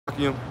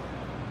Shalom.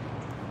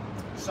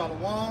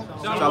 Shalom.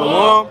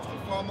 First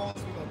and foremost,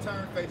 we're going to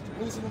turn face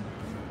Jerusalem.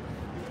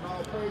 Giving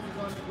all praises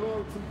and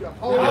glory to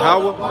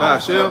Yahweh,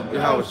 Ba'ashem,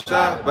 Yahweh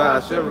Shai,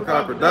 Ba'ashem,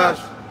 Rakapradash.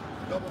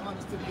 Double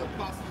hundreds to the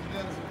apostles and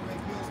elders of the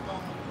great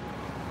millstone.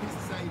 Peace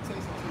and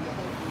salutation to your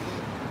holy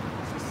elect.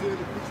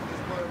 Sincerely preaching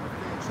this word with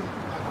fear and truth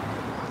like the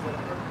ones that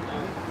are earthly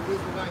the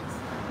Israelites.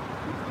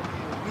 We come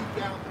in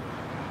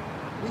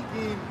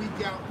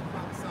week out, to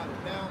prophesy the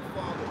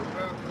downfall of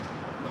America.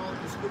 All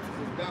the scriptures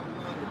is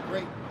Babylon the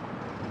Great,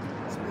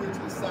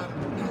 spiritually Sodom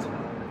and Egypt,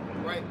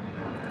 right?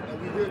 And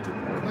we're here to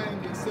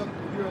proclaim the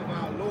acceptable year of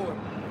our Lord,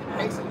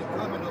 and hasten the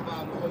coming of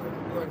our Lord, who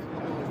we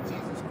know as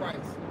Jesus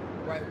Christ,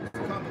 right? Who's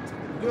coming to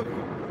deliver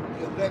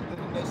the elect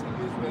of the nation of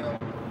Israel,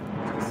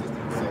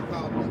 consisting of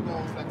so-called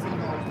Negroes,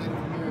 Latinos,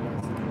 Native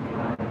Americans,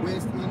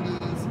 West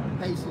Indies,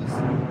 Haitians,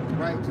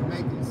 right?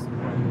 Jamaicans,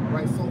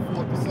 right? So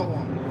forth and so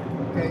on,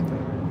 okay?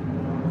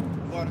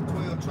 All the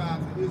 12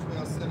 tribes of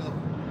Israel set up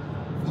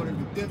for the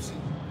redemption,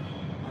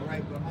 all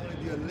right, but only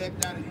the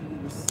elect out of you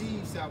will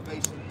receive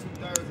salvation,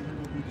 2/3 of you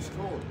will be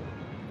destroyed,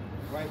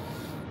 right?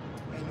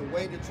 And the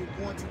way that you're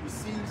going to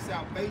receive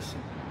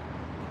salvation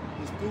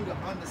is through the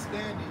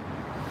understanding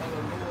of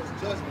the Lord's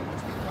judgment,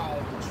 which we call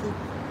the truth.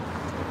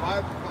 The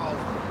Bible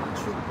calls it the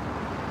truth,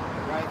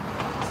 right?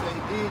 It says,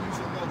 then you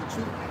shall know the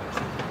truth, and the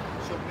truth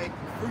shall make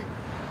you free,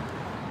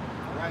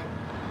 right?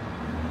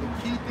 The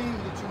key thing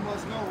that you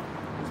must know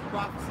is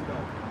prophecy,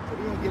 though. So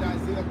we're going to get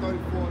Isaiah 34:16, and then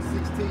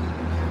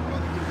we're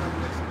going to get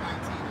Revelation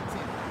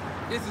 19:10.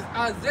 This is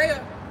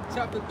Isaiah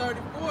chapter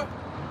 34,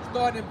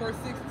 starting in verse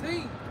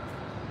 16.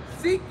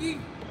 Seek ye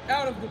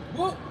out of the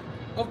book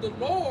of the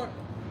Lord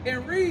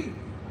and read.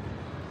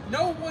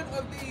 No one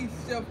of these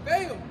shall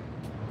fail.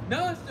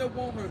 None shall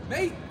want her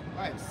mate.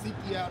 All right, seek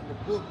ye out the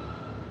book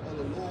of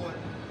the Lord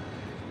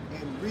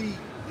and read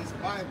this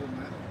Bible,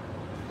 man.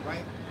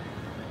 Right?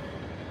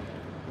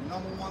 The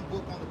 #1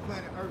 book on the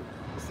planet Earth.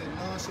 It said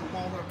none shall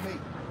want her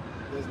mate.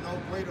 There's no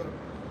greater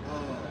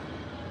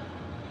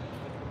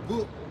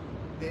book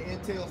that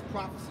entails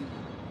prophecy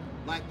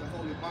like the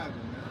Holy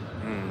Bible,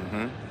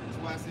 man. That's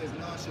why it says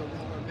none shall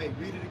want her mate.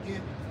 Read it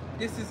again.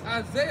 This is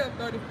Isaiah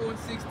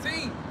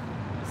 34:16.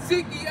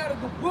 Seek ye out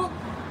of the book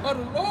of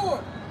the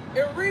Lord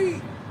and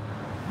read.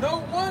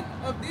 No one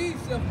of these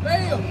shall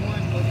fail. No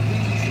one of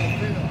these shall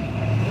fail.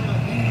 One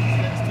of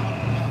these that's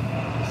talking about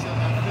shall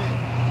not fail.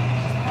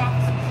 It's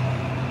prophecies.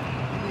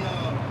 Give me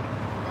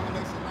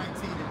Revelation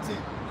 19:10.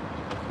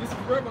 This is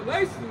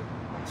Revelation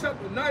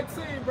chapter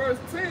 19, verse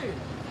 10.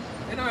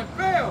 And I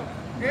fell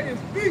at his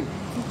feet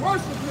to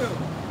worship him.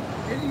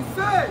 And he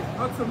said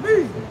unto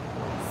me,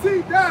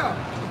 see thou,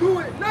 do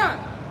it not.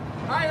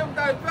 I am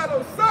thy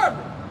fellow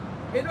servant,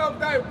 and of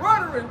thy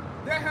brethren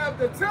that have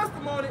the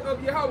testimony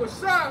of Yahweh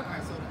Shai. All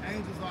right, so the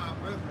angels are our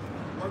brethren who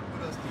work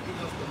with us to give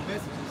us the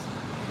messages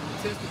and the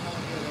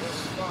testimony of the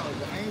Heavenly Father.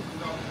 The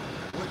angels are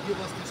what give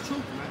us this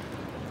truth, man.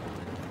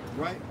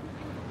 Right?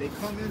 They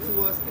come into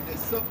us and they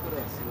sup with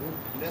us.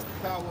 And that's the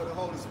power of the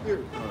Holy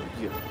Spirit.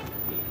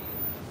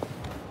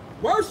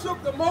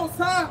 Worship the Most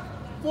High,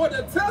 for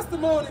the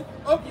testimony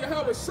of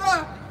Yahweh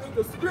Shai is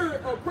the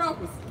spirit of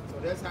prophecy. So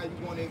that's how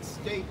you're going to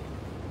escape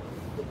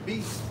the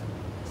beast.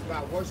 It's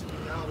about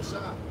worshiping Yahweh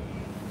Shai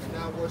and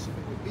not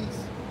worshiping the beast.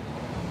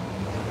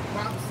 And the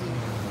prophecy,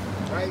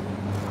 right,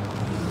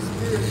 is the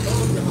spirit of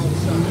Yahweh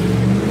Shai.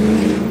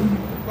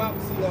 The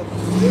prophecy of the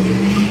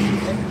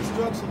deliverance and the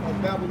destruction of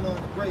Babylon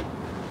the Great,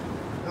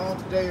 known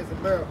today as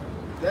America.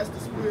 That's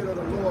the spirit of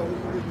the Lord, who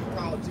we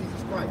call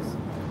Jesus Christ,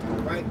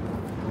 right?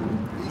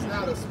 He's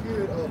not a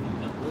spirit of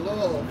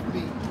love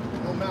me.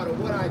 No matter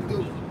what I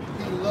do,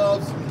 he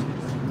loves me.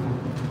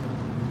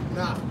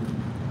 Nah,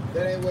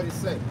 that ain't what it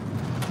say,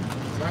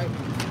 right?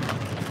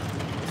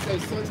 It say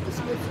search the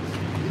scriptures.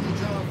 Give me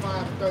John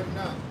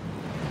 5:39.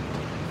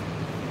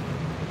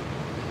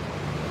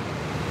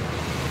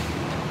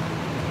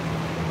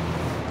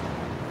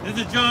 This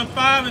is John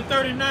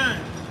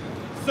 5:39.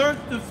 Search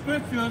the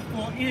scriptures,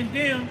 for in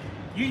them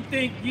ye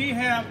think ye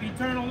have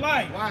eternal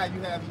life. Why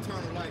you have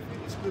eternal life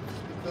in the scriptures?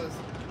 Because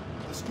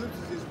the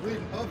scriptures is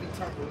written of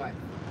eternal life.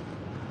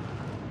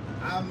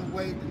 I am the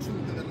way, the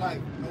truth, and the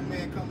life. No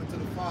man cometh to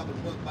the Father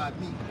but by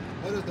me.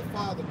 What does the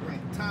Father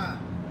grant? Time.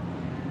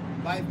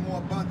 Life more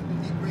abundantly.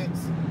 He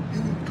grants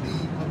you the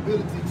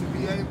ability to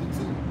be able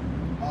to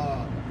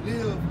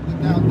live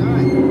without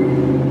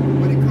dying.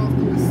 But it comes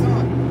through his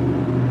Son.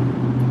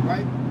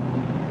 Right?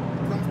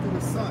 It comes through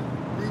his Son.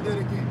 Read that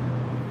again.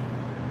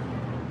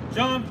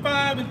 John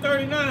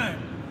 5:39.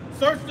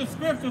 Search the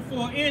scripture,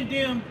 for in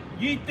them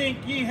ye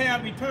think ye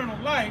have eternal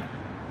life,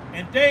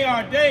 and they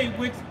are they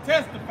which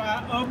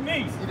testify of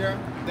me. See there?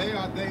 They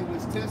are they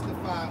which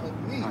testify of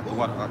me.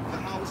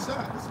 Yahweh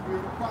Shai, the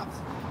spirit of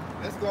prophecy.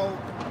 Let's go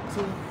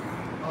to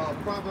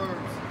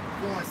Proverbs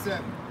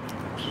 4:7.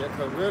 Yeah,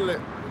 because really,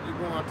 when you're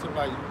going to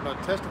like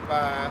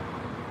testify,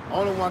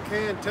 only one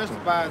can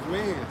testify as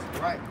men.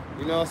 Right.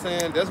 You know what I'm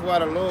saying? That's why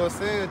the Lord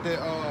said that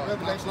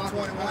Revelation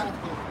 21.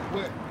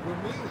 with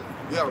men.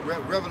 Yeah,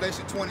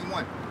 Revelation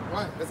 21.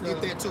 Right. Let's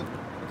get there too.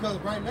 Because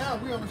right now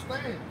we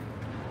understand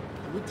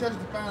We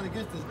testifying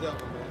against this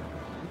devil, man.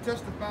 We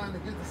testifying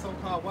against the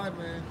so-called white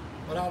man,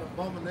 but all the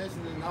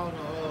abomination and all the,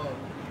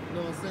 you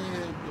know what I'm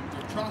saying,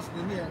 the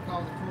atrocity he had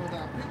caused towards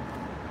our people.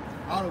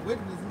 All the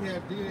wickedness he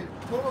had did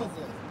towards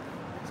us.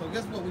 So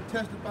guess what? We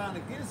testifying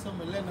against him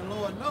and letting the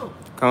Lord know.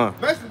 Come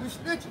on. Basically, we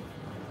snitching.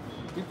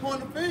 We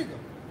pointing the finger.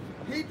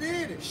 He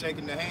did it.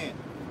 Shaking the hand.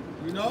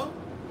 You know?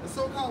 The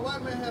so-called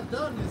white man have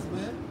done this,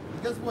 man.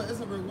 And guess what? It's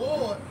a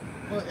reward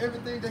for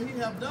everything that he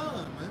have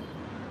done, man.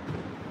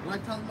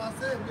 Like Thomas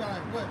said, we are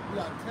what? We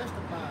are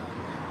testifying,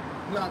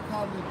 man. We are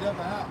calling the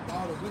devil out for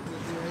all the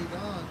wickedness that he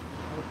done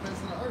on the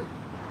face of the earth.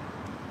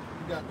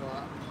 You got no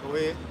eye. Go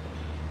ahead.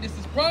 This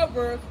is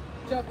Proverbs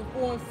chapter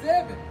 4 and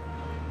 7.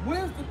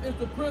 Wisdom is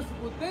the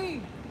principal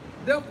thing.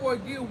 Therefore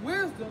get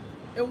wisdom,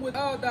 and with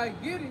all thy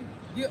getting,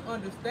 get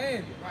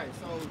understanding. Right,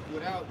 so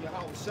without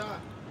Yahweh Shah,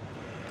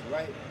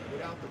 right,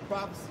 without the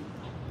prophecy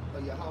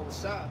of Yahweh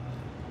Shah,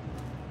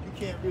 you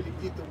can't really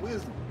get the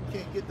wisdom. You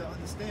can't get the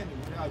understanding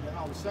without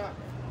Yahweh Shah.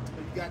 So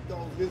you got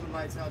those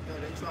Israelites out there,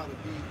 they try to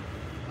be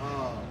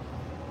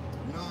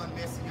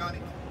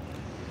non-messianic,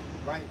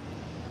 right?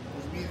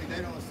 Which means that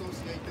they don't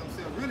associate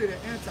themselves, really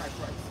they're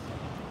antichrist,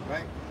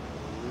 right?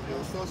 They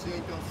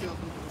associate themselves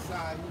with the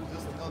Messiah. He was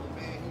just another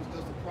man, he was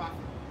just a prophet.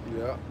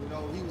 Yeah. You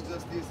know, he was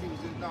just this, he was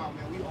just, nah,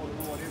 man, we owe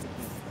the Lord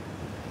everything.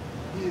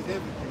 He is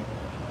everything.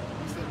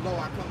 He said, Lord,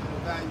 I come in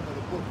the value of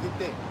the book. Get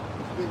that.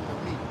 It's written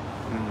of me.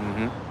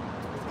 Mm-hmm.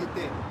 Let's get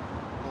that.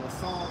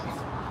 Psalms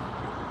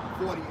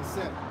 40 and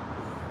 7.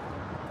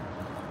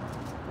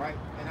 Right?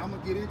 And I'm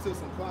going to get into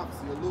some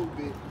prophecy a little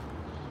bit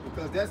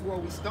because that's where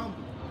we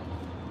stumble.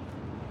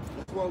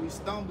 That's where we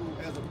stumble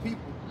as a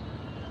people.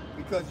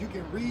 Because you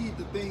can read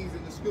the things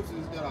in the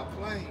scriptures that are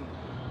plain,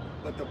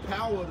 but the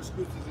power of the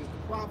scriptures is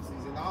the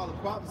prophecies, and all the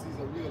prophecies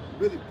are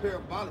really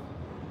parabolic.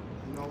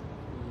 You know,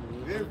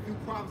 very few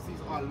prophecies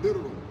are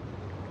literal.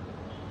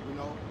 You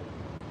know,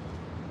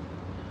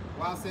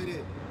 well, I'll say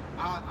that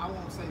I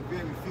won't say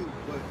very few,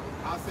 but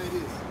I'll say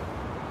this: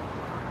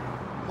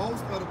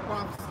 most of the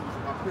prophecies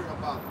are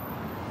parabolic.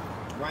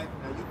 Right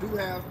now, you do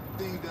have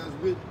things that's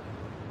written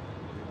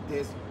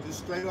that's just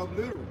straight up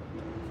literal,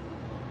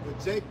 but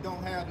Jake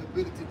don't have the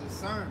ability to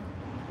discern.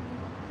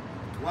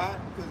 Why?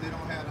 Because they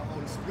don't have the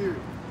Holy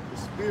Spirit. The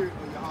Spirit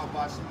of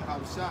Yahweh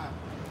Shah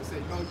to say,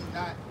 no, you're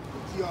not.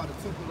 But ye are the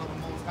temple of the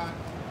Most High.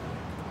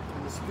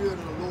 And the Spirit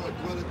of the Lord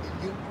dwelleth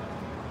in you.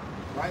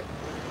 Right?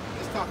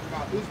 Let's talk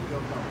about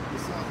Israel, though, the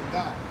sons of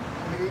God.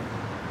 Go ahead.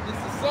 This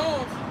is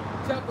Psalms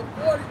chapter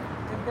 40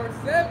 and verse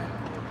 7.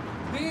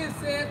 Then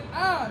said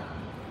I,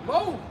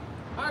 lo,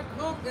 I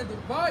come in the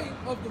volume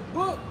of the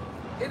book.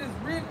 It is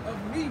written of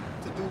me.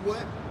 To do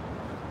what?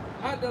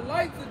 I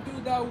delight to do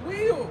thy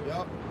will.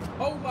 Yep.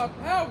 Oh, my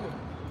power.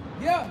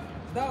 Yeah,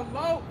 thy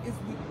law is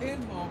within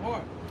my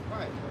heart.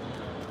 Right.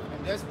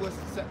 And that's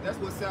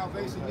what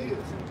salvation is.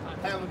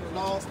 Having the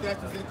law,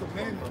 statutes, and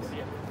commandments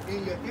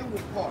in your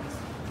inward parts.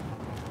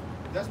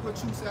 That's what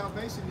true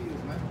salvation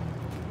is, man.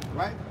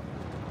 Right?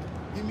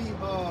 Give me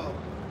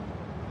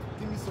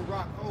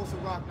Sirach,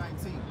 Sirach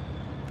 19.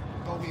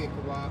 Go ahead,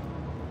 Karab.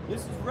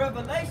 This is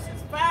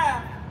Revelations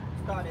 5.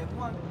 Start at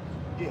 1.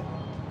 Yeah.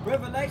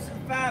 Revelation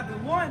 5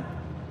 and 1.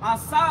 I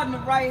saw in the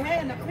right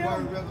hand of The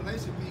him. word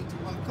revelation means to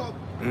uncover.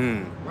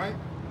 Right?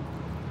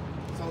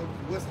 So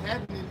what's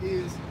happening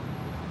is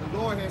the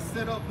Lord has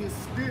set up his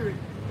spirit,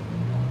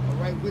 all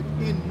right,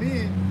 within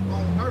men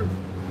on earth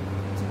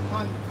to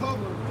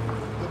uncover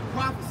the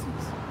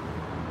prophecies,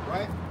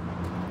 right?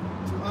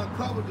 To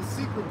uncover the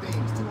secret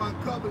things, to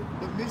uncover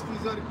the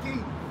mysteries of the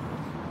kingdom.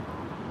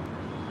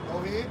 Go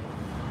ahead.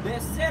 There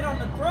sat on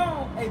the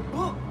throne a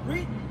book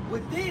written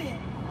within,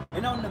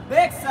 and on the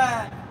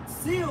backside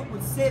sealed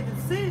with 7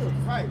 seals.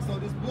 Right, so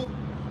this book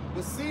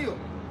was sealed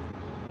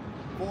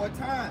for a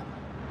time.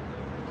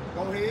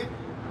 Go ahead.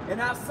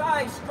 And I saw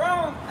a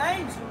strong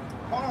angel.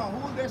 Hold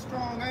on, who is that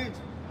strong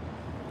angel?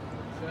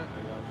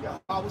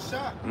 Yahweh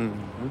Shah.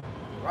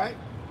 Right?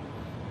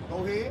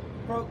 Go ahead.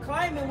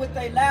 Proclaiming with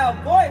a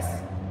loud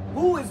voice,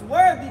 who is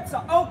worthy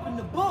to open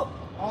the book?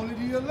 Only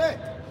the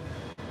elect.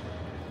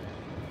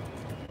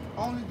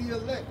 Only the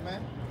elect,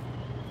 man.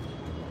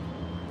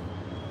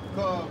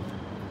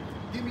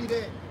 Give me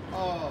that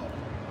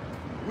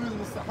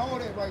Wisdom of Solomon.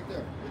 Hold that right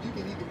there. But you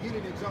can either get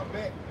it and jump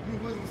back. Give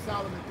me Wisdom of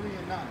Solomon 3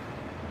 and 9.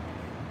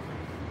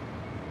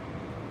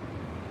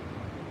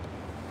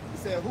 He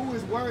said, who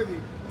is worthy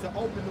to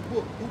open the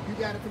book? You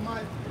got it,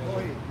 Tamai? Go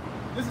ahead.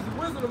 This is the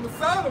Wisdom of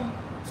Solomon,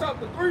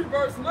 chapter 3,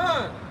 verse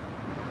 9.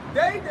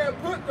 They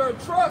that put their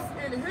trust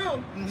in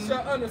him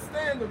shall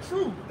understand the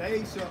truth.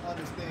 They shall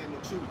understand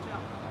the truth.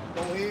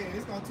 Go ahead, and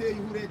it's going to tell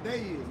you who that they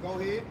is. Go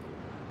ahead.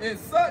 And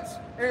such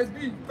as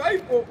be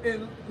faithful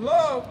in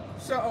love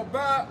shall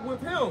abide with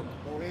him.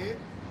 Go ahead.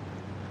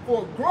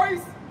 For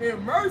grace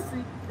and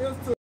mercy is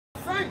to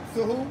saints.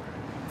 To who?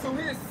 To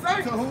his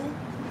saints. To who?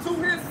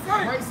 To his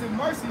saints. Grace and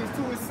mercy is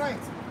to his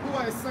saints. Who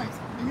are his saints?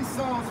 Give me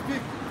Psalms 50.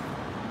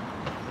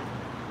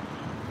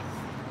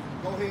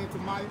 Go ahead,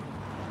 Tamai.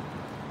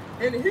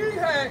 And he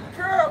had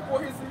care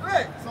for his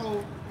elect.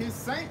 So his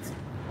saints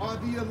are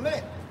the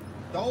elect.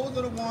 Those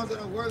are the ones that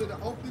are worthy to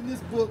open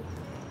this book,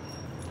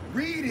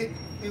 read it,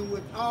 and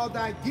with all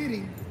thy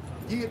getting,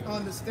 get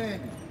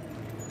understanding.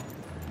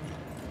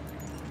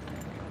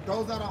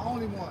 Those are the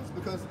only ones,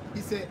 because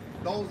he said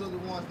those are the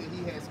ones that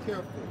he has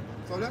cared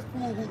for. So let's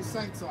prove who the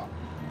saints are.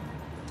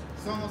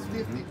 Psalms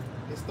 50,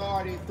 it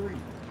started at 3.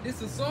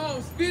 This is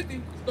Psalms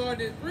 50,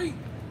 started at 3.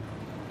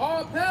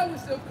 All power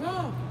shall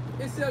come,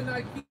 it shall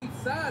not keep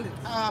silence.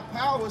 Our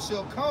power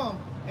shall come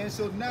and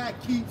shall not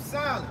keep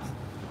silence.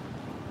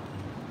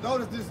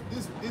 Notice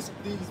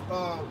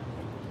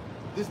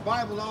this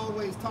Bible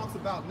always talks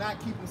about not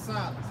keeping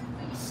silence.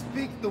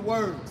 Speak the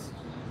words.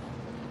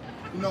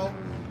 You know,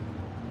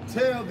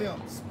 tell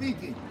them,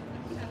 speaking.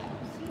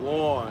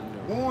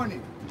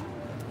 Warning.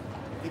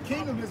 The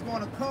kingdom is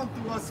going to come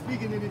through us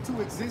speaking it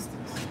into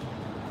existence.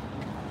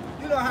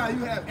 You know how you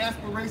have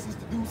aspirations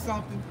to do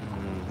something?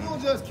 You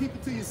don't just keep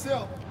it to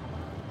yourself.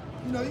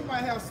 You know, you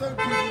might have certain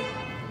people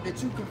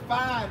that you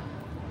confide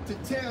to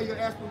tell your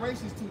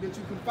aspirations to, that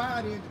you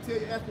confide in to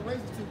tell your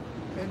aspirations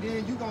to, and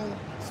then you're going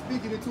to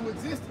speak it into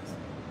existence.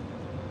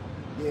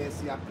 Yeah,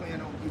 see, I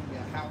plan on getting me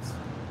a house,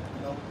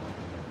 you know,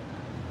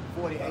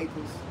 40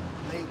 acres,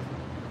 lake,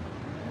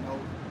 you know,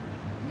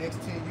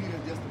 next 10 years,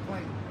 just a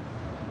plan.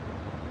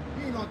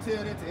 You ain't going to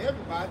tell that to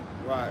everybody.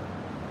 Right.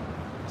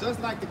 Just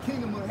like the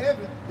kingdom of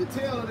heaven, the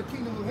tale of the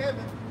kingdom of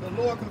heaven, the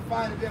Lord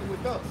confided that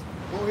with us.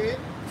 Go ahead.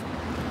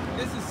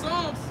 This is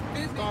Psalms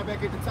 50, Start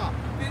back at the top.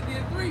 50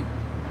 and 3.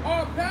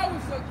 All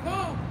power shall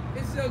come,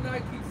 it shall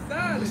not keep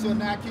silent. You shall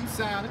not keep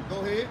silent.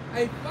 Go ahead.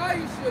 A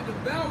fire shall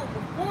devour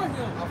before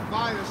him, A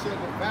fire shall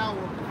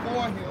devour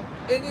before him.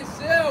 and it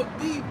shall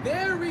be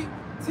very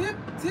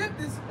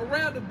tempest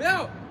around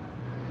about.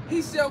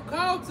 He shall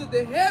call to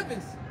the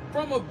heavens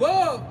from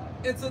above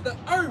and to the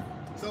earth.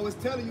 So it's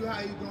telling you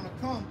how he's going to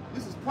come.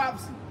 This is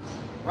prophecy,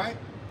 right?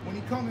 When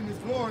he comes in his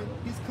glory,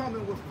 he's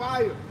coming with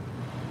fire,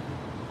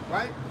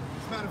 right?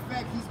 As a matter of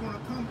fact, he's going to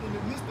come in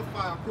the midst of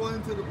fire.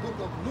 According to the book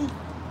of Luke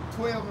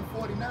 12 and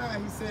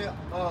 49, he said,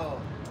 I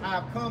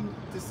have come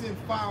to send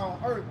fire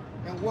on earth,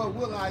 and what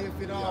will I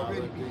if it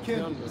already be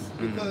kindled?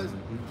 Because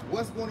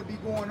what's going to be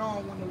going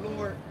on when the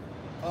Lord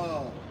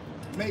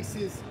makes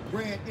his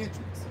grand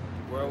entrance?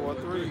 World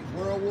War III.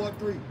 World War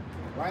III,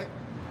 right?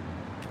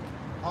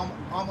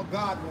 I'm a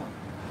God one.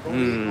 Go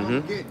ahead,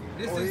 Armageddon.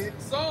 This Go is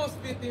ahead. Psalms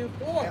 50 and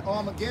 4. And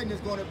Armageddon is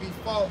going to be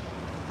fought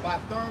by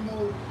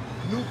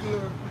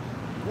thermonuclear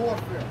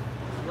warfare.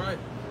 Right.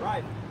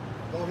 Right.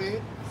 Go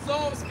ahead.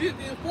 Psalms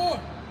 50 and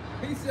 4.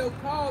 He shall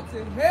call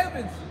to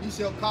heavens He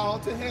shall call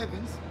to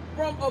heavens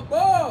from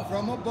above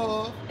from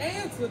above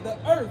and to the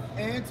earth,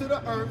 and to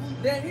the earth,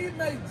 that he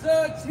may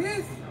judge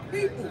his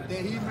people. that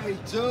he may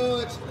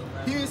judge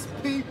his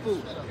people.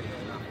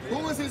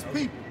 Who is his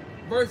people?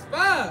 Verse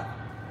 5.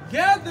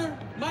 Gather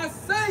my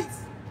saints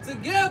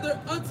together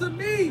unto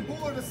me,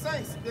 Who are the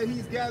saints that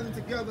he's gathering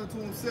together to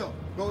himself?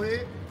 Go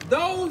ahead.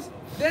 those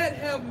that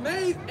have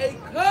made a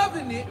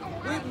covenant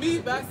with me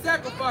by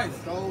sacrifice.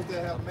 Those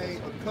that have made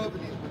a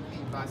covenant with me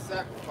by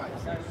sacrifice,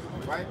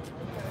 right?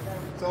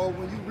 So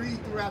when you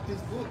read throughout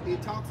this book,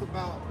 it talks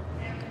about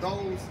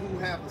those who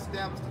have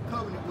established a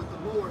covenant with the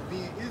Lord,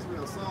 being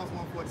Israel. Psalms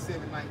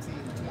 147, 19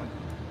 and 20.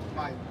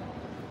 Bible.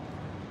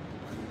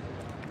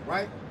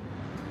 Right?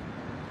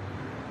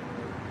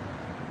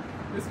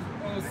 This is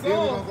And then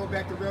we're going to Psalms. go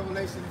back to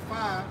Revelation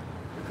 5,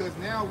 because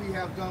now we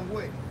have done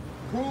what?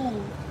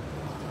 Prove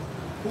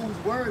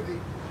who's worthy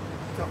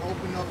to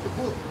open up the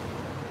book.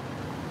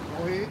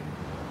 Go ahead.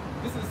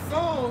 This is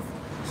Psalms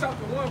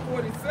chapter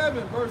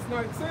 147, verse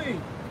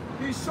 19.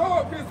 He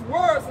showed his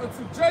words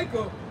unto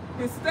Jacob,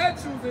 his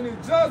statutes and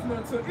his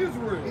judgment to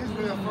Israel.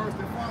 Israel first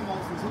and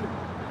foremost is who?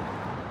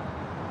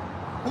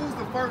 Who's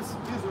the first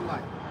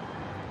Israelite?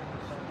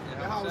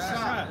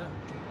 Yahushua.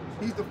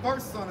 He's the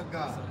first son of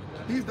God.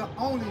 He's the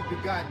only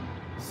begotten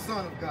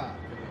son of God.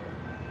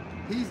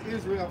 He's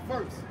Israel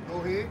first. Go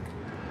ahead.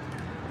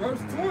 Verse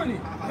 20.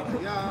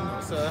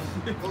 Yeah.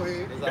 Go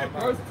ahead.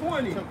 Verse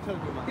 20.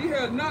 He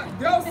has not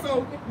dealt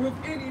so with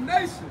any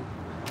nation,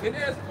 and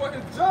as for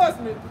his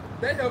judgment,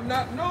 they have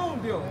not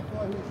known them. And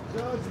for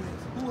his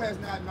judgments, who has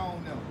not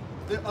known them?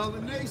 The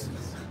other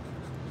nations.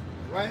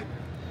 Right?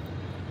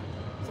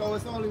 So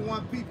it's only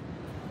one people,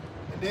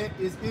 and that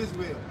is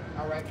Israel.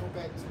 All right, go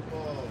back to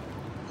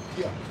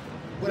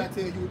what I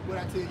tell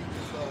you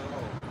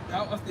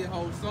That was the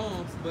whole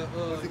Psalms, but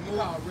Was it you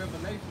more? call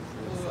Revelations.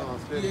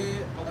 Psalms 50.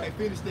 Yeah. Okay,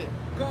 finish that.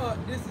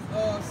 God, this is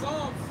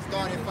Psalms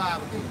Start at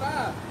 5 again.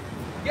 5.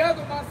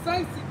 Gather my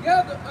saints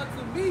together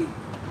unto me,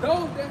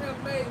 those that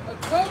have made a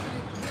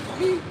covenant with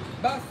me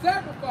by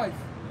sacrifice.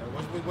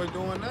 That's what we're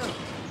doing now.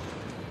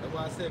 That's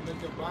why I said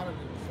make your body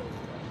so.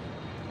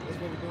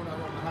 That's what we're doing out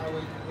on the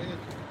highway.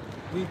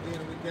 Week in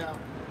and week out.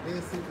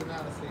 Then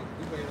seasonality.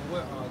 We made a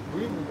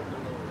agreement with the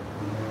Lord.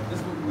 This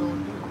is what we're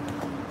going to do.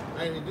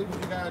 And do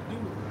what you got to do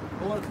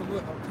in order to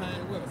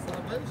obtain what?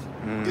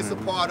 Salvation. This is a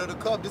part of the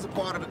cup. This is a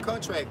part of the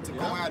contract to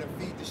go out and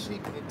feed the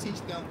sheep and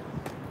teach them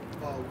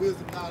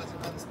wisdom, knowledge,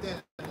 and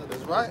understanding.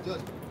 That's right.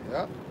 Judgment.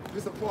 Yeah.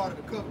 This is a part of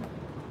the covenant.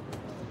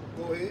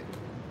 Go ahead.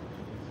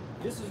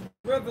 This is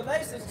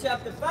Revelations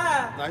chapter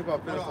 5. Now he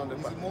about to finish Hold on on,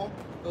 this. is it more?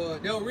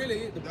 That was really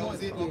it. The That was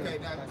point. it? Okay,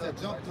 now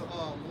jump to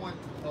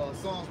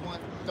Psalms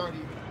 130,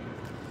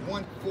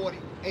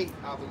 148,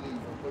 I believe.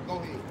 But go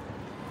ahead.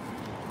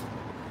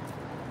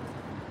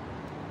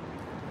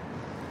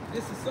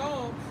 This is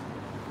Psalms.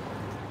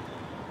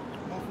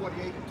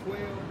 148,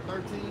 12,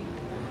 13.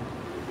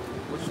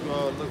 What you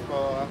gonna look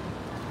for?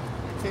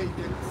 Tell you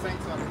that the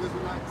saints are the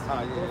Israelites.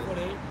 Ah,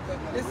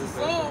 yeah. This is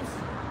Psalms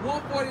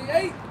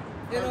 148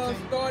 and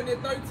starting at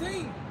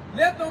 13.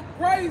 Let them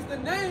praise the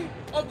name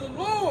of the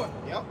Lord.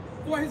 Yep.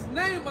 For his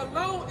name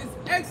alone is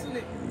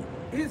excellent.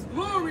 His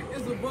glory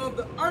is above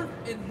the earth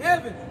and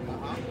heaven.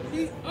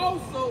 He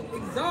also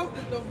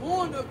exalted the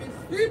horn of his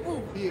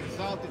people. He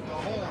exalted the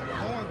horn. The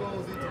horn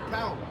goes into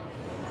power.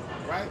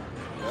 Right?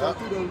 So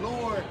through the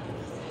Lord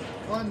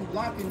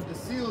unlocking the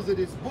seals of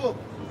this book,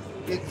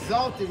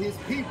 exalted his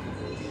people.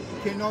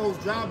 Can those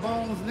dry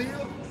bones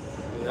live?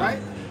 Right?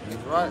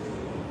 That's right.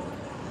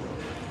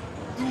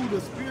 Through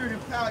the spirit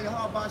and power of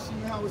Yahawashi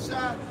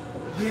Yahawashi,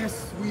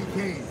 yes, we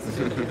can.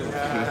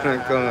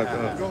 Come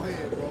on. Go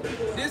ahead, bro.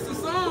 This is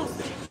Psalms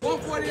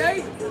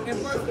 148 and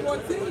verse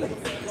 14.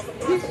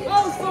 He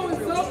also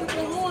exalted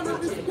the horn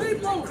of his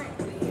people,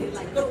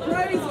 the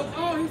praise of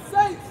all his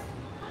saints,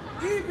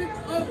 even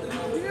of the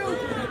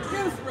children of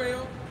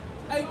Israel,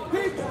 a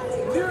people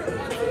near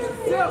unto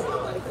himself.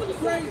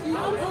 Praise ye the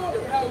Lord,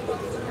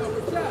 Yahawashi.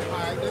 All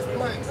right, that's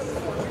plain.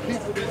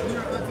 People that's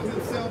near unto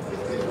himself is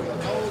Israel.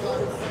 Those are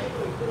the saints.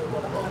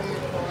 Go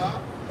ahead, Torah.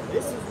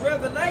 This is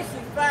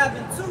Revelation 5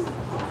 and 2.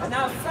 And I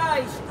saw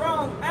a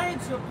strong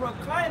angel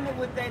proclaiming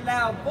with a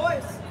loud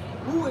voice,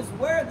 who is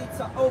worthy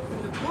to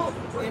open the book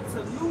and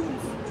to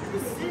loose the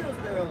seals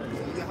thereof.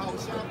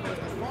 Yahawashi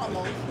first and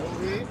foremost. Go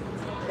ahead.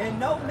 And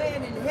no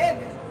man in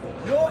heaven,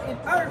 nor in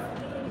earth,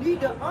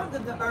 neither under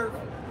the earth,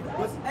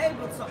 was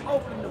able to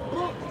open the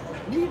book,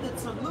 neither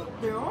to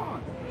look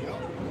thereon.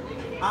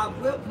 I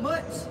wept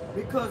much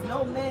because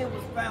no man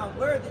was found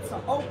worthy to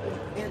open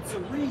and to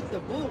read the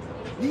book,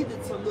 neither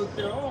to look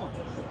thereon. All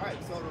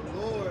right, so the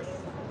Lord,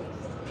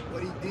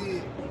 what he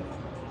did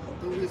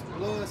through his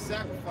blood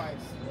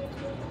sacrifice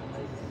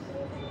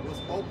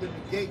was open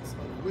the gates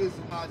of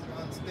wisdom, knowledge, and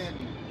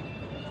understanding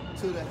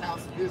to the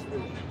house of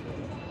Israel,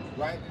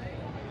 right?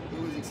 It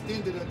was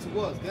extended unto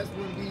us. That's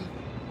when we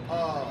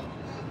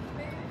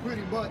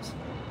pretty much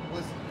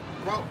was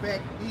brought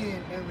back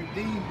in and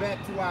redeemed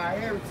back to our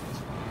heritage.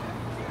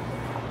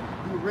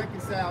 We were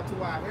reconciled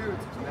to our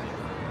heritage, man.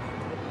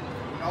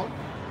 You know?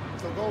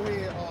 So go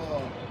ahead,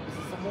 is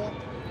there some more?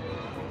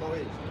 Go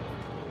ahead.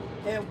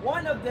 And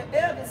one of the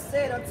elders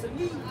said unto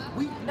me,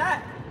 weep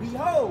not,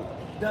 behold,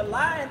 the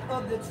Lion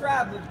of the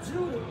tribe of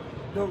Judah,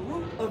 the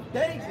root of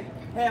David,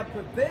 have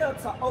prevailed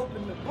to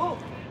open the book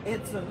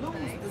and to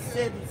loose the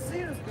 7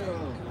 seals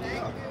thereof.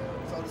 Yeah.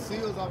 So the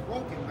seals are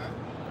broken, man.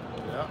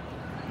 Yeah.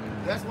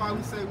 That's why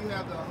we say we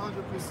have the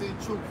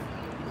 100% truth,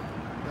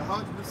 the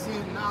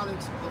 100%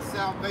 knowledge of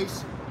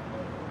salvation.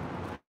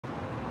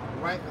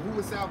 Right? And who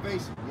is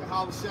salvation?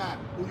 Yahawashi,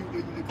 who you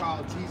ignorantly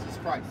call Jesus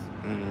Christ.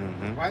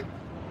 Right?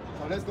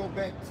 So let's go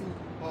back to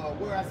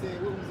where I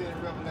said, what was it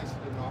in Revelation,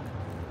 you know?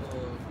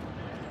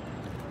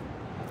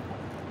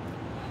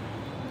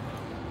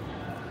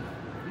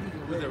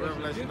 Was it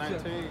Revelation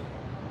 19?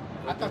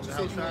 I thought you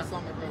said you had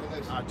something in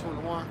Revelation.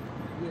 21.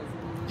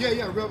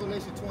 Yeah,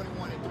 Revelation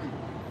 21 and 3.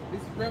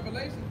 This is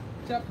Revelation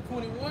chapter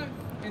 21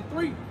 and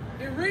 3.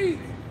 It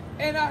reads,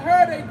 and I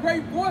heard a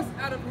great voice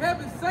out of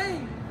heaven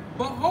saying,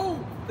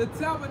 behold, the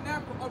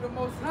tabernacle of the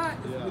Most High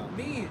is with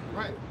men.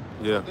 Right.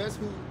 Yeah. So that's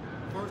who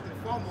first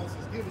and foremost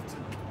is given to,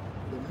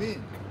 the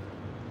men.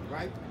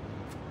 Right?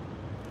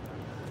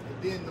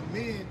 And then the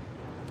men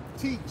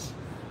teach,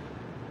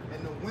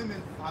 and the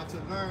women are to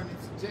learn in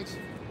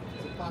subjection.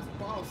 As Apostle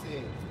Paul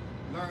said,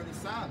 learn in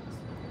silence.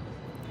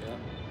 Yeah.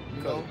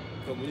 You know?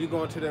 Because when you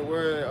go into that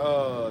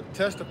word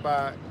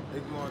testify, they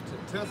go into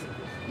testify.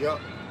 Yep.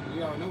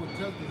 We all know what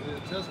testify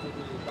is. Testify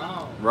is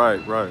bound.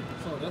 Right.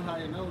 So that's how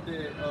you know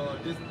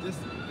that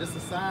this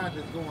society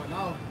is going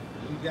off.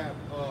 You got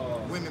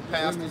women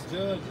pastors, women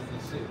judges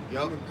and shit.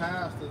 Yep. Women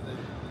pastors and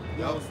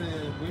you know what I'm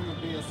saying, women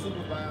being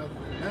supervisors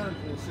and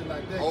managers and shit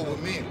like that. Over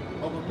men.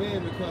 Over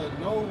men, because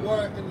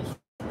nowhere in the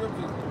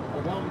scriptures a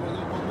woman was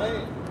over a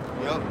man.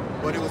 Yep.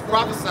 But it was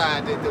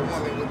prophesied that the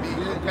woman would be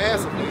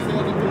passive.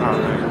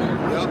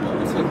 Yep.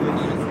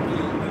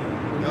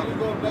 You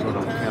go back in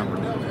time, you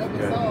never ever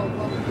saw a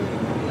woman being a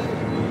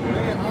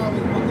man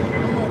always put the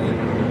Lord in.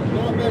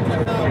 Going back to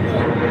how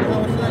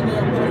was saying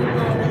that what was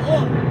going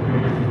on.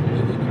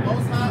 The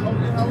Most High over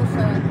the house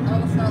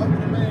over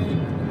the man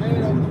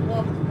over the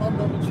woman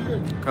over the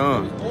children.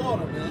 Come. It's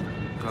order, man.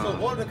 So in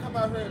order to come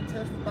out here and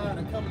testify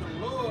and come to the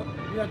Lord,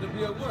 you have to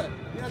be a what?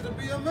 You have to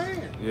be a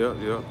man. Yeah.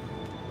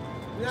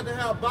 You have to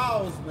have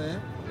balls,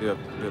 man. Yeah.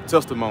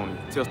 Testimony.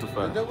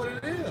 Testify. That's what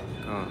it is.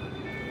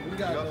 We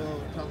got to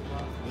talk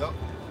about. Yep.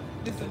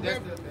 This is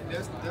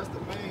That's the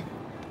main.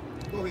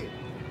 Go ahead.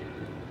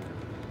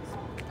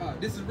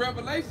 This is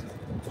Revelation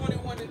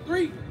 21 and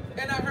 3.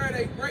 And I heard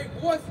a great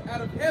voice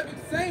out of heaven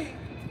saying,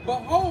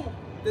 behold,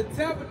 The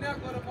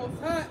tabernacle of the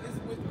Most High is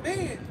with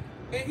men,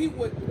 and he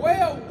would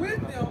dwell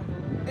with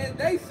them, and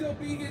they shall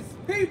be his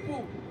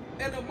people,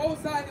 and the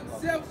Most High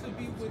himself shall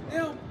be with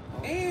them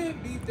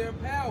and be their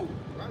power.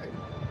 Right.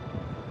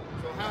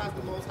 So how is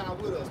the Most High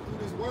with us? Through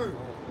this word.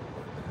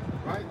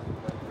 Right?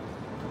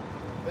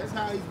 That's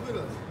how he's with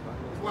us.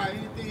 That's why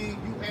anything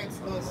you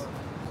ask us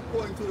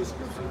according to the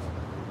scriptures,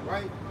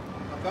 right,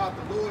 about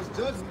the Lord's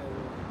judgment,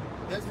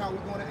 that's how we're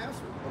going to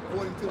answer it,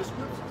 according to the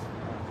scriptures.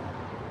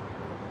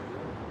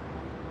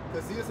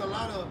 Because there's a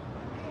lot of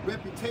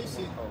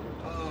reputation,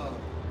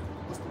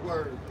 what's the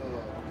word?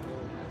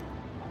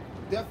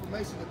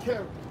 Defamation of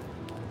character,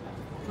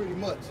 pretty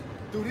much,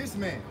 through this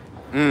man.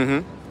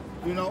 Mm-hmm.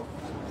 You know?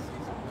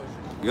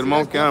 Get him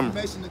on camera.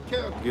 Defamation of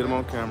character. Get him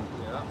on camera.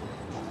 Yeah.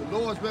 The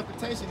Lord's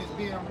reputation is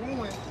being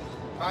ruined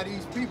by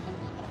these people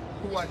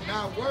who are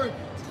not worthy.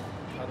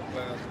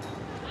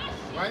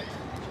 Right?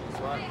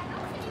 That's right.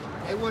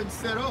 They wasn't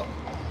set up.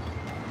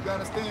 You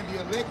gotta understand,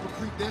 the elect were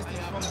predestined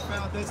from the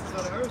foundations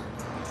of the earth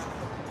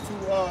to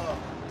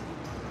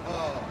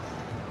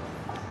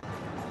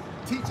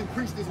teach and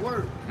preach this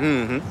word.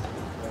 Mm-hmm.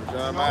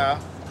 Jeremiah.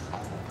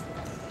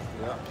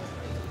 Yeah.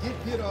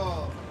 Get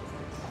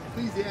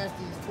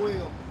Ecclesiastes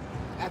 12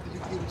 after you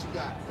get what you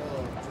got.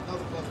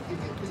 Another brother give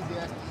me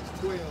Ecclesiastes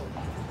 12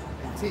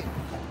 and 10.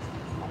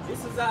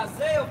 This is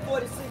Isaiah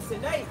 46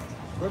 and 8.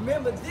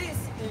 Remember this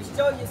and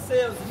show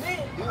yourselves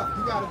men. Yeah,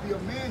 you gotta be a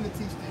man to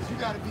teach this. You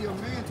gotta be a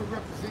man to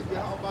represent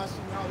Yahweh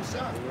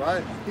Shah.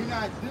 Right. He's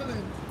not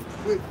dealing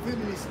with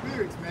feminine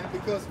spirits, man,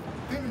 because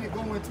feminine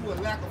go into a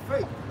lack of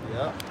faith.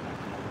 Yeah.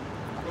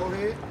 Go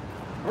ahead.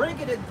 Bring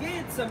it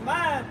again to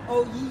mind,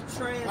 O ye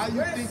transgressors. Why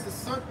you think the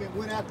serpent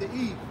went after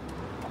Eve?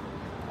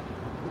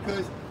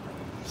 Because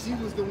she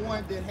was the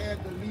one that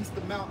had the least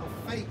amount of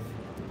faith.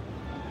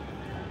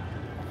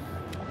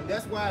 And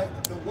that's why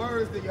the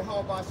words that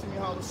Yahweh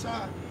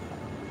Shah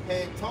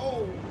had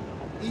told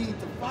Eve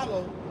to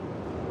follow,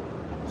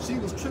 she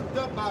was tripped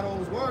up by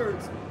those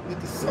words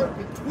that the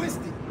serpent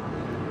twisted.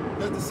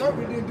 Because the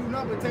serpent didn't do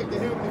nothing but take the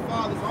Heavenly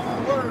Father's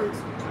own words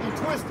and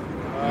twist them.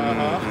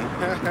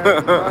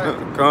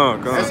 Right.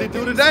 Come. As he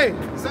do today.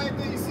 Same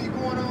thing you see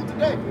going on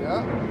today.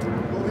 Yeah.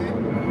 Go ahead.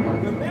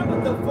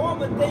 Remember the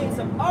former things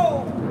of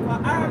old, for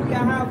I am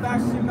Yahweh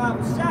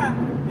Shah,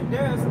 and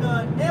there is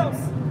none else.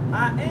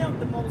 I am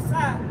the Most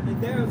High,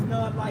 and there is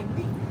none like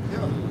me.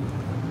 Yeah.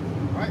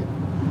 Right.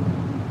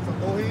 So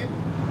go ahead.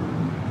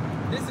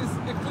 This is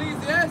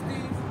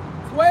Ecclesiastes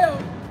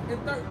 12 and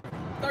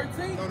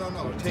 13.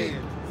 No.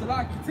 10. So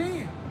like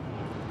 10.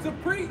 To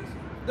preach,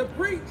 the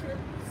preacher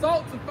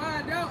sought to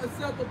find out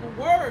acceptable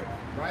word.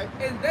 Right.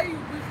 And they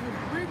which was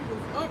written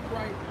was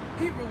upright,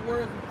 even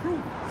words of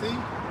truth. See?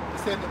 It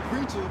said the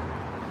preacher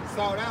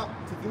sought out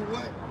to do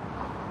what?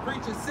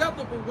 Preach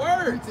acceptable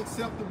words. Preach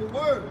acceptable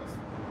words.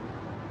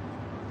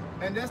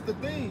 And that's the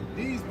thing.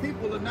 These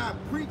people are not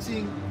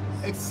preaching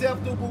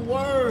acceptable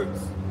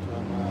words.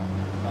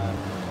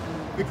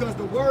 Because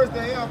the words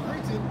they are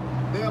preaching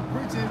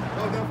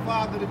of their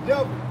father the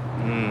devil.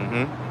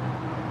 Mm-hmm.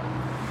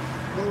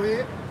 Go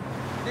ahead.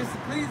 This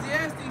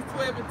Ecclesiastes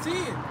 12 and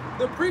 10.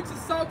 The preacher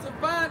sought to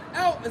find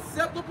out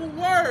acceptable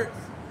words,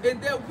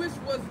 and that which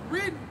was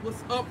written was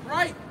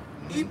upright,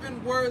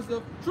 even words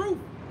of truth.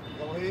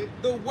 Go ahead.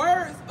 The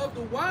words of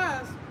the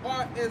wise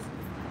are as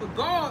the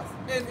gods,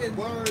 and The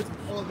words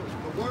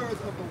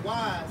of the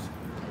wise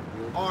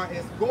are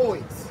as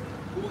goids.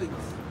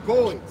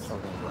 Goids.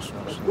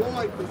 A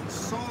goid was a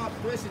sharp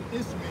threshing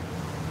instrument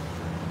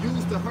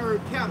used to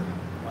herd cattle.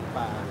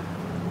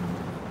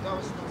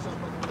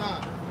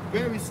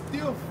 Very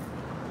stiff,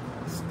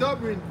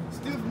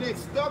 stiff-necked,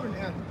 stubborn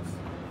animals.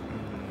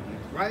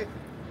 Right?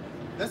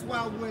 That's why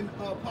when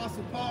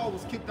Apostle Paul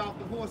was kicked off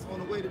the horse on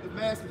the way to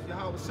Damascus,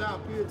 Yahweh Shah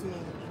appeared to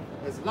him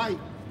as light.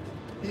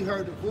 He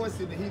heard the voice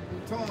in the Hebrew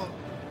tongue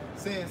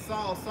saying,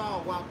 Saul,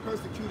 Saul, why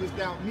persecutest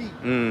thou me?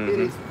 It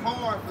is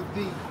hard for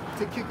thee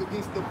to kick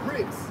against the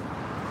pricks.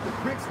 The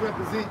pricks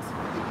represents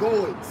the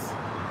goids.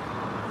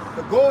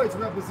 The goids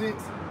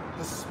represents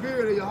the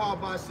spirit of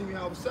Yahweh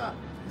Shah.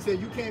 He said,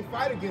 you can't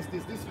fight against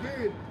this. This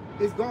spirit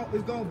is going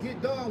to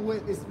get done what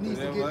it needs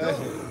to get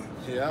done.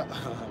 Yeah.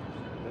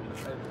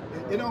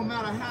 It don't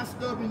matter how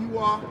stubborn you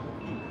are,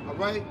 all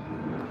right?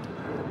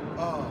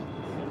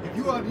 If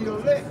you are the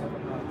elect,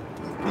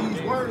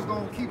 these words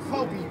going to keep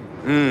poking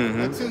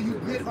you until you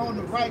get on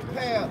the right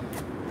path,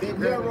 that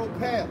narrow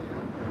path.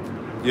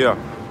 Yeah.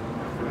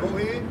 Go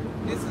ahead.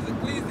 this is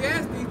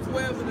Ecclesiastes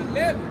 12 and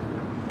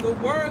 11. The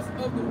words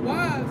of the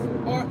wise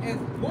are as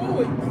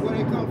voids, Where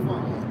they come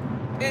from?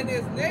 and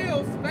as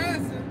nails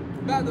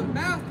fastened by the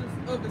masters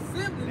of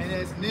assembly. And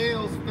as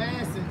nails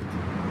fastened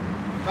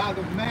by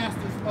the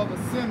masters of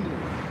assembly.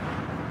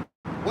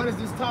 What is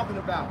this talking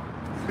about?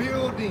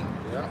 Building.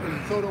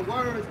 Yeah. So the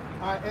words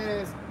are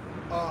as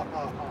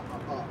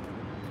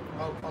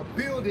a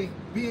building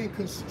being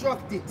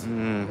constructed.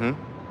 Mm-hmm.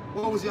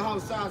 What was your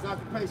house size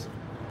occupation?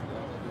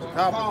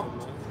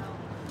 Carpenter.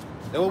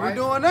 That's what Right?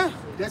 we doing now?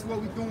 That's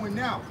what we're doing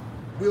now.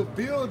 We're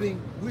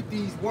building with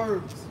these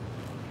words.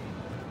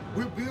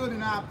 We're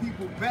building our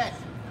people back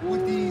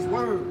with these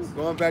words.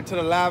 Going back to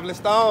the lively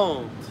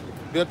stones.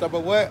 Built up a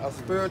what? A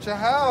spiritual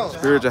house.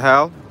 Spiritual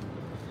house.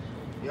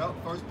 Yep,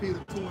 1 Peter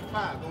 2 and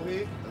 5. Go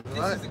ahead. This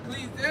Right. is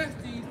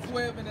Ecclesiastes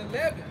 12 and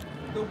 11.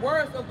 The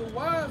words of the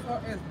wise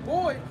are as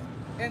boys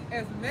and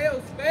as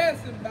nails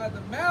fastened by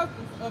the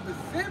masters of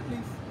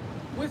assemblies,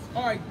 which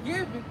are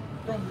given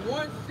from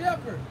one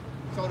shepherd.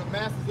 So the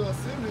masters of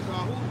assemblies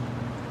are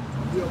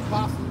who? The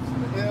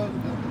apostles, the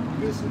elders,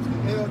 the bishops,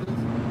 the elders,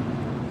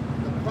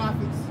 the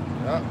prophets.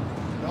 Yep.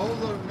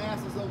 Those are the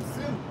masters of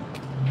assembly.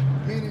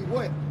 Meaning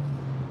what?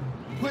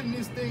 Putting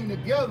this thing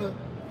together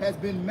has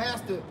been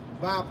mastered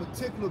by a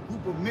particular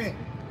group of men.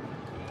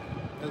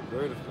 That's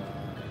beautiful.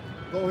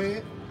 Go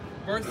ahead.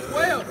 Verse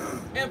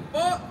 12. And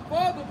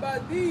father, by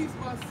these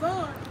my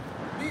son,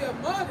 be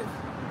admonished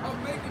of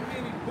making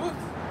many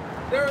books.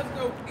 There is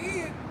no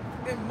end,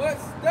 and much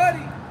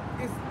study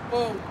is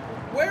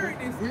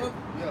weariness of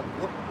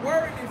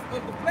weariness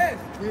of the flesh.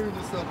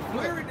 Weariness of the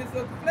flesh. Weariness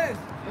of the flesh.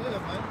 Yeah,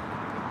 man.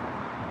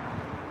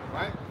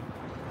 Right?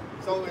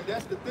 So, and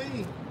that's the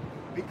thing,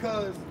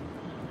 because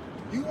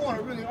you want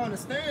to really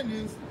understand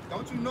this,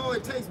 don't you know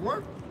it takes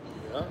work?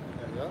 Yeah,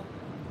 yeah.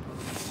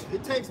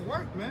 It takes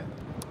work, man.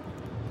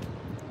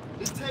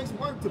 It takes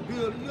work to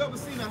build. You ever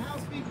seen a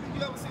house be built?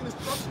 You ever seen a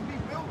structure be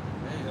built?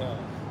 Yeah.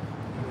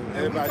 And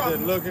Everybody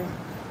just looking.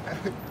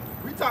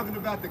 We're talking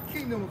about the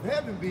kingdom of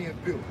heaven being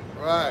built.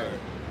 Right.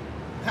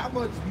 How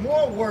much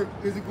more work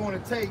is it going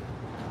to take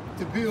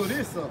to build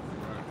this up?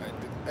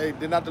 Hey,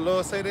 did not the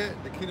Lord say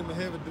that? The kingdom of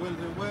heaven dwells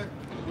in what?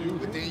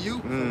 Within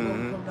you? So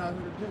when we come down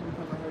here to do, we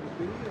come down here to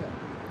build.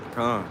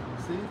 Come.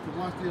 See, so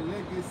once the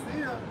elect gets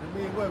sealed, I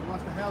mean what?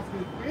 Once the house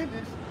gets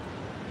finished,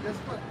 guess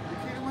what? The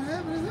kingdom of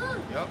heaven is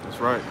earth. Yep. That's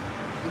right.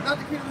 It's not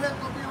the kingdom of heaven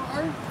gonna be on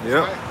earth.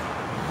 Yep. Right.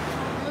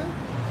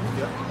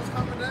 Yeah. It's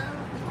coming down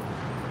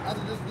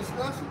after this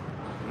discussion.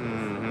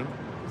 Mm-hmm.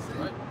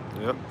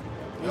 See? Yep.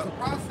 There's a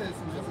process,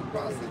 and there's a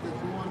process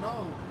that's going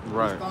on.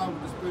 Right. We start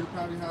with the spirit of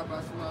power, how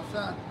by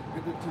shot,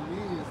 get the 2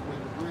 years when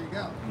to bring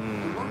out.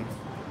 It works.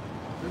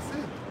 That's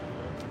it.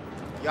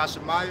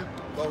 Yashimaya,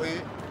 go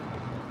ahead.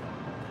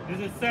 This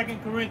is 2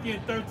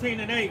 Corinthians 13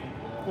 and 8.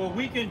 For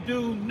we can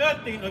do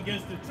nothing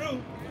against the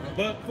truth,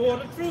 but for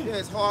the truth. Yeah,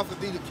 it's hard for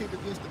thee to kick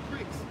against the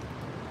pricks.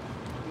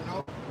 You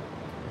know,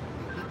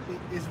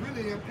 it's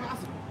really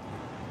impossible.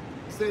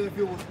 Say if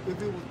it was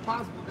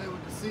possible, they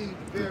would deceive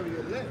the very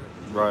elect.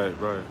 Right,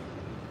 right.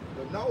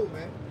 But no,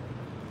 man.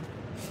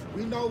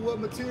 We know what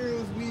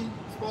materials we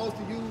supposed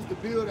to use to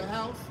build a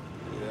house.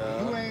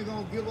 Yeah. You ain't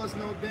gonna give us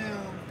no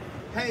damn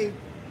hay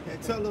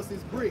and tell us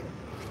it's brick.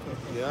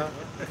 Yeah.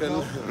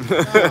 No,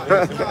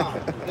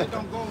 that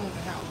don't go on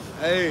the house.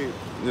 Hey,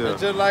 Yeah.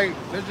 it's just like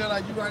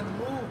you writing a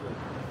movie.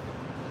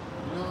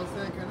 You know what I'm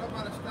saying? Can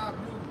nobody stop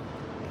you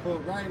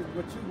from writing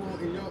what you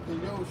want in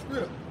your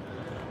script?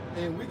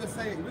 And we can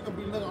say, we can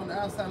be looking on the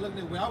outside looking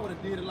at, well, I would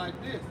have did it like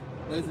this.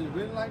 But is it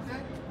written like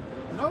that?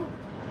 No.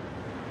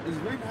 It's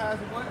written how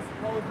it's supposed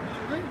to be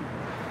written.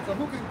 So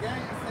who can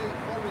gainsay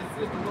or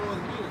resist the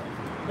Lord's will?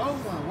 No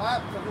one. Why?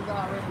 Because it's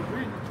already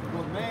written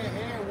what man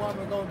and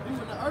woman gonna do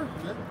in the earth,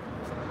 man.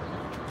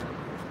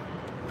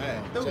 Man,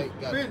 Dude,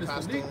 Jake got business, the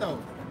costume finito.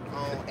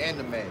 on and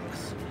the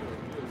mask.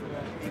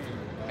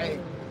 Hey,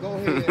 go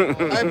ahead.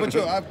 Hey, but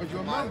you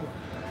remember,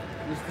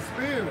 It's the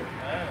spirit.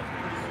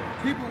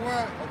 People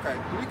wear, Okay.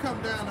 when we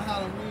come down to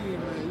Halloween,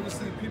 man, you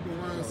see people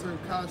wearing certain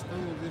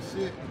costumes and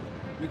shit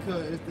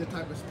because it's the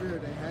type of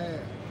spirit they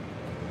have.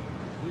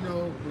 You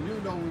know, when you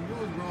was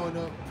growing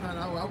up,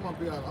 I want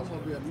to be a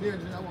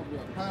ninja, I want to be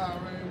a Power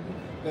Ranger.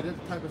 But that's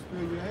the type of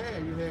spirit you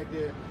had. You had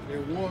that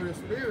warrior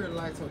spirit,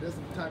 like, so that's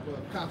the type of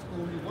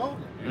costume you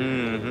wanted.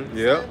 Mm-hmm. Same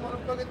Yep.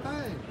 motherfucking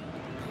thing.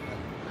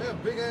 They're a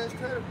big ass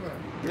teddy bear.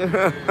 She a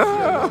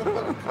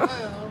motherfucking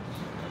clown,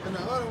 and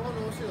the other one,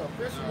 she a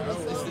fisherman or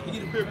something.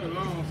 You know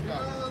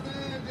what I'm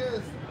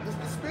saying? It's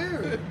the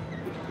spirit.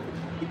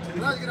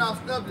 Not to get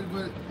off subject,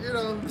 but you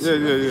know,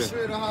 the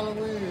spirit of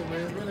Halloween,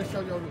 man, really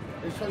show your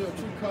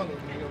true colors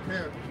and your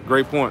character.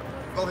 Great point.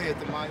 Go ahead,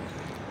 Mike.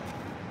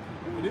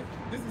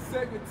 This is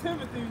 2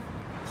 Timothy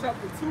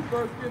chapter 2,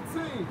 verse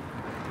 15.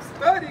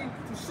 Study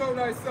to show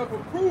thyself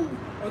approved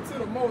unto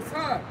the Most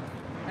High,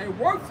 a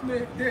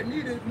workman that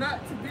needed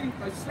not to be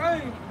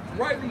ashamed,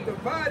 rightly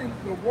dividing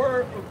the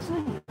word of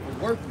truth.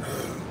 Working,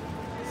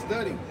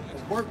 studying,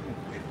 working.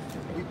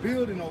 We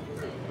building over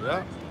here.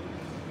 yeah.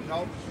 You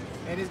know,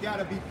 and it's got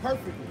to be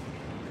perfect.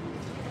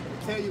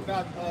 I tell you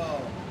about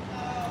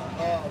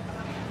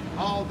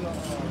all the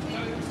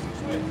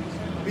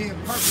being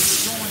perfect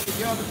and going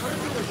together.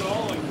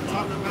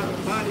 Talking about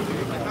the body in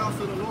the house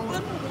of the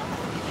Lord.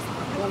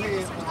 Go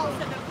ahead.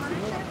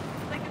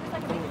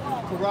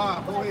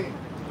 Quran, go ahead.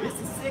 This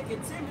is 2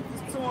 Timothy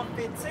 2 and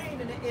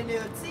 15 in the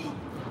NLT.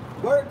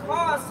 Work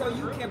hard so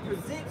you can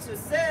present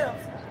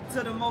yourselves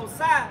to the Most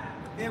High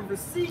and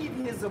receive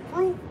His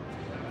approval.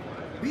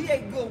 Be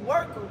a good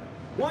worker,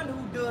 one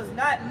who does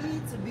not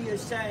need to be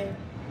ashamed,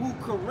 who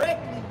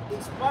correctly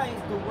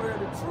explains the word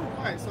of truth.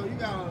 All right, so you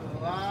got a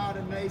lot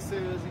of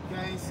naysayers and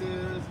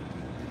gainsayers.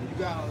 You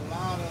got a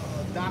lot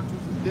of doctors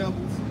and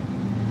devils.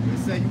 It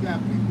say you got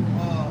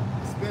people,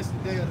 especially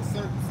the day of the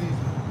circumcision,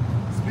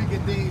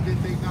 speaking things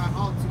that they not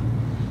ought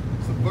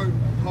to, subverting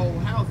whole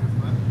houses,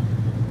 man.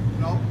 You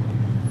know,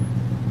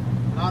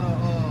 a lot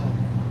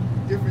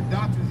of different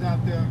doctrines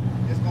out there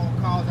that's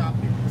gonna cause our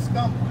people to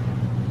stumble,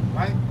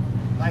 right?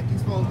 Like you're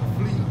supposed to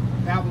flee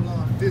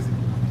Babylon physically.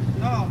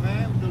 No,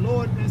 man, the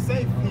Lord didn't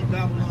say flee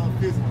Babylon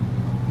physically,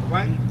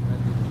 right?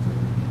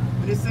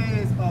 When it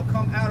says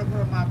come out of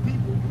her, my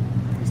people,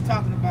 it's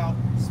talking about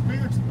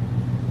spiritually,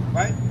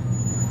 right?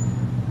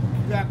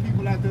 You got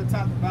people out there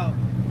talking about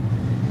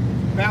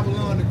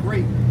Babylon the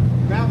Great.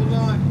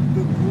 Babylon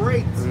the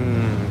Great is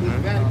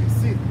Vatican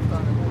City,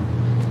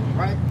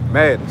 right?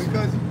 Madness.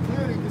 Because you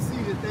clearly can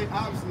see that they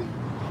obviously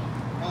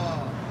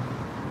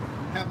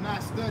have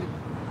not studied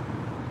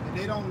and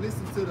they don't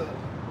listen to the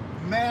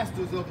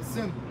masters of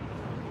assembly.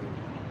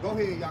 Go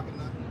ahead,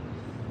 Yakanut.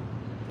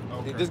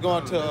 Okay. Just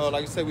going to,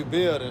 like you said, we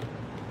building.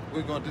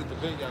 We're going to do the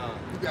vineyard.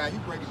 You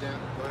break it down.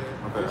 Go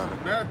ahead. This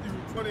is Matthew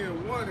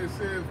 20:1. It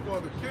says, for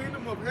the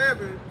kingdom of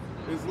heaven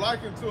is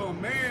likened to a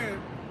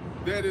man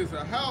that is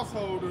a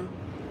householder,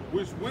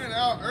 which went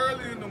out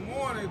early in the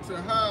morning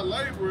to hire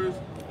laborers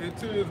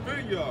into his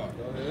vineyard.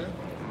 Go ahead.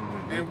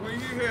 And when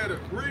he had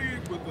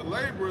agreed with the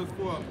laborers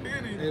for a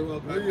penny They will a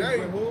agree day,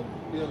 with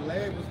who? Your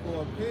labors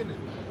for a penny.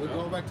 We're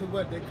going back to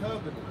what? Their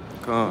covenant.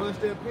 Come. What's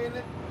their penny?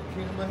 The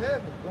kingdom of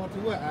heaven. Going to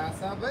what? Our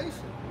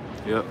salvation.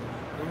 Yep.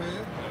 Go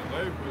ahead. and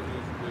laborers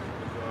is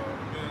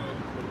men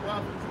of the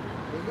prophets.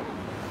 There you go.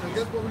 So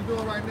guess what we're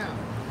doing right now?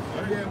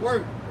 We at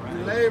work.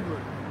 We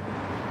laboring.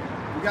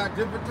 We got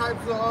different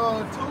types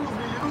of tools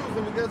we use,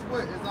 and guess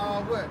what? It's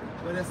all what?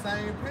 With that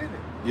same penny.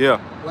 Yeah.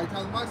 Like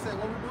Mike said,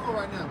 what we doing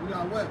right now? We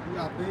got what? We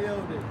got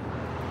building.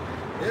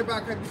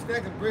 Everybody can't be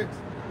stacking bricks.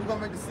 Who's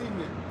gonna make the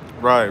cement?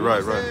 Right, You know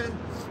right, what I'm right. saying?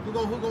 Who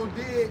gonna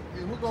dig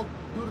and who gonna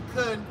do the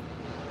cutting?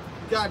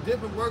 We got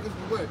different workers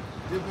for what?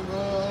 Different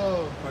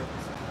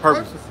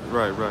Purposes.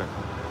 Right, right.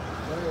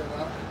 Go ahead,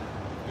 Doc.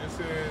 It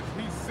says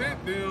he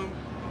sent them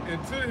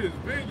into his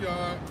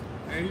vineyard,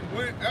 and he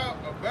went out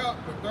about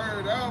the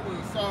third hour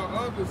and saw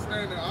others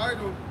standing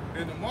idle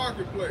in the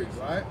marketplace.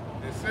 Right.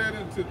 And said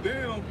unto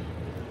them,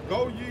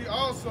 go ye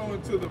also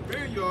into the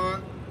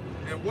vineyard,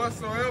 and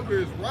whatsoever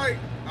is right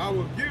I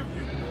will give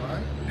you.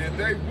 Right. And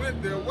they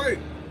went their way.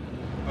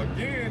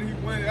 Again he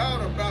went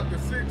out about the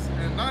 6th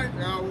and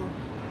 9th hour,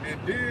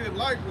 and did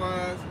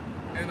likewise.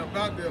 And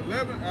about the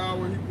 11th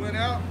hour he went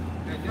out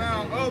and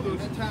found others.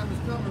 That time is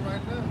coming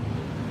right now.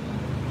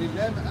 The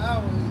 11th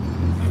hour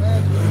is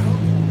fast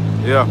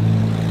approaching. Yeah.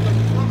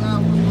 Some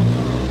hours gonna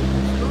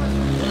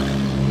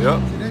come.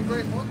 Yep. See, that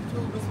great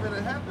multitude is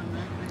gonna happen,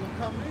 man. They're gonna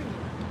come in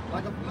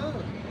like a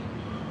flood.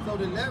 So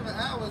the 11th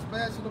hour is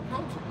fast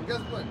approaching. And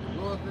guess what?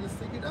 The Lord's gonna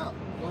seek it out.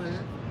 Go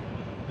ahead.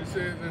 It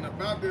says, and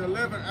about the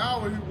 11th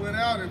hour he went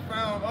out and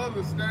found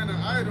others standing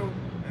idle,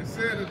 and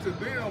said unto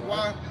them,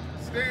 why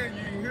stand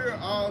ye here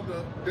all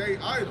the day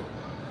idle?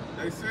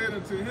 They said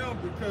unto him,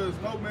 because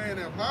no man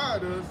hath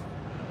hired us.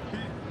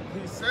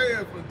 He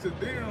saith unto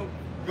them,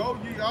 go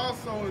ye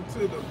also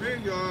into the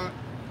vineyard,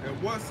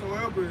 and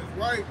whatsoever is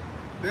right,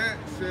 that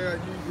shall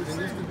ye And it's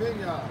the receive.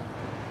 vineyard.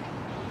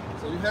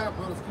 So you have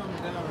brothers coming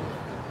down,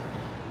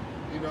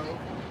 you know,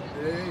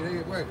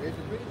 they work. It's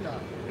the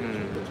vineyard.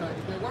 They're trying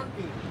to get their work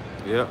in.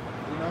 Yep.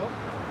 You know?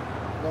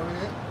 Go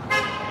ahead.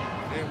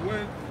 And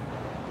when,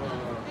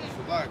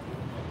 Shalak,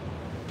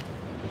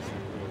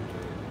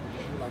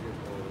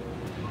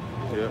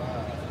 Yep.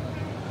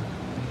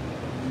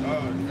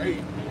 8,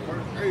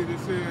 verse 8, it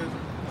says,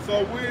 so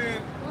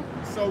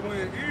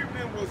when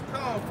evening was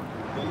come,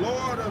 the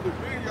Lord of the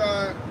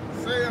vineyard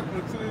saith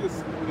unto his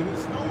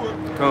steward,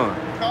 Come.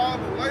 call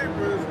the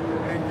laborers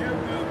and give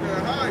them their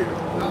hire.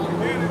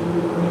 Beginning,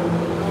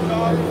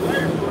 call the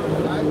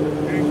laborers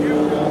and give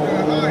them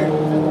their hire.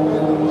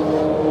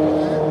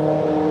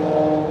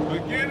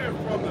 Beginning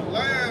from the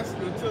last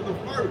until the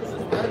first.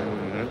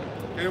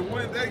 And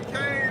when they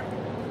came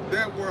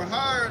that were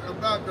hired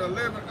about the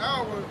 11th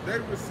hour, they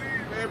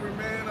received every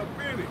man a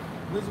penny.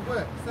 Which is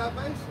what?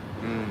 Salvation.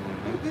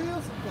 Who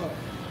gives a fuck?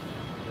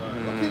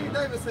 What King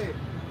David said,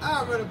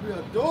 I'd rather be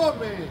a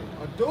doorman,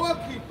 a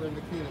doorkeeper in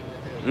the kingdom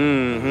of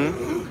heaven.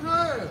 Who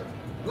cares?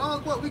 As long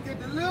as what we can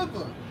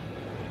deliver.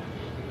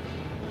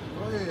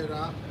 Go ahead,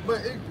 Doc.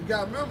 But you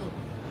gotta remember,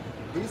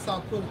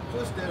 Esau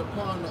pushed that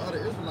upon the other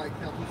Israelite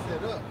camp he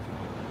set up.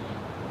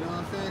 You know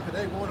what I'm saying? Because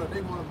they wanna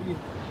be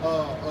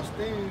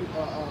esteemed a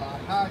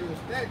higher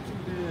statue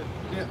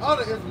than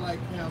other Israelite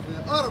camps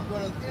and other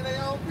brothers in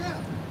their own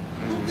camp.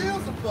 Who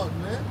gives a fuck,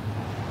 man?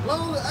 As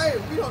long as, hey,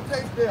 we don't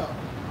taste death.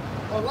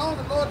 As long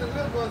as the Lord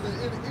delivers us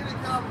in any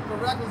kind of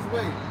miraculous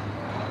way,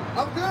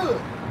 I'm good.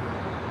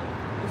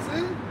 You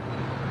see?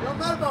 It don't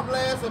matter if I'm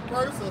last or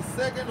first or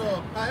second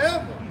or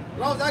however, as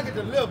long as I get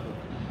delivered.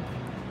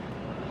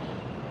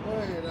 Go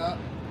ahead, Doc.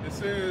 It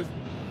says,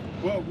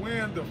 but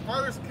when the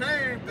first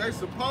came, they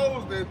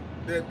supposed that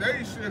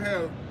they should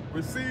have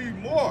received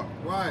more.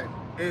 Right.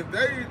 And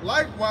they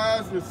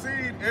likewise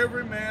received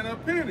every man a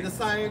penny. The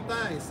same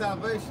thing,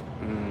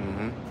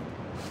 salvation.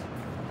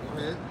 Go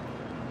ahead.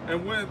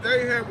 And when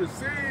they had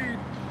received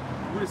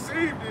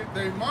received it,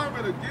 they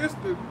murmured against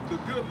the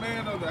good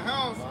man of the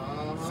house,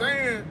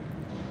 saying,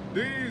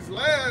 these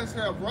last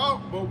have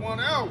wrought but 1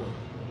 hour,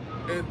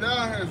 and thou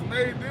hast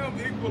made them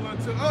equal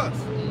unto us,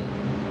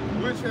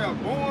 which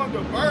have borne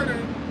the burden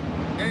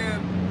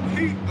and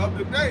heat of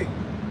the day.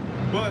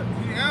 But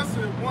he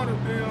answered one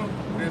of them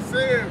and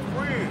said,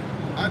 friend,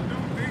 I do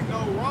thee no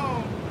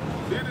wrong.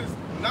 It is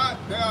not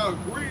thou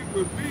agree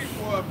with me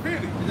for a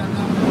penny.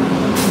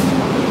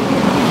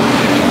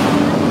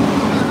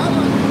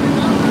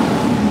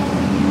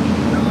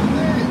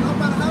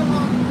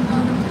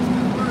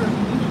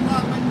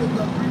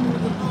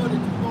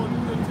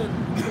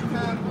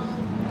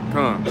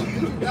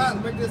 You gotta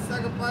make this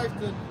sacrifice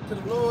to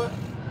the Lord.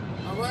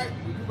 All right?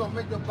 You're gonna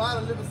make your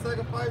body live a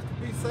sacrifice to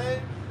be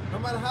saved. No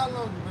matter how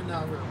long you've been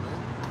out here,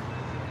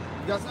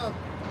 man. You got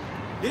something?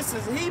 This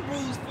is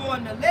Hebrews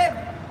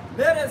 4:11.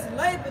 Let us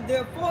labor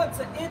therefore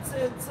to enter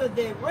into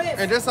their rest.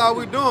 And that's all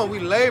we doing. We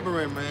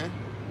laboring, man.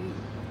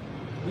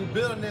 We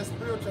building that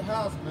spiritual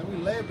house, man. We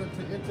laboring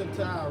to enter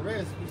into our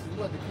rest, which is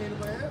what? The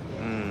kingdom of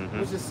heaven.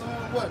 Which is soon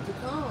what? To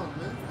come,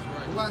 man.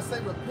 We might say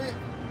repent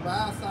by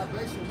our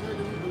salvation,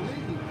 really we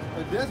believe.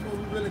 But that's when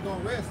we really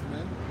gonna rest,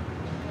 man.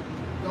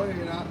 Go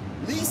ahead, Al.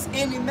 Lest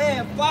any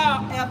man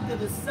fall after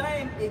the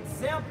same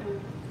example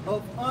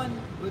of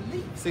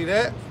unbelief. See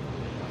that?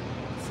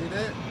 See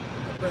that?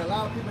 But a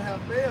lot of people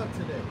have failed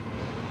today.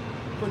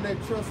 Putting their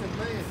trust in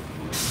man.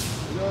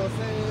 You know what I'm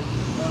saying?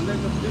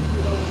 Letting them lead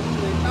it over who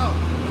they out.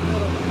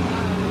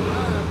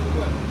 Instead of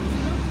what?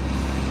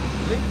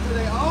 Leading to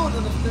their own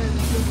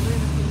understanding, just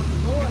leading to what the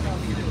Lord has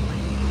said.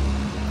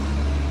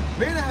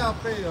 Many have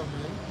failed,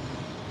 man,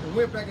 and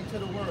went back into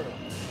the world.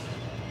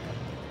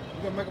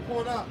 You gonna make a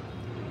point out?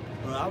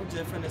 Well, I was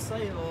just finna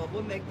say,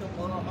 what make them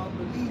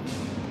unbelieve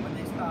when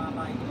they start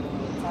like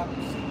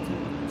talking shit to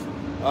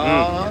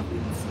them?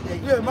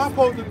 Yeah, my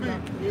supposed to be,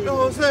 you know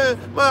what I'm saying?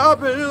 My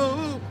up and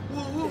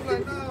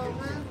like, no,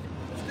 man.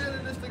 Still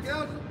in this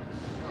together.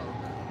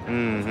 Still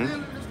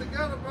in this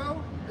together,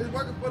 bro. It's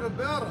working for the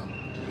better.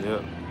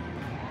 Yeah.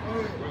 Go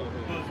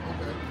ahead.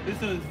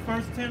 This is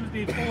 1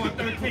 Timothy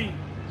 4:13.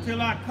 Till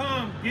I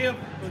come, give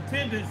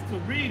attendance to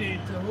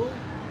reading, To who?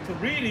 to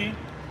reading,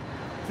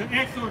 to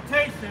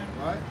exhortation,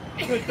 Right?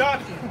 to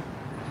doctrine.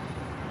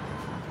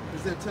 He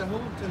said, till who?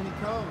 Till he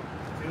comes.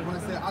 When I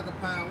said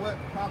occupying what?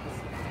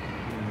 Prophecy.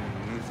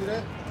 You see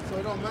that? So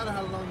it don't matter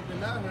how long you've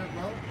been out here,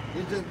 bro.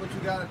 It's just what you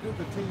gotta do.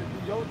 Continue to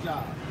do your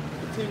job.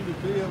 Continue to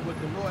build what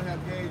the Lord has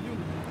gave you.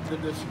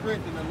 The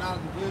strength and the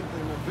knowledge and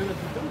wisdom and the ability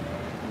to do.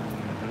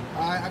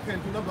 I can't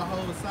do nothing but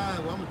hold a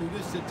sign. Well, I'm gonna do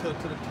this shit to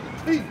the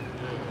teeth.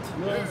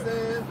 You know what I'm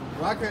saying?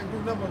 Well, I can't do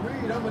nothing but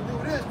read. I'm gonna do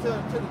this to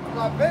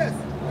my best.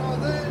 You know what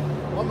I'm saying?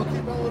 Well, I'm gonna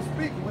keep on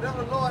speaking.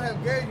 Whatever the Lord has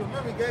gave you,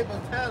 remember he gave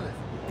us talents.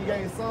 He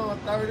gave some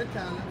 30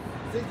 talents,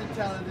 60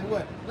 talents, and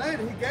what?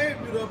 Later, he gave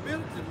you the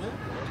ability, man.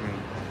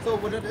 So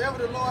whatever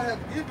the Lord has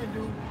given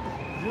you,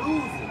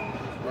 use it.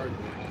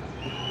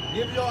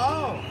 Give your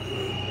all.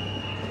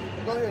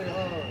 Go ahead,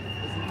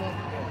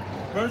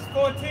 Verse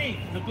 14.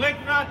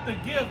 Neglect not the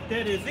gift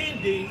that is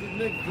in thee.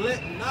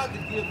 neglect not to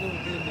give them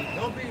in thee.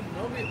 Don't be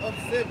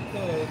upset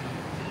because,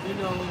 you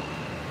know,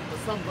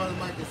 some brother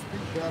might can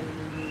speak better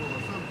than you or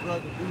some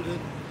brother do this.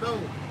 No,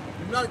 do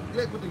not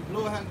neglect what the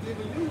Lord has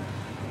given you.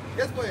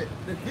 Guess what?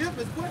 The gift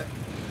is what?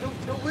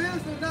 The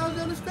wisdom, knowledge,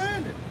 and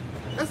understanding.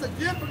 That's a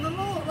gift from the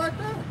Lord right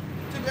there.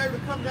 To be able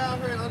to come down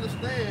here and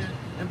understand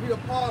and be a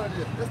part of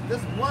this.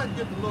 That's one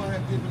gift the Lord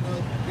has given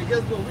us. And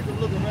guess what? We can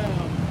look around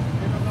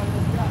and nobody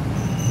else got it.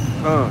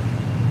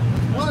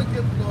 One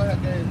gift the Lord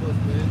has gave us,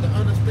 man, to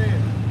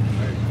understand.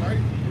 Faith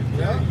is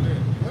Yeah.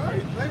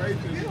 Faith Faith is is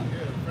gift.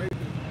 Yeah, faith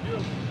is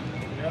gift.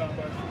 Yeah,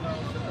 but you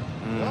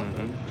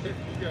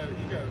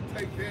gotta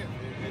take that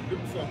and do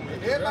something.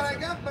 with it. Everybody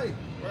ain't got faith.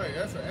 Right,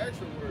 that's an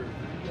action word. You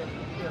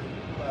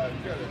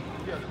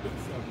gotta do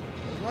something.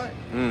 That's right.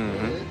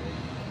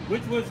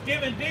 Which was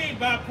given thee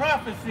by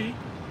prophecy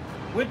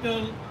with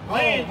the Hold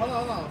land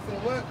on. So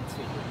what?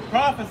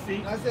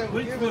 prophecy, I said,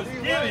 which given was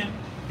thee given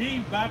thee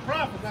by Now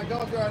prophecy.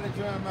 go through the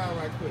Jeremiah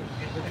right quick.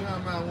 The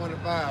Jeremiah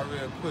 1:5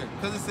 real quick.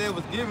 Because it said it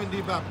was given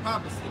thee by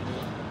prophecy,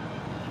 man.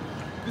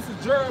 This is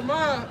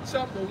Jeremiah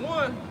chapter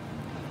 1,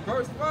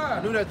 verse I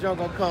 5. knew that junk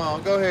gonna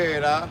come. Go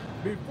ahead,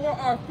 Before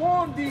I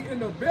formed thee in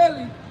the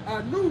belly,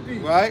 I knew thee.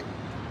 Right?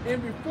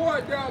 And before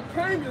thou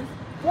camest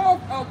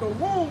forth out the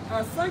womb,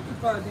 I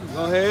sanctified thee.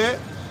 Go ahead.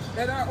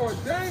 And I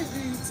ordained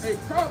thee a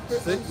prophet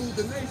See? unto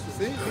the nations.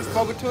 See, he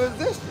spoke it to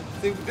existence.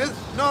 See, this, you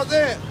know what I'm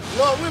saying?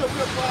 Lord willing,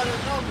 we'll apply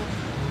that number.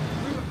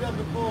 We were there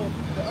before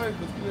the earth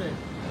was created.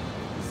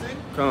 You see?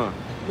 Come.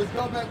 Let's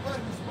go back what?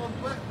 He spoke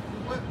what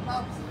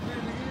prophecy? Read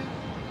it again.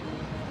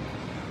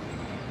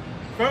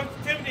 1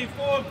 Timothy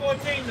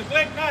 4:14.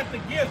 Neglect not the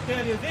gift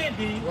that is in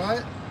thee,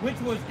 Right? which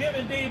was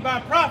given thee by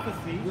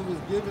prophecy. It was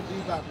given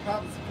thee by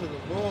prophecy to the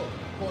Lord.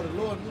 For the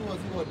Lord knew us,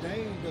 he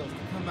ordained us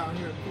to come out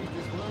here and preach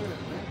this word,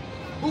 man.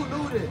 Who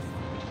knew this?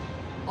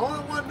 Only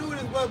one knew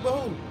this was but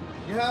who?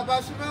 You have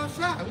about Shemal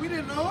Shai. We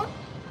didn't know it.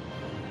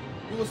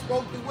 It was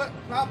spoken through what?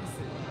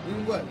 Prophecy.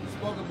 Then what? He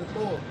spoke it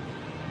before.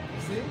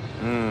 You see?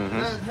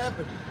 Now it's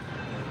happening.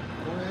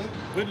 Go ahead.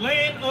 with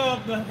laying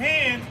of the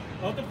hands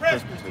of the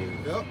presbytery.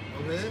 Yep.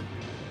 Go ahead.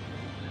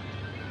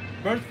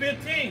 Verse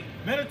 15,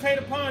 meditate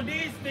upon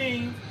these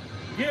things,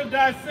 give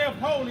thyself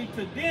wholly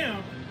to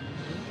them,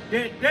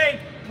 that they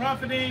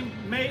profiting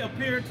may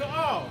appear to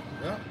all.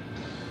 Yep.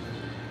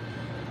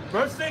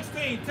 Verse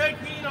 16, take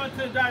heed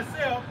unto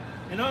thyself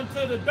and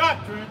unto the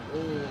doctrine,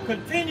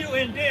 continue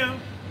in them,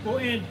 for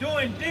in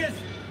doing this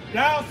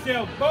thou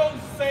shalt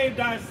both save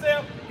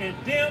thyself and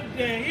them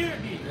that hear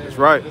thee. That's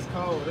right. It's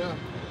cold, yeah.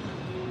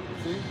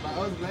 See, by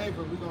us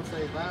labor, we're going to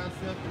save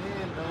ourselves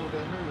and those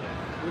that heard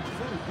us. Which is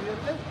who? Be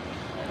elect.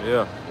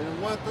 Yeah.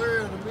 And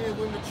 1/3 of the men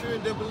women mature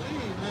and they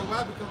believe, man.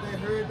 Why? Because they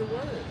heard the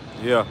word.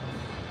 Yeah.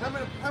 How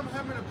many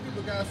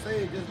people got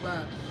saved just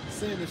by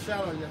seeing the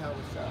shadow of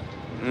Yahweh's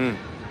shadow?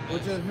 Or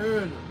just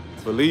hearing them?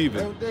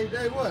 Believing.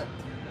 They what?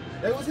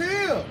 They was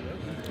healed.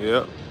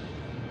 Yeah.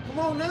 Come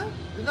on now.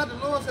 It's not the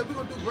Lord said we're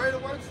going to do greater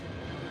works.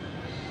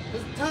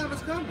 This time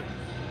is coming.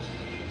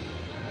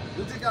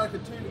 We just got to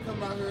continue to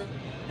come out here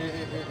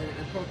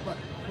and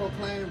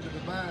proclaim the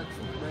divine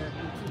truth, man.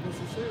 And keep us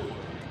sincere.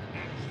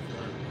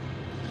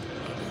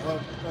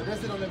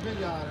 That's it on that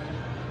vineyard.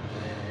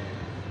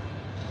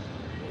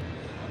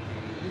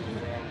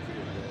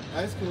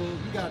 That's cool.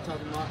 You got to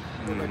talk about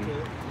it. Go back to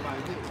it.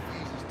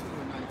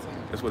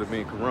 That's what it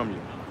means,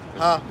 Karumya.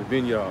 Huh? The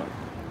vineyard.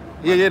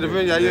 Yeah, the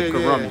vineyard. Yeah.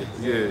 Karumya.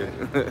 Yeah.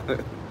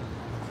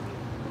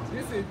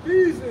 This is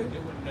Ephesians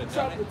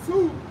chapter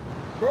 2,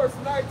 verse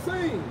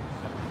 19.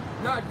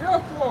 Now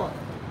therefore,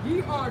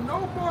 ye are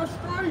no more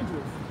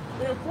strangers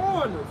and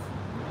foreigners,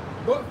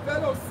 but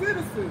fellow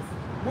citizens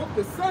with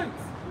the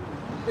saints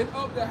and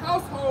of the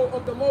household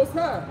of the Most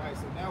High. Right,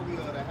 so now we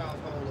are the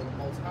household of the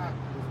Most High.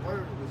 His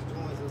word which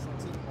joins us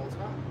unto the Most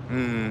High.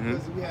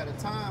 Because we had a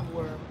time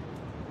where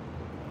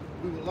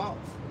we were lost.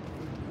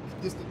 We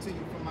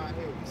discontinued from our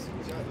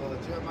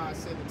heritage. Jeremiah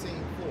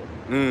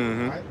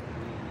 17:4. Right?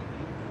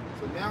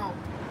 So now,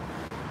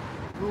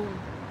 through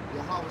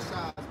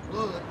Yahweh's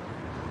blood,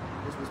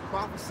 which was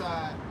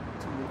prophesied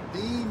to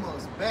redeem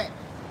us back,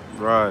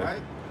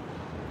 right?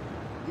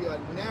 We are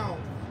now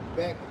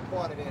back a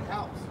part of that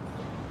house.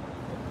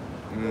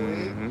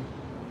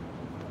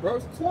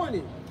 Verse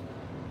 20.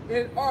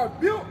 And are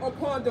built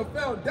upon the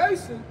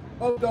foundation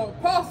of the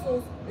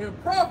apostles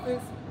and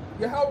prophets,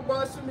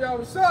 Yahweh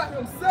Yahushua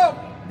himself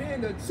being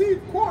the chief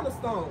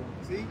cornerstone.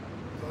 See?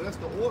 So that's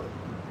the order.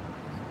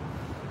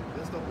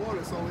 That's the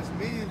order. So it's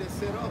men that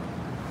set up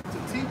to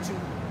teach you,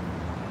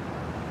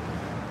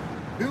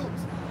 built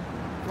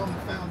from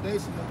the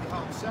foundation of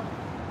Yahushua.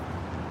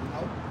 You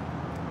know?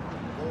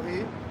 Go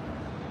ahead.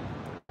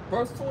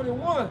 Verse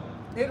 21.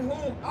 In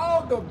whom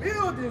all the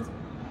buildings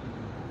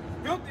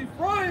fitly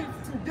framed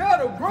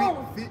together,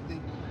 growing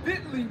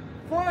fitly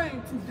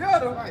framed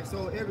together. Right,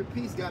 so every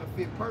piece got to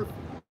fit perfect.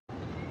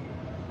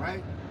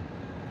 Right?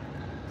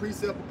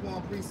 Precept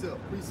upon precept,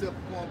 precept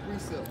upon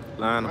precept.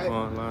 Line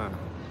upon line.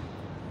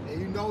 And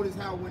you notice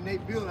how when they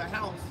build a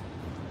house,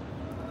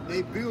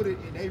 they build it,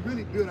 and they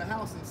really build a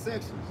house in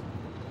sections.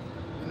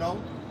 You know?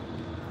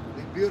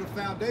 They build a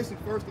foundation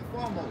first and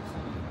foremost.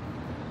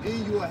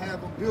 Then you will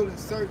have them building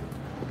certain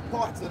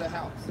parts of the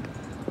house.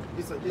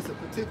 It's a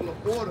particular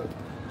order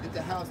that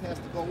the house has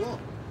to go up.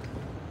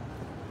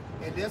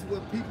 And that's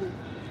what people,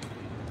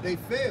 they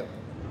fail.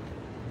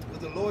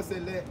 But the Lord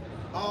said, let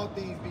all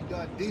things be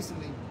done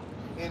decently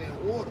and in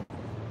order.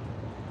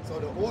 So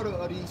the order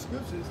of these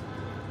scriptures,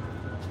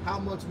 how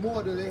much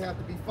more do they have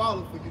to be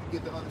followed for you to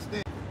get the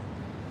understanding?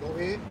 Go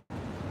ahead.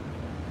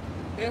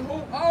 In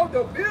whom all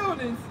the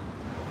buildings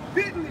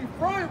fitly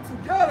framed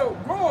together,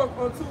 growing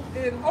unto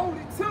an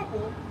holy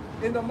temple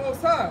in the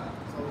Most High.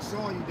 So it's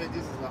showing you that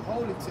this is a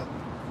holy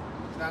temple.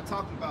 It's not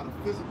talking about a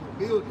physical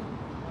building,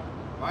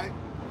 right?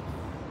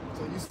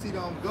 So you see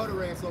them gutter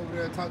rats over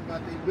there talking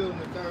about they building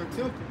the third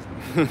temple,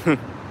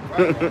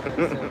 right?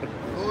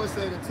 The Lord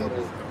said the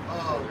temple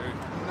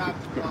will not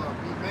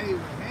be made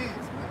with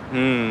hands,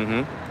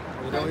 man.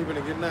 You don't even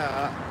get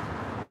now.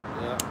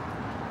 Yeah.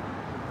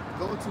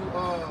 Go to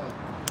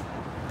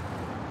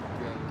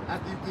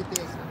after you get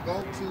this, go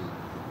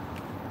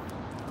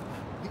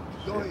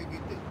ahead and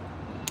get that.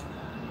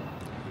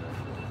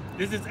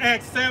 This is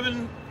Acts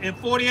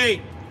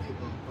 7:48.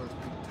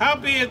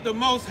 Howbeit the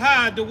Most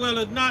High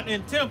dwelleth not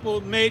in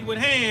temples made with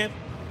hands,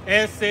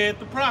 as said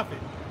the prophet.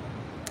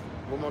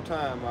 One more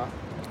time, Ma.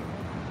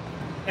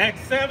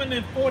 Acts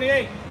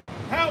 7:48.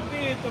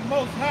 Howbeit the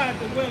Most High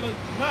dwelleth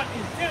not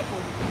in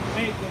temples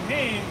made with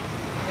hands,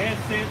 as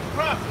said the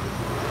prophet.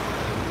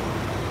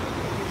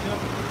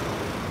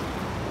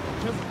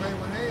 Temple made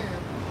with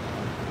hands.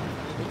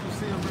 If you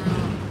see them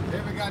around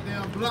every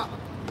goddamn block,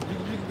 you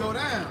can go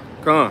down.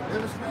 Come.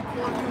 Every street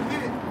corner you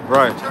hit.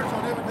 Right. There's a church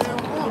on every damn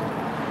corner.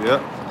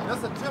 Yep.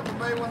 That's a temple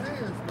made with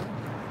hands, man.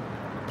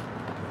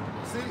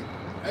 See,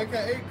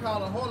 AKA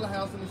called a holy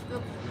house in the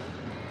scriptures,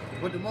 man.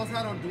 But the Most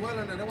High don't dwell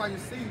in there. That's why you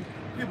see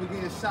people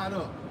getting shot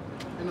up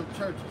in them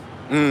churches.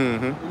 You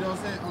know what I'm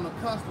saying? On a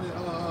constantly,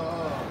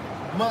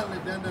 monthly,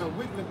 then a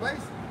weekly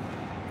basis.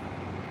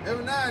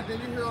 Every night,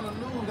 then you hear on the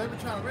news, they be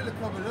trying to really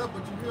cover it up,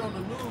 but you hear on the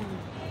news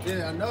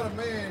Then another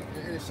man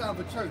in the shop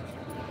of church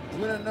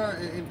went in there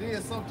and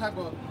did some type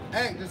of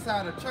act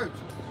inside the church.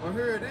 Well,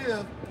 here it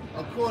is,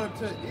 according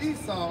to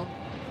Esau,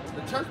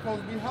 the church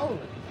supposed to be holy.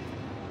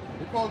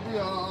 It's supposed to be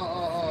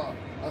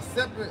a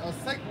separate, a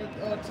sacred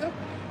temple.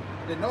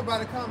 That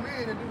nobody come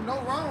in and do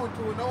no wrong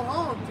to it, no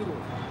harm to it.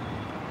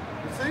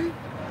 You see?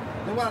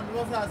 That's why the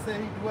Most High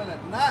said he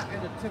dwelleth not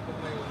in the temple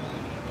made with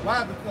hands.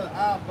 Why? Because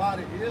our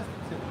body is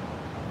the temple.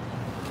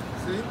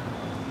 See?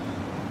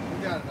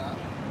 You got it now.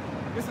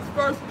 This is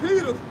 1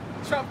 Peter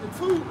chapter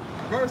 2,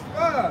 verse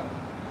 5.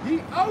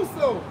 Ye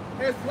also,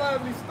 as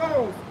lively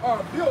stones,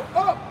 are built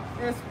up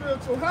in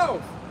spiritual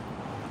house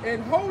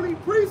and holy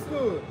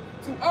priesthood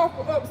to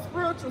offer up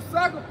spiritual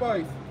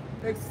sacrifice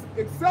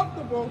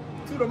acceptable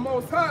to the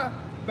Most High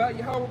by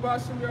Yahweh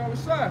Bashim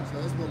Yahushua.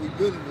 So that's what we're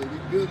building with.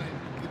 We're building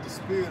with the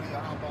spirit of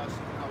Yahweh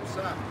Bashim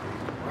Yahushua,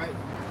 right?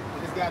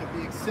 And it's got to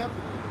be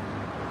acceptable.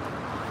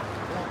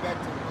 Going back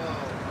to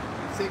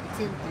 2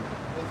 Timothy,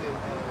 was it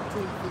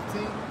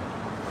 2:15,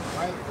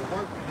 right? The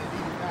workman that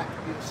needed not to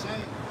be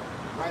ashamed,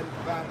 right? Of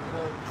providing the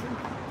word of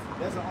truth.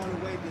 That's the only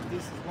way that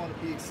this is going to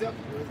be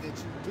acceptable, is that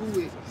you do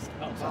it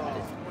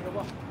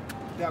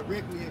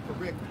directly and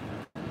correctly.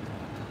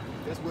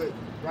 That's what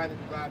rightly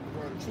dividing the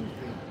word of truth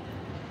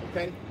is.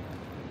 Okay?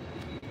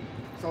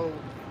 So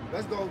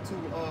let's go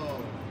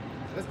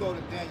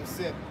to Daniel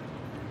 7,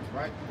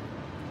 right?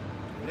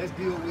 And let's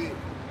deal with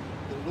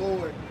the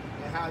Lord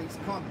and how he's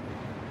coming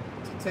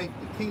to take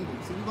the kingdom.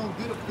 So we're gonna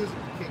get a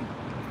physical kingdom.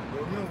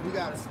 But remember, we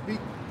gotta speak.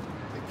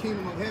 The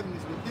kingdom of heaven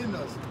is within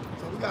us.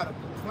 So we gotta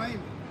proclaim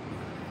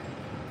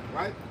it.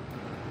 Right?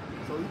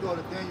 So you go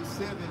to Daniel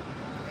 7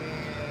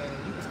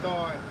 and you can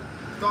start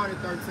at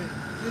 13.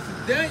 This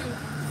is Daniel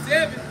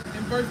 7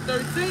 and verse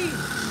 13.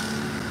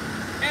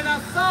 And I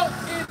saw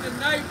in the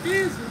night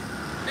vision,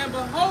 and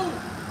behold,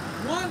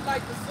 one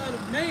like the Son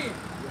of Man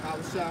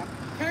Yahushua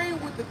came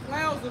with the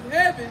clouds of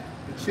heaven,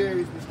 the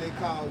chariots which they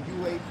call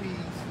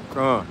UAPs,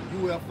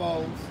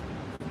 UFOs.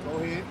 Go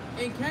ahead.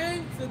 and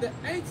came to the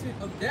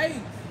Ancient of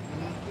Days.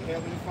 The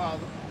Heavenly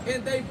Father.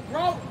 And they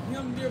brought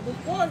him near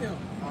before him.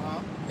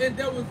 And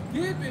there was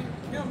given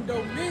him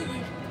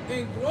dominion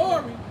and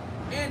glory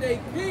and a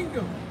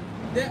kingdom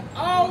that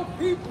all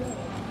people,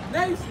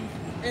 nations,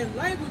 and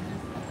languages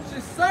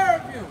should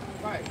serve him.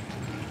 Right.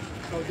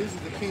 So this is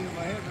the kingdom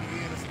of heaven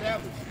being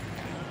established.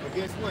 But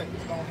guess what?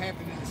 It's going to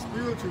happen in the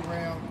spiritual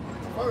realm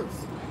first.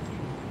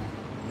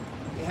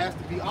 It has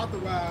to be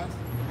authorized,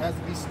 has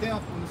to be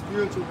stamped in the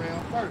spiritual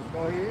realm first.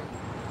 Go ahead.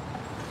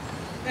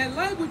 And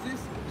languages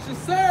should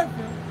serve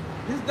him.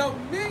 His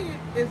dominion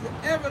is an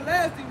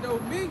everlasting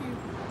dominion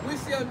which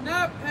shall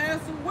not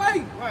pass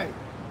away. Right.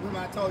 Remember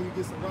I told you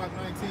get some Rock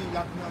 19,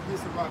 y'all can get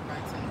some Rock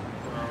 19.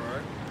 All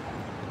right.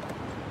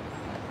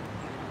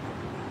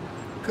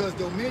 Because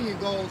dominion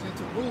goes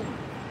into rule.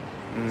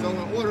 So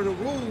in order to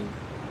rule,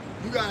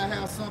 you gotta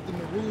have something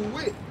to rule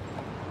with.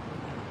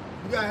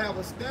 You gotta have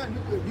a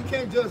standard. You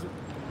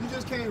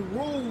just can't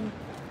rule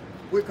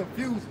with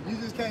confusion. You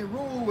just can't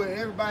rule where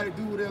everybody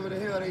do whatever the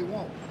hell they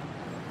want.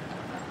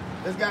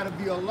 There's gotta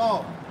be a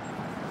law.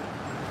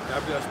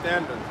 Gotta be a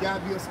standard.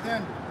 Gotta be a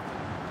standard.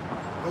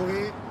 Go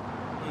ahead.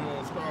 You want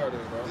to start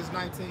it, bro? This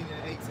 19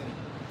 and 18.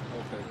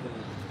 Okay, cool.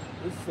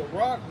 This is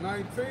Sirach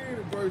 19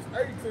 and verse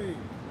 18.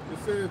 It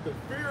says, the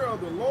fear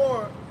of the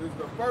Lord is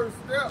the first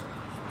step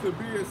to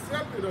be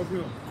accepted of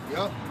him.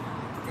 Yep.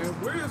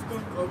 And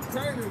wisdom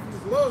obtaineth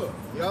his love.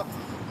 Yep.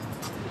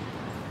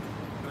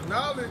 The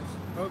knowledge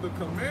of the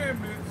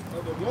commandments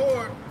of the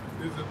Lord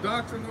is the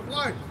doctrine of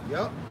life.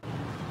 Yep.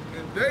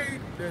 And they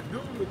that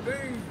do the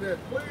things that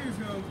please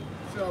him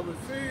shall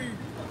receive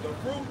the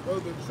fruit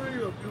of the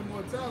tree of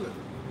immortality.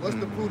 What's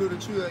the fruit of the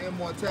tree of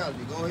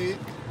immortality? Go ahead.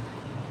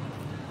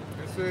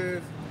 It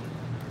says,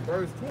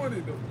 verse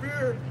 20, the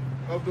fear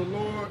of the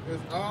Lord is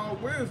all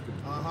wisdom.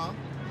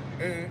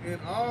 And in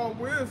all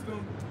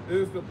wisdom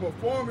is the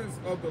performance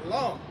of the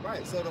law.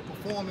 Right, so the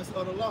performance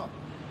of the law.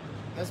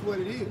 That's what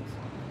it is.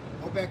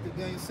 Go back to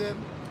Daniel 7.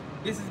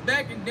 This is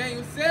back in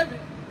Daniel 7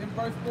 in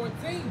verse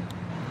 14.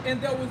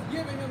 And there was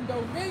given him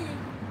dominion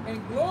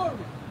and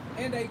glory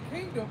and a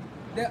kingdom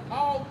that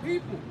all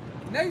people,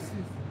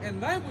 nations,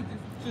 and languages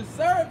should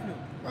serve him.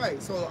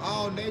 Right, so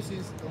all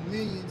nations,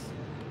 dominions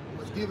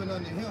was given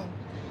unto him,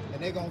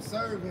 and they're going to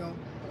serve him.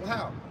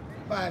 How?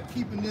 By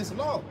keeping this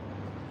law.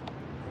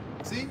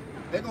 See?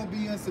 They're going to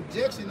be in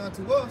subjection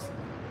unto us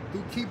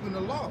through keeping the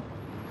law.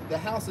 The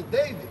house of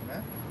David,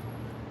 man.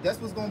 That's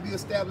what's going to be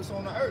established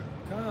on the earth.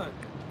 God.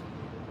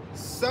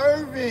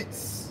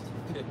 Servants.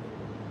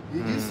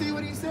 You see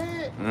what he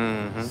said?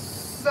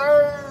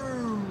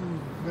 Servants.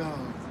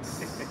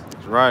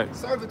 That's right.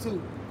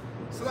 Servitude.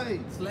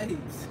 Slaves.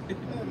 Slaves.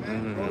 Yeah,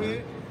 man. Go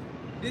ahead.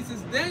 This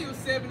is Daniel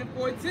 7 and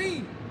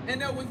 14. And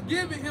there was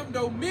given him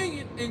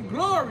dominion and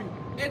glory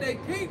and a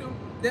kingdom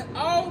that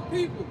all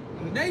people,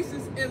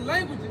 nations, and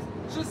languages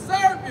should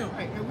serve him.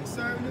 Right, and we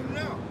serve him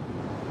now.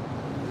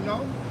 You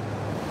know?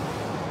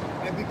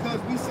 And because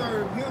we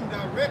serve him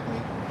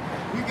directly,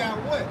 we got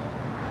what?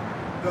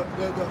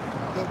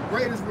 The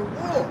greatest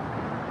reward.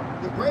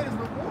 the greatest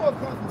reward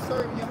comes from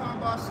serving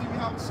Yahweh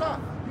Shah.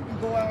 You can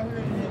go out here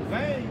in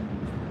vain,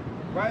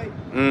 right?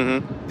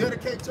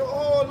 Dedicate your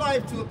whole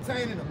life to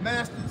obtaining a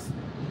master's,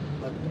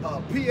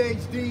 a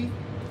PhD,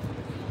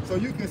 so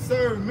you can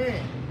serve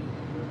man.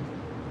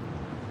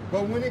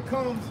 But when it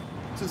comes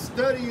to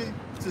studying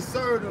to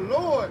serve the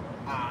Lord,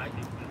 I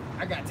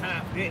got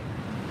time for that.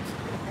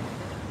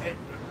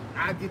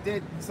 I get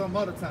that some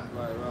other time.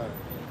 Right.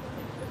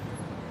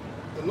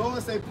 The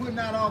Lord say putting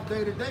that off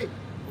day to day.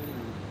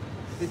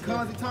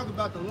 Because he talked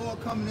about the Lord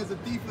coming as a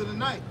thief of the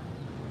night.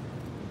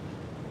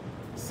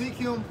 Seek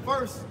him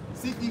first.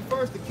 Seek ye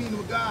first the kingdom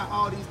of God.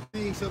 All these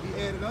things shall be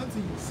added unto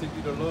you. Seek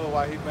ye the Lord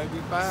while he may be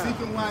found. Seek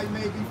him while he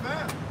may be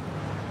found.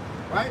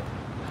 Right?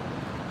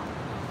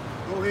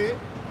 Go ahead.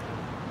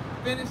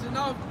 Finishing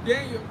off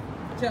Daniel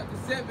chapter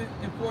 7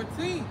 and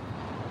 14.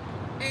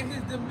 And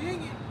his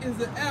dominion is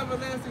an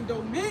everlasting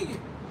dominion.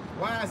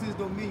 Why is his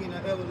dominion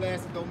an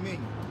everlasting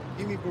dominion?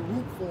 Give me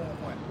Baruch form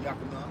one,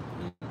 Yakanah.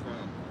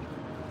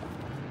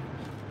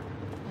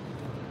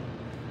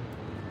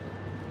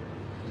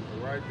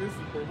 Right, this is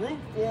Baruch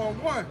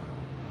form 1.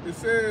 It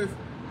says,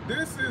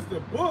 this is the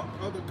book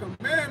of the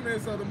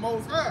commandments of the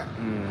Most High,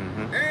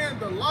 and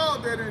the law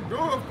that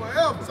endureth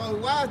forever. So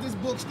why is this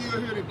book still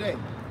here today?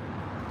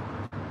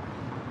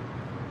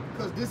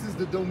 Because this is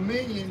the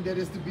dominion that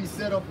is to be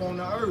set up on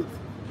the earth,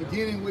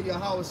 beginning with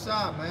Yahweh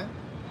Shah, man.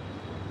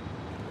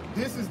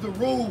 This is the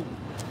rule.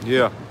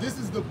 Yeah. This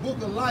is the book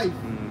of life.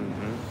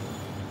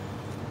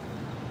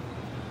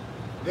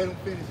 Let them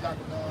finish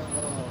Yakanah,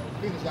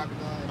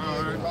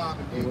 and then Rob,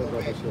 and then go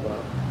back.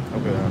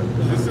 Okay.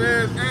 It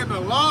says, and the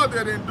law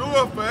that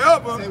endureth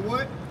forever. Say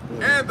what?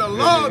 And the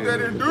law that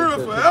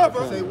endureth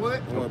forever. Say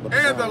what?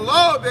 And the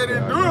law that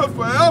endureth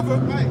forever.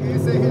 Right, it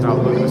says his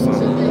dominion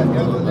shall be an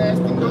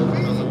everlasting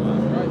dominion.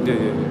 Yeah.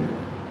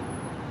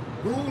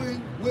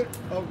 Ruling with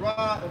a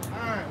rod of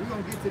iron. We're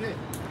going to get to that.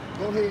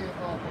 Go ahead,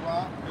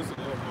 Rob.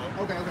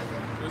 Okay.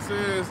 It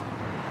says,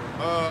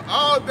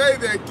 all they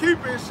that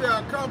keep it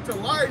shall come to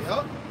life,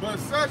 but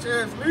such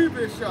as leave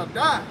it shall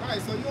die. All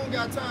right, so you don't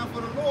got time for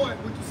the Lord.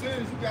 What you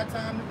saying is you got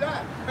time to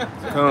die.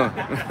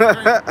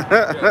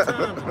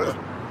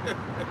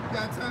 You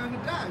got time to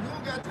die. You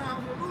don't got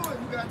time for the Lord.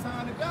 You got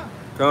time to die.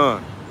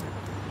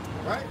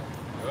 Right?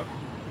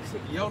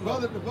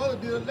 The brother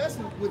did a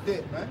lesson with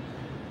that, man.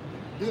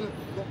 Go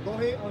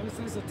ahead. Oh, this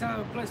is a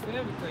time and place for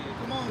everything.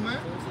 Come on, man.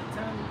 So it's a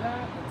time to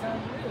die, a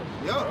time to live.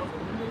 Yup.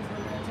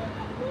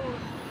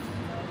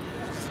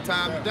 It's a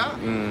time to die.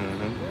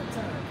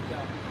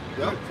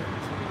 Yup.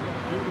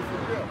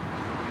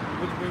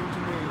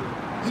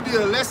 You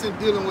did a lesson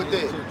dealing with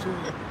that.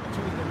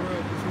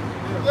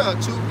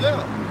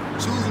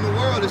 Choosing the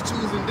world is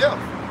choosing death.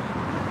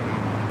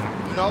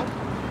 You know?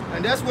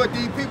 And that's what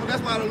these people,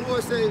 that's why the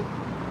Lord say,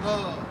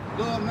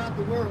 love not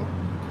the world.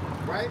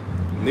 Right?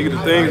 Nigga, the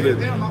things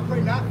that I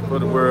pray not for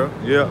the world.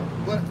 Yeah.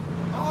 But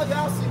all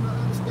y'all seem to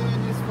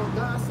understand this, for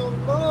God so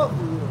loved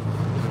the world.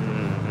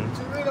 But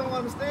you really don't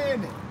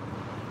understand it.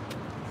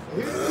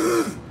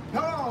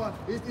 Hold on,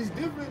 it's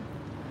different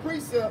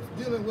precepts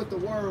dealing with the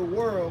word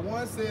world.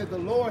 One says the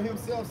Lord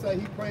himself say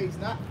he prays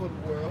not for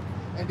the world,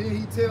 and then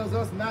he tells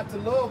us not to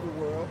love the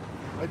world.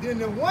 But then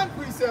the one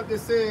precept that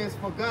says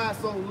for God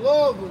so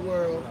loved the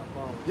world,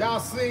 y'all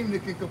seem to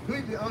can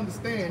completely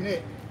understand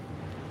that.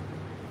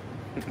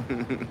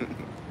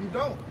 You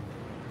don't.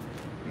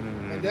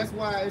 And that's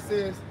why it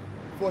says,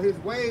 for his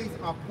ways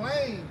are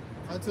plain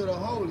unto the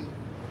holy,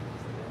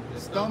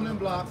 stumbling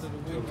blocks to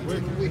the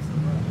wicked.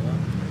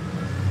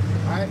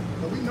 Alright?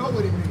 But we know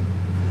what it means.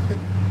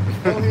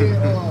 Go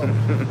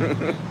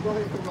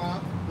ahead, Kamal.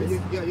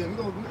 Yeah, we're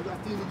going to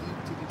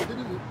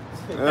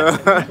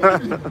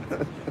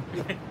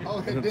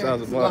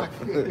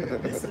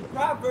This is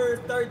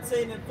Proverbs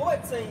 13 and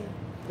 14.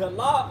 The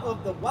law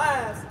of the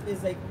wise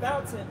is a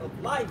fountain of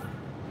life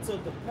to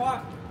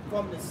depart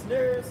from the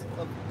snares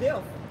of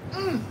death.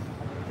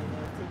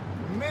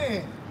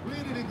 Man,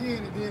 read it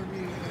again and then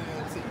read it in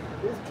NLT.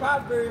 This is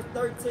Proverbs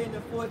 13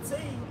 and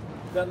 14.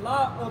 The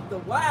law of the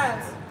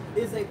wise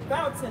is a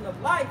fountain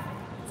of life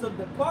to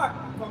depart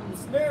from the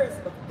snares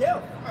of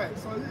death. All right,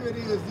 so here it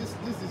is. This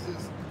is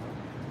just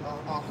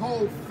a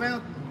whole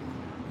fountain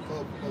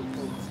of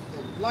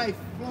life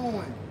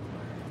flowing,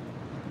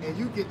 and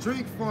you can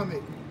drink from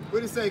it.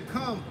 What it say?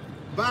 Come,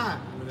 buy,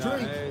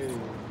 drink.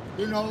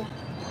 You know.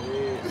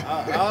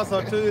 I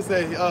also too it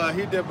say he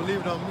that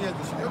believed on me, as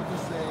the scripture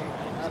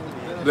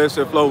say, Let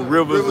shall flow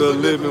rivers of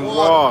living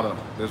water.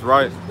 That's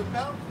right.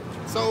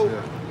 So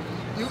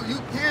you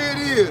here it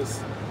is.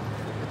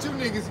 But you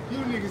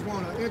niggas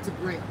want to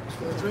integrate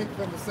and drink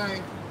from the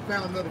same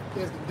fountain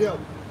as the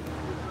devil.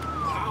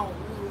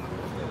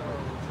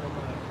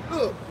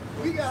 Look,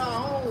 we got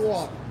our own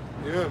water.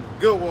 yeah,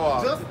 good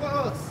water. Just for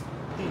us.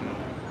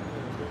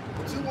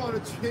 But you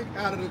want to drink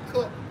out of the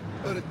cup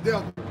of the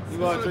devil. You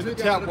want to drink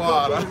out tap of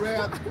water. the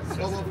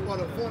cup of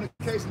the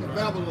fornication of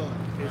Babylon.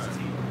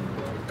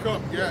 The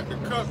cup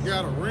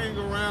got a ring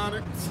around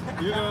it.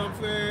 You know what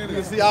I'm saying? You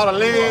can see all the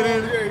lead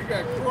in it. Yeah, you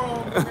got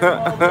chrome.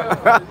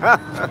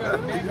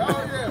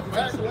 Oh yeah,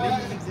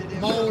 backlight.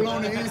 mold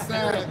on the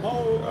inside.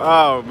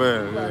 Oh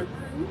man. Like,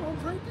 you gonna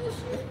drink this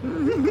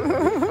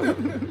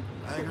shit?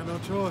 I ain't got no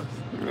choice.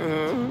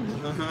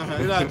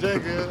 You're not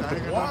drinking. I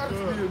ain't got Water no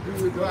still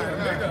choice. good,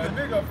 though. A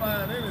nigga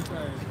find anything,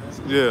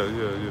 man.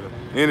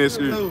 Yeah. And it's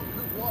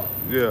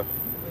yeah.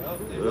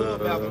 They love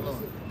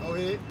Babylon. Go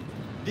ahead.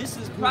 This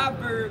is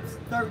Proverbs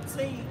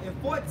 13 and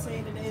 14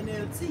 in the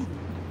NLT.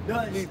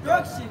 The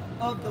instruction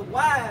of the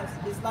wise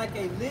is like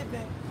a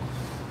living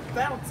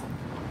fountain.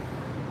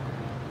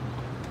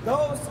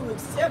 Those who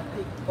accept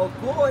it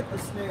avoid the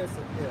snares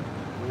of death.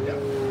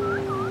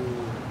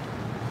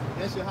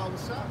 That's your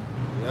house shop.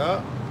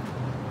 Yeah.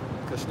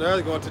 Because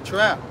snares going to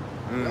trap.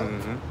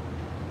 Mm-hmm.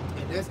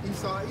 And that's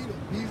Esau Edom.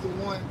 He's the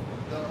one,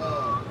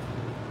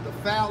 the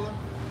fowler,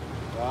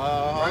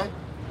 right?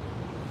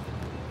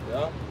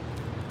 Yeah.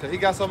 Because he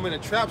got so many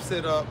traps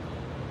set up,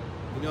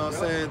 you know what I'm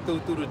saying,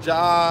 through the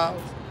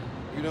jobs,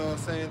 you know what I'm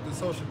saying, through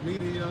social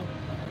media. You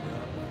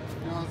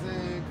know what I'm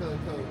saying? Because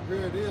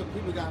here it is,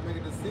 people got to make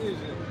a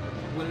decision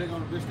whether they're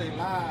going to risk their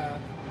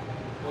lives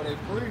or their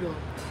freedom,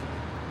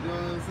 you know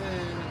what I'm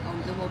saying,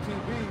 on the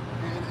MOTB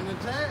and the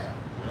jab.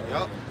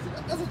 Yep.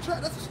 That's a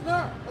trap, that's a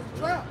snare, that's a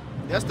trap.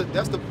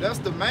 That's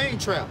the main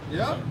trap.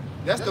 Yep.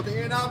 That's the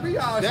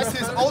NIV. That's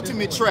his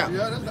ultimate trap.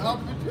 Yeah, that's the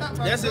ultimate trap.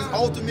 Right That's his there.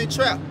 ultimate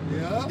trap.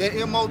 Yeah. That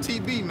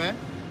MOTB, man.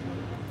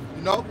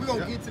 You know, we're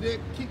gonna get to that.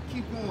 Keep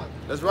going.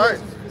 That's right.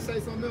 You can say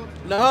something else?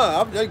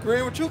 Nah, I'm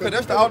agreeing with you, because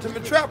that's the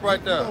ultimate trap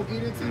right there. We're gonna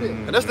get into that.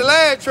 And that's the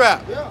lag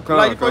trap. Yeah. Come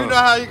Like on, before you come know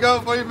on. how you go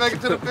before you make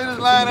it to the finish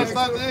line or Make it to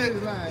the something.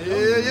 finish line.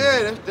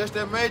 Yeah. That's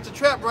that major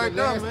trap right The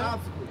there, last man.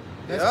 obstacle.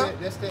 That's Yeah.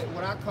 that's that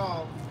what I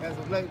call as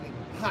of lately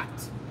hot.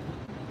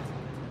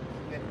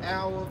 That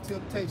hour of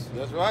temptation.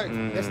 That's right.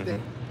 That's that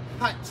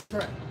hot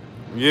trap.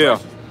 Yeah.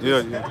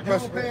 You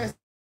gonna pass.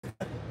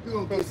 You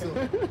gonna get some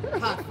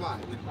hot fire.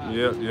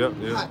 Yeah.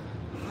 Hot.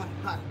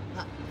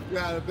 You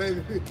got it,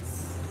 baby.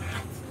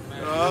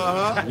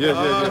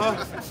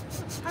 Yeah.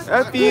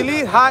 I feel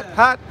it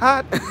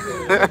hot.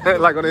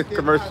 Like on this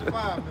commercial. Hot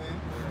fire, man.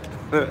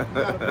 You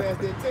gotta pass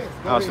that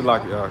test. Go I ahead, should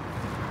like it. y'all.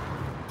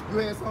 You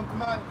had something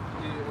come out?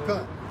 Yeah.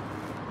 Cut.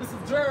 This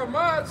is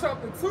Jeremiah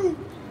chapter 2,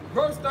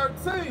 verse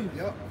 13.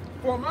 Yep.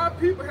 For my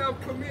people have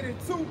committed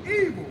two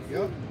evils.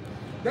 Yep.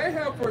 They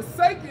have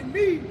forsaken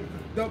me,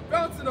 the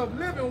fountain of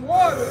living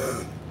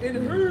water, and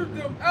hewed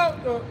them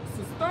out the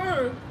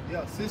cisterns,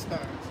 Yeah,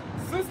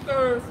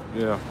 cisterns.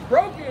 Yeah.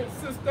 broken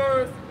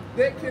cisterns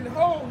that can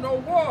hold no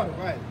water.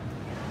 Right.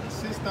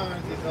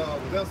 Cisterns is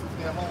vessels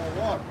that hold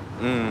water.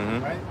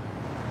 Mm-hmm. Right?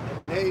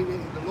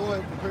 And the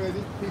Lord prepares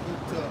his people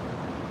to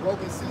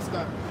broken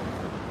cisterns.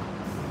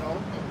 You know?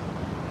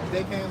 And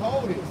they can't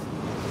hold this.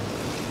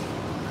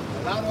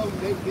 A lot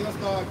of them, they'll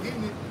start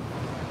getting it,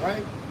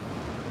 right?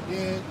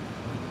 Then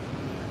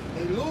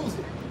they lose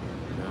it.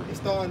 They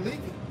start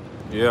leaking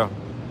Yeah.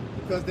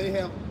 because they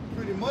have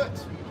pretty much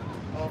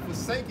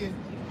forsaken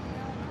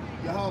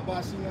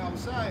Yahweh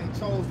Shai and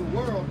chose the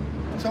world,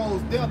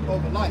 chose death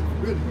over life,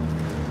 really.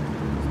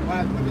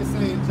 Right? What they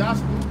say in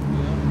Joshua,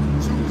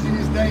 choose ye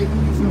this day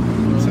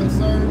who you shall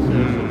serve.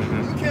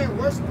 You can't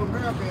worship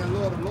America and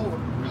love the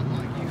Lord.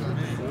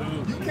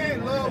 You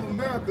can't love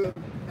America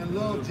and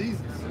love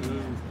Jesus.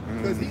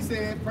 Because he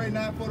said, pray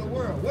not for the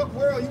world. What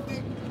world you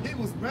think he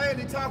was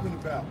mainly talking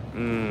about?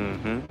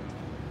 Mm-hmm.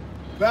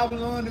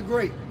 Babylon the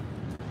Great.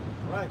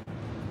 Right.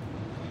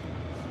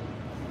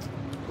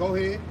 Go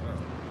ahead.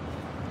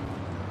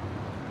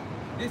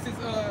 This is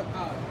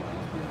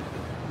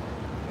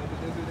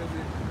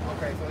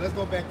Okay, so let's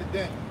go back to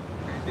Daniel.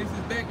 This is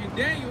back in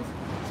Daniel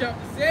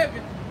chapter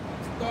 7,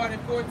 starting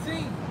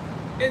 14.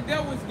 And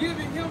there was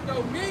given him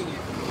dominion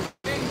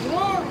and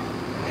glory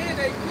and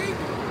a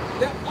kingdom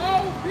that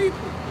all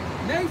people,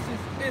 nations,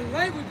 and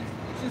languages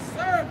should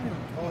serve him.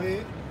 Go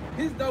ahead.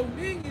 His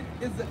dominion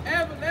is an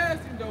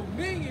everlasting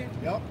dominion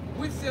Yep.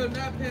 which shall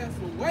not pass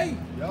away.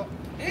 Yep.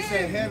 He And-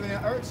 said heaven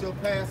and earth shall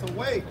pass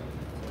away,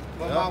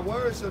 but Yep. my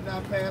word shall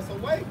not pass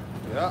away.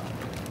 Yeah.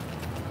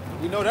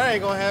 We know that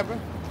ain't gonna happen.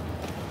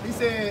 He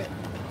said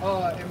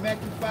in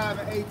Matthew 5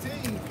 and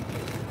 18,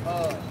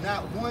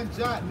 not one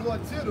jot nor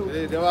tittle,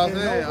 Yeah, that's what I'm and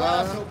saying, no wise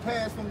uh-huh. shall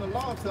pass from the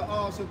law till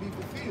all shall be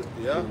fulfilled.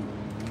 Yeah.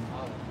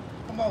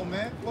 Come on,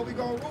 man. What we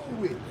gonna rule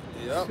with?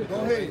 Yep. Go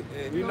ahead.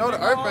 And you know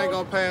the earth ain't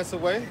gonna pass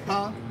away.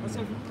 Huh?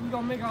 We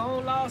gonna make our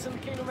own laws in the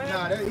kingdom, man.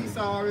 Nah, that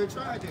Esau already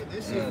tried that.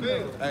 That shit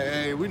failed.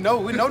 Hey, we know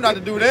not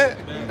to do that.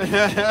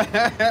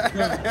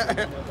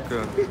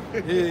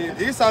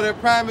 he saw that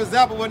prime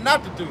example what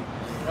not to do.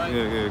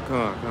 Yeah. Come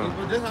on.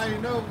 But this how you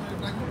know,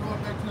 like you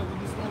going back to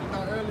what we spoke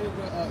about earlier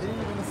with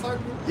Eve in the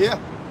circle. Yeah.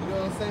 You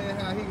know what I'm saying?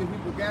 How he and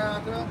people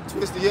gouged up.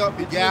 Twisted up,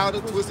 beguiled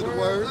her, twisted the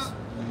words. up.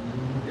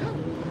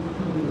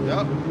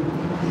 Yep.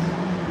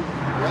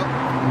 Yep.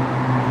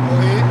 Go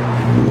ahead.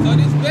 So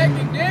this back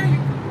in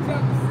Daniel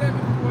chapter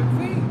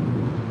 7:14.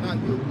 Now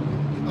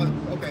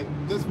okay,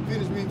 just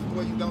finish reading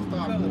before you don't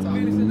start So from the top.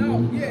 finishing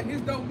off. Yeah,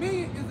 his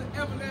dominion is an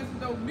everlasting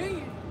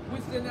dominion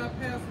which shall not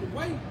pass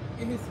away,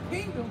 in his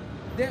kingdom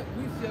that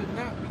we shall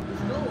not be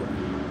destroyed.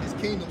 His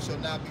kingdom shall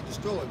not be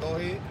destroyed. Go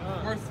ahead.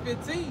 Verse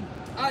 15.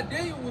 I,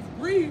 Daniel, was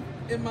grieved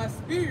in my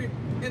spirit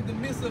in the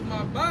midst of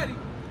my body,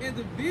 and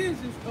the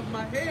visions of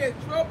my head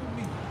troubled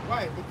me.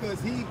 Right,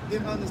 because he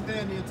didn't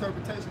understand the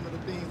interpretation of the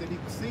things that he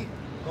was seeing.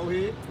 Go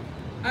ahead.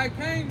 I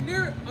came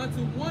near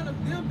unto one of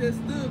them that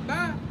stood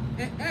by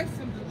and asked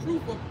him the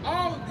truth of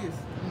all this.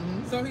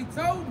 So he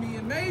told me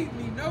and made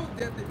me know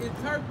that the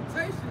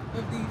interpretation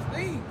of these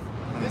things.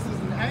 This is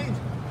an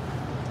angel.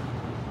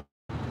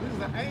 This is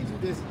an angel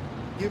that's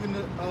giving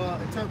the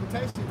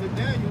interpretation to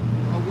Daniel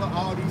of what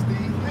all these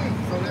things mean.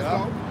 So let's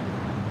go.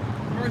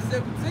 Verse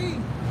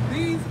 17.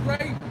 These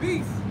great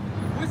beasts,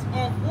 which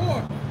are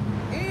four,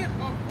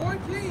 and are four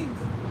kings,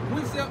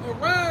 which shall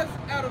arise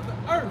out of the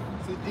earth.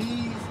 So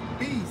these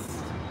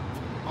beasts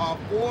are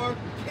four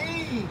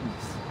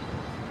kings,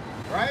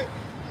 right?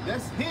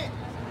 That's hint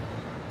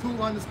to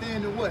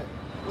understanding what?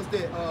 What's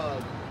that?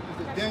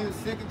 Is it Daniel's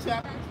 2nd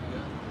chapter?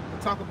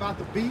 Talk about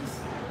the beasts,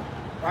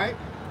 right?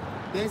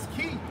 That's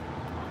key.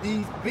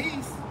 These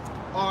beasts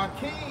are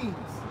kings.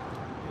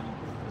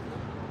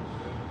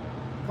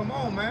 Come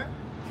on, man.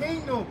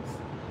 Kingdoms.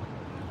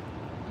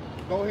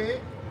 Go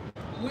ahead.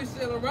 Which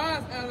shall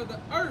arise out of the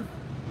earth.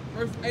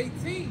 Verse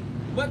 18.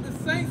 But the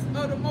saints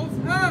of the Most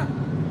High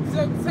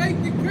shall take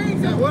the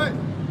kingdom. Say what?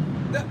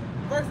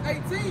 Verse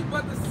 18.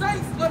 But the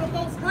saints of the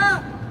Most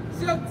High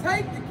shall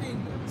take the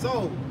kingdom.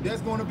 So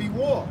there's going to be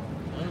war.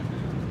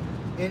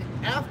 And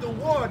after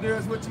war,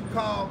 there's what you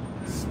call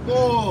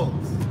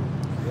spoils.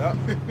 Yep.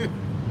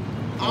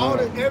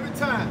 Every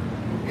time.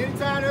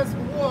 Anytime there's a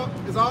war,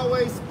 there's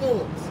always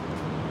spoils.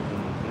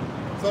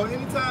 So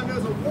anytime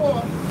there's a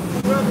war,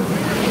 whoever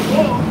wins the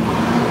war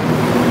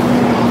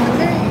becomes the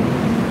king.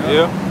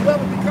 Yeah.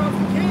 Whoever becomes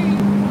the king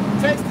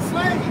takes the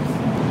slaves.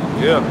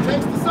 Yeah.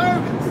 Takes the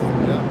servants.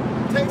 Yeah.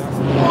 Takes the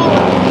spoils.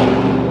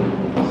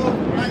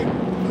 Like,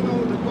 you know,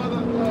 the brother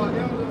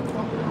Elder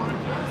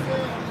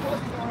said, of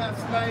course you're gonna have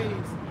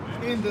slaves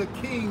in the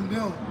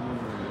kingdom.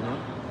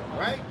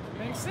 Right?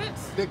 Makes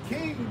sense. The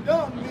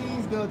kingdom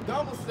means the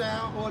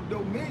domicile or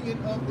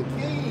dominion of the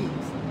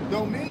kings.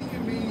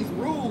 Dominion means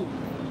rule.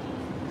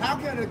 How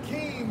can a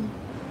king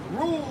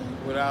rule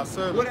Without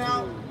service.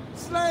 without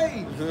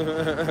slaves?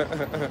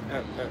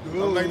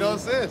 Don't make no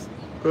sense.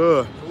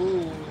 Ooh.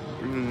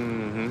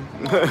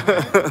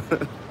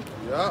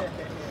 Yup.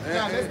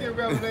 Now let's get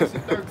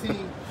Revelation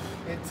 13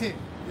 and 10.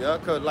 Yeah,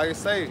 because like I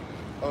say,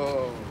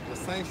 the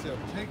saints shall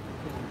take the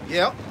kingdom.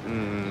 Yep.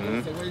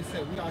 So what he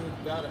said, we out here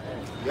battle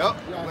axe. Yep.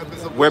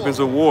 Weapons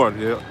of war,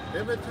 yeah.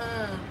 Every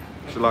time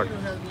the Like-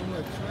 kingdom has been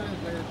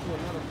translated to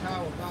another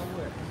power by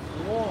what?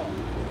 War.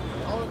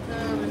 All the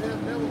time it has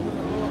never been a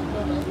Lord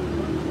brother.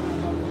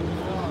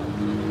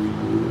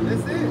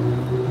 That's it.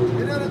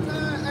 And other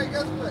time, hey,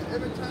 guess what?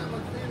 Every time a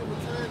kingdom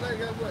was translated,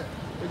 guess what?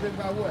 It's been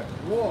by what?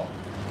 War.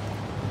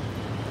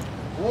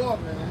 War,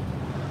 man.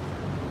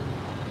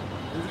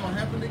 It's gonna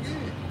happen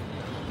again.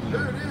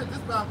 There it is.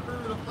 This by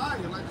fuel of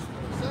fire, like the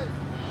scripture says.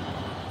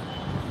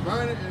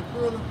 Burn it and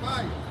fuel of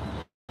fire.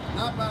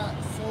 Not by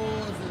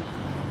swords and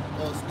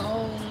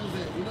stones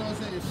and, you know what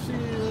I'm saying,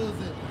 shields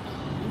and,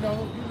 you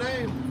know, you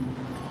name it.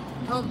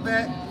 Come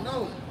back.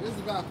 No, this is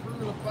about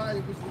fuel of fire,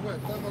 which is what?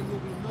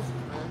 Thermonuclear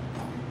missiles, man.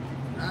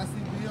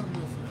 ICBM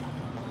missiles.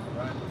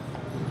 Right.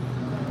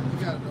 You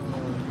got it.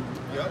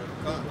 Yep.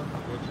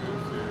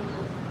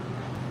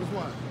 Which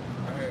one?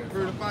 I had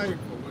Fuel of fire.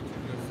 for what you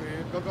just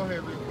said. Go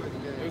ahead real quick.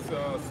 Yeah. It's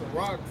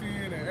Sirach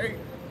 10 and 8.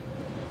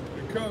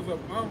 Because of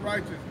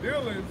unrighteous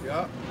dealings,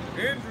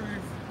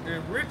 injuries, and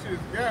riches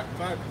got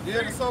by the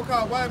Yeah, the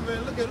so-called white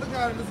man, look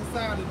how this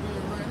society is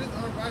doing, man. This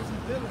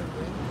unrighteous dealing,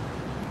 man.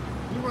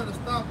 You run a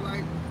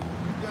stoplight,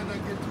 you gotta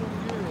get 20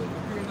 years,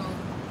 depending on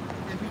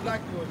if he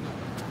like you or not,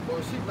 or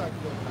she like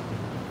you or not.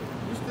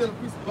 You steal a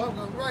piece of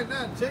bubblegum. Right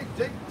now, Jake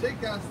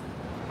got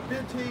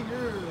 15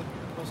 years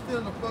for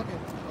stealing a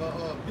fucking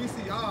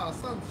VCR or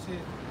some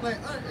shit. Like,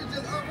 it's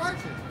just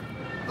unrighteous.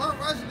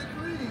 Unrighteous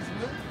decrees,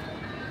 man.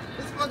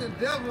 This fucking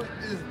devil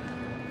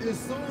is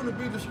soon to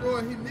be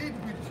destroyed. He needs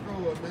to be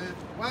destroyed, man.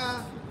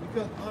 Why?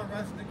 Because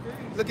unrighteous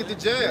decrees. Look at the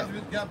jail.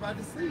 Just got by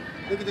the sea.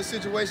 Look at the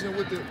situation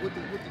with the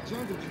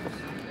jungle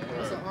juice.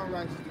 That's an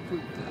unrighteous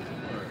decree.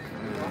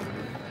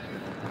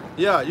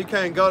 Yeah, you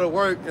can't go to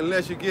work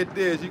unless you get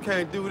this. You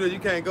can't do this. You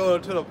can't go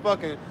to the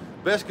fucking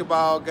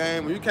basketball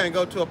game, or you can't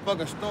go to a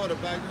fucking store to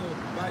buy you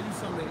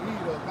something to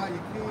eat or buy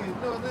your kids. You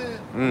know what I'm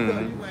saying?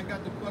 Because you ain't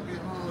got the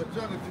fucking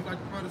jungle juice like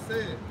the brother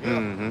said.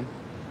 Come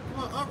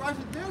on,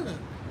 unrighteous dealing.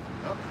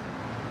 Yep.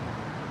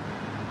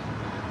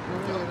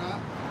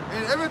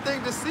 And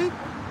everything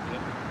deceitful.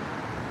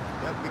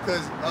 Yep,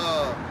 because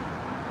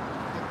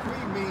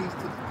decree means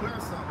to declare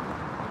something.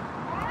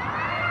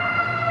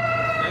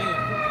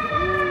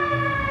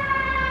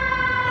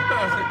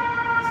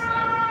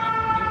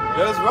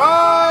 That's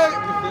right.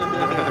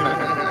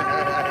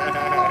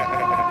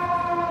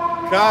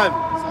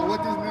 So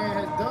what this man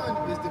has done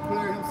is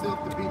declare himself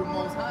to be the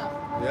Most High.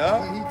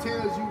 Yeah. And he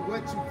tells you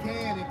what you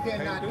can and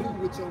cannot do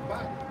with your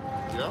body.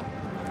 Yeah.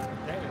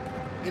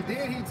 And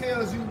then he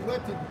tells you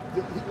what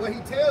he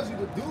tells you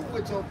to do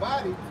with your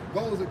body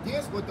goes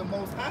against what the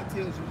Most High tells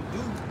you to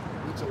do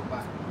with your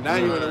body. Now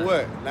you're in the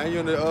what? Now you're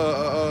in the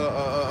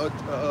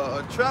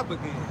a trap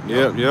again.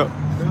 Yep. You know what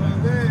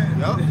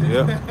I'm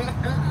saying?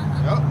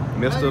 Yep.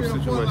 Messed Now up you're in a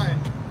point situation. like,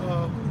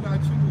 who not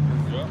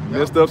choosing?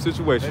 Messed up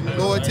situation. And the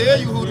Lord tell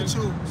you who to choose.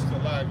 So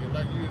like you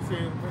were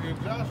saying in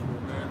Joshua,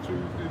 man,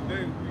 choose this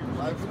day.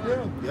 Like for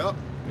them. Yep.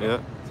 Yeah.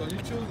 So you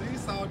choose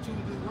Esau,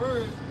 choose his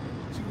word,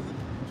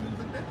 choose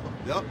the devil.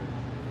 Yep.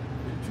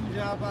 You choose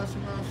Yahweh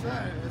Shemar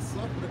Shai and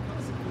suffer the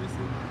consequences,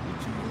 you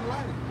choose the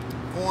light.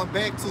 Going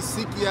back to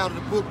seek ye out of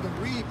the book and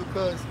read,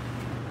 because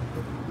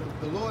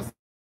the Lord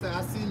said,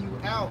 I send you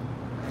out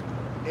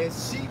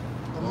as sheep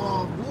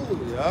among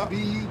wolves. Yeah. Be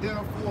ye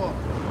therefore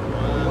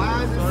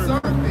wise as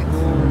serpents,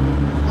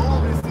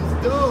 harmless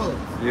as doves.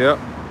 Yep.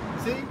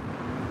 See?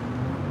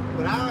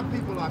 But our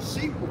people are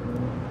sheeple.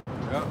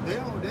 Yep.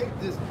 They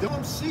just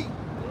dumb sheep.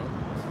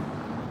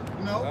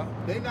 You know,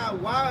 they not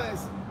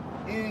wise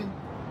in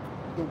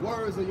the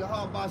words of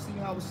Yahweh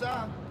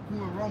Shai, who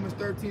in Romans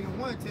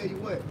 13:1 tell you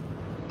what?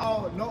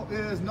 Oh no,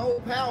 there is no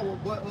power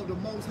but of the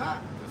Most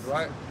High. That's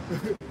right.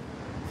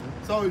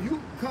 So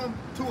you come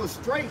to a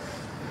strait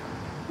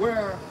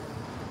where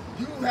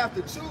you have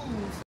to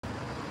choose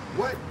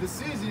what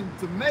decision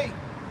to make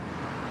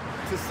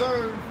to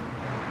serve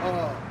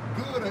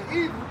good or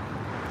evil.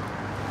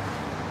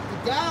 The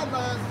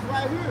guidelines is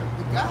right here.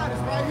 The guide is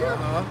right here.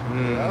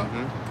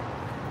 Mm-hmm.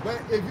 But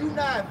if you're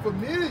not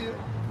familiar,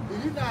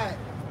 if you're not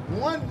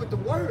one with the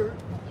word,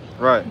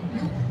 Right.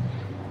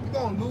 you're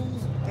gonna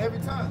lose every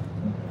time.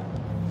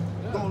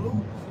 You're gonna lose.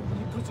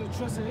 You put your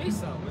trust in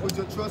Esau. Put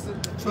your trust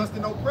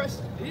in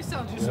oppression.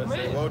 Esau just a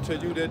man. Woe to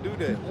you that do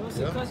that. It was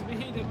a customer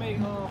he that make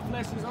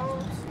flesh his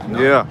arms.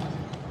 Yeah.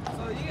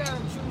 So you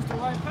gotta choose the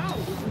right power,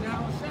 which is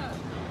how it's shot.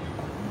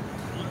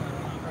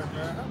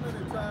 Man, how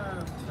many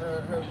times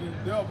have this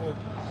devil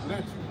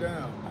let you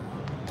down?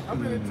 How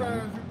many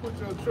times you put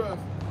your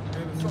trust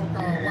in the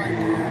so-called white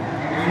man?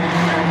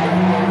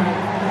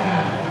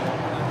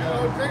 You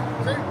know, they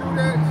do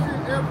that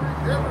shit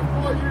every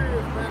 4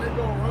 years, man. They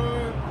go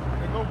run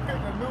and go pick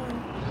a new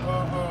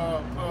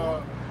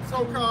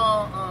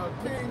so-called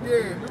king,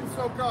 new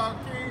so-called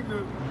king to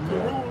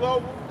rule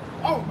over.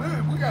 Oh man,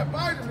 we got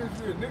Biden this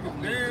year. Niggas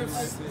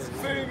dancing,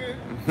 singing,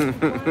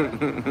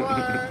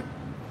 crying.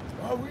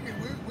 Oh, we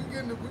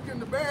getting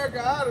the bad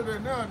guy out of there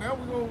now. Now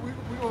we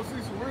gonna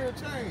see some real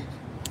change.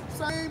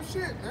 Same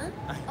shit, man.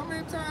 How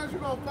many times you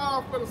gonna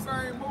fall for the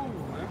same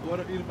move, man? What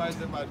if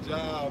anybody's at my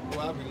job,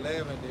 boy, I be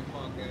laughing at their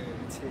punk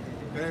ass.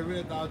 They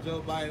really thought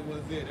Joe Biden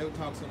was it. They would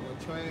talk some more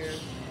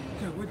trash.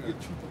 Okay, we get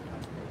you.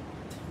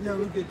 Yeah,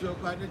 we get Joe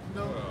Biden, you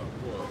know.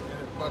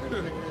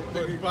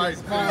 Fight.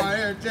 I'm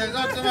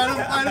talking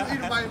about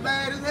anybody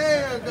mad as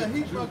hell because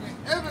he fucking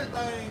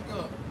everything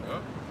up.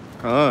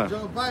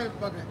 Joe Biden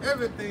fucking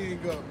everything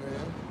up,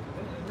 man.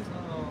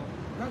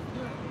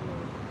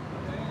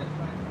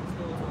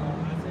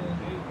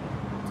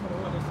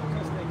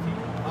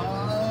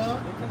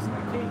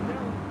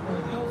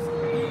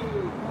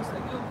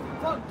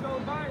 Fuck Joe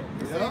Biden.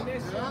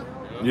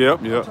 Yep.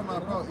 I'm talking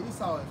about, bro,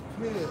 Esau is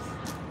pissed.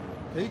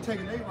 He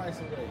taking their rights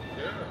away.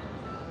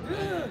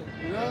 Good.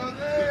 You know what I'm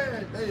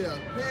saying? They are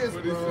pissed,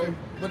 bro.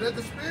 But that's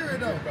the spirit,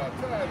 though.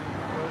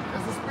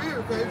 That's the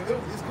spirit, because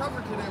it's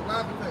coming to that. Why?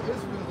 Because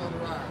Israel's on the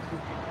rise.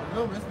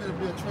 Remember, it's going to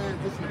be a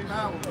transition of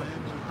power, man.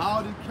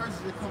 All these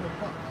curses that come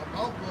upon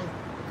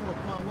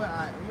what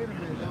our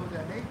enemies, those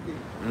that hate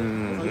thee.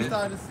 So you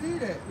starting to see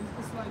that.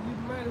 It's like you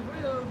might as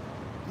well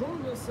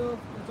groom yourself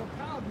if your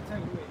power be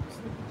taken away. You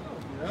sleep with Joe.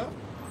 Yeah.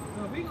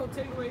 Now, if we gonna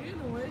take away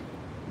anyway,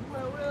 you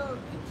might as well,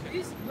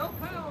 it's no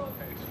power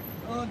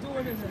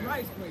doing it in a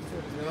nice way.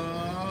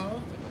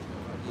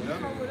 You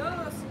come with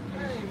us,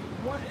 hey,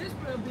 one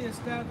Israel be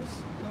established,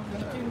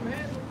 the kingdom of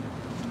heaven.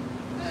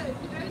 Hey,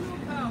 ain't no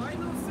power, ain't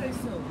no say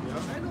so,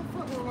 ain't no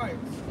fucking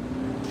rights.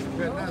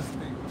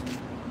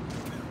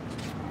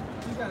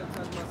 You gotta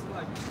touch my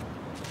select.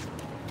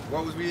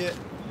 What was we at?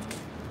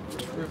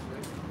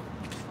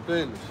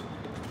 Finish.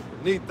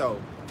 Nito.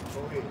 Go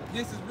ahead.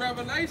 This is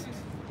Revelations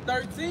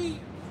 13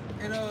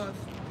 and 9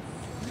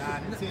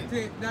 and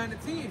 10. 9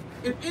 and 10.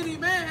 If any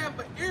man have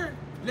an ear,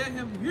 let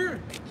him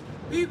hear.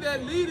 He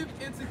that leadeth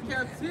into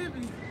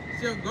captivity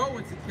shall go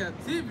into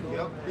captivity.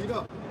 Yep, beat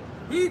up.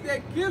 He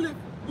that killeth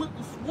with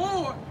the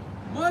sword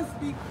must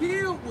be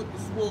killed with the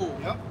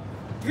sword. Yep.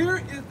 Here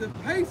is the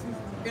patience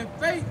and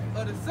faith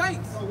of the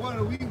saints. So what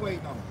are we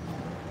waiting on?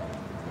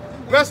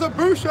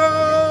 Retribution!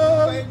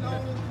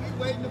 We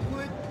waiting to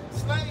put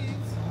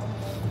slaves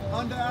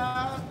under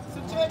our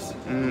subjection.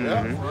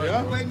 Yeah.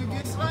 We waiting to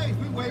get slaves.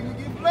 We waiting to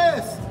get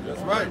blessed.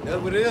 That's right.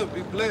 That's what it is.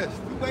 Be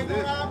blessed. We waiting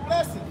on our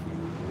blessing.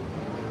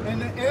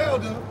 And the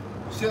elder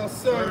shall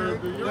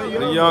serve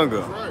the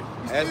younger. Right.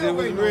 As it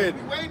was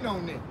written. We waiting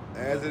on that.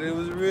 As it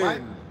was written.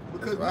 Right?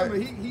 Because That's remember,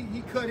 right.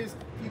 he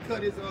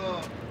cut his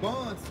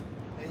bonds,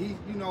 and he's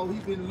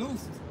been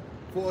loose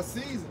for a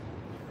season.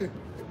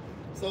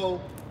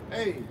 So,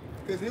 hey,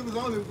 because it was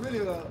only really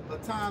a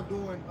time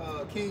during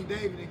King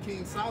David and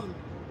King Solomon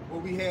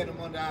where we had them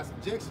under our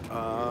subjection.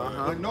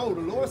 But no,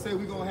 the Lord said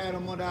we're going to have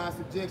them under our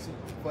subjection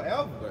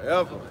forever.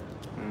 Forever.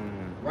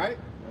 Right?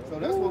 So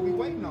that's what we're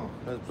waiting on.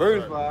 That's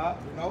verse 5.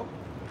 You know?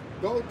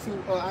 Go to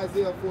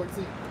Isaiah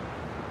 14.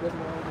 That's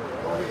what I'm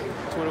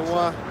doing.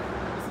 21.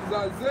 This is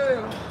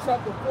Isaiah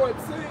chapter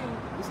 14.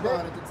 We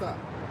start at the top.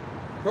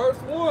 Verse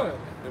 1.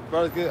 And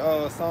brother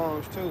get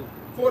Psalms too.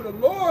 For the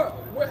Lord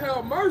will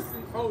have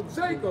mercy on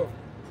Jacob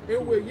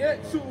and will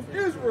yet choose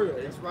Israel.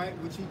 That's right,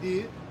 which he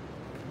did.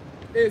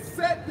 And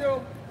set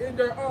them in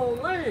their own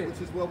land.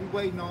 Which is what we're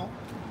waiting on.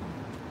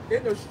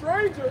 And the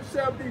stranger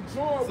shall be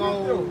joined with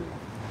So them.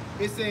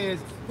 it says,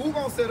 who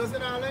gonna set us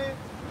in our land?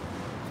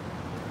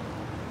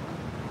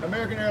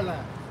 American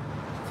Airlines.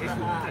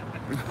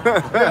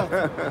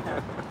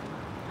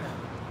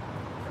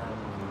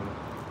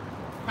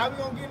 How we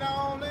gonna get in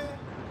our own land?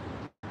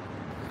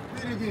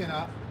 Read it again,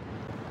 huh?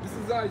 This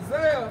is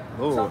Isaiah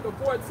chapter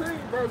 14,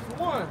 verse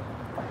 1.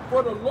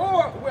 For the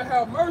Lord will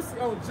have mercy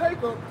on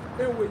Jacob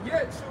and will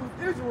yet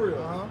choose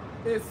Israel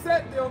and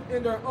set them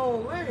in their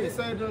own land. It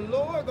said the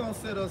Lord gonna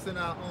set us in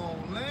our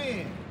own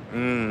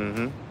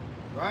land.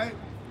 Right?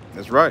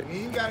 That's right.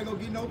 You ain't gotta go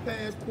get no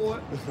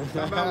passport.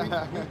 About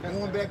we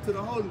going back to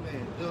the Holy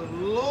Land. The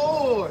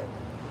Lord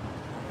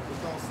is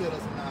gonna set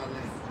us in our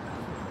land.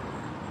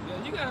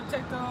 Yeah, you gotta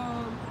take the,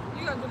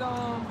 you gotta get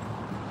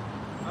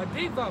a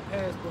default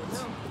passport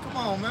now. Come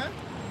on, man.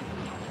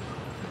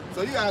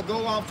 So you gotta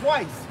go off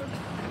twice.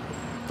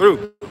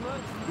 Through.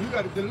 You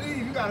gotta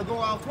leave, you gotta go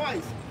off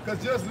twice.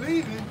 Cause just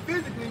leaving,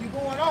 physically you're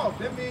going off.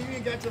 That means you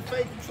ain't got your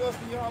faith and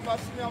trust in your heart about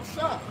sitting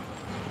shop.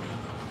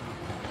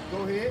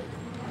 Go ahead.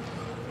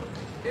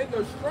 And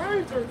the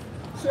strangers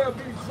shall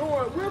be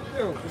joined with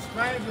them. The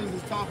strangers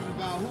is talking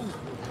about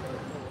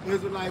who?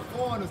 Israelite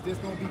foreigners that's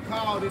gonna be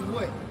called in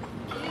what?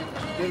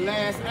 The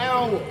last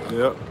hour.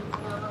 Yep.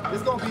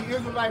 It's gonna be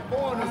Israelite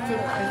foreigners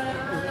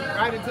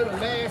right into the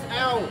last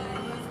hour.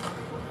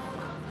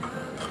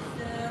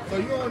 So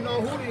you don't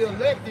know who the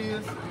elect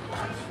is,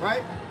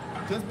 right?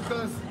 Just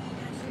because,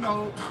 you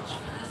know,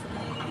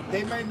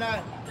 they may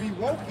not be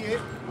woke yet,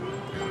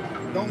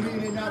 don't mean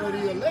they're not of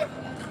the elect.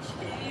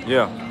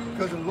 Yeah.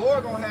 Because the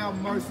Lord gonna have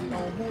mercy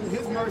on who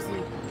his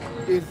mercy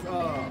is,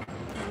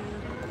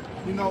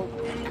 you know,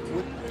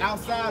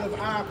 outside of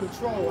our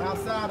control,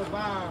 outside of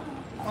our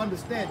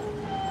understanding.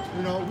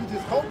 You know, we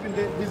just hoping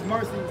that his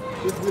mercy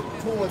is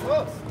towards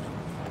us.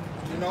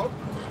 You know,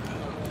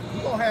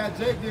 we gonna have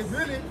Jake that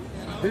really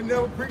didn't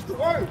never preach the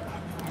word.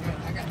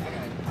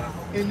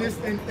 In this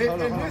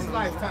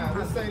lifetime,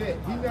 let's say that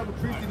he never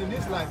preached it in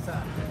this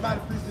lifetime. He might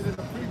have preached it in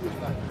the previous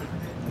lifetime.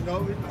 You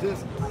know, it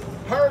just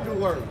heard the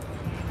word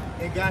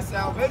and got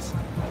salvation.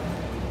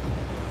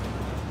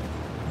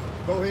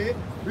 Go ahead,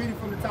 read it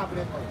from the top of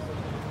that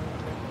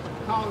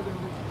verse. Call it in.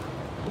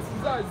 This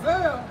is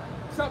Isaiah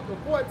chapter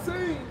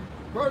 14,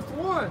 verse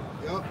 1.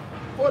 Yep.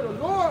 For the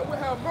Lord will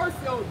have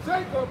mercy on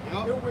Jacob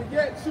and will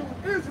yet choose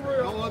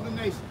Israel. No other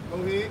nation. Go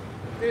ahead.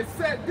 And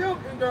set them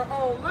in their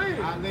own land.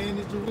 Our land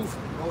is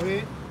Jerusalem. Go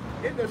ahead.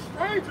 And the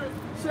strangers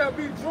shall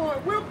be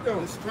joined with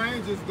them. The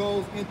strangers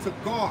goes into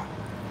God.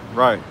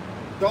 Right.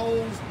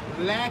 Those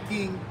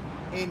lacking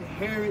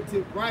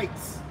inherited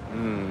rights.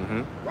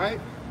 Right?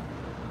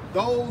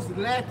 Those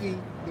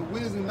lacking the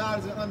wisdom,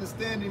 knowledge, and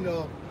understanding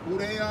of who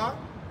they are,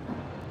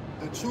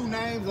 the true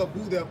names of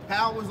who their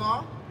powers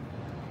are,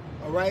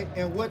 all right,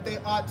 and what they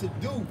ought to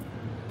do,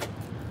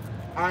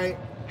 all right,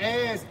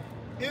 as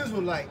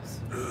Israelites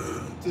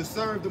to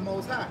serve the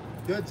Most High.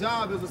 Their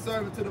job is a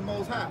servant to the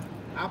Most High.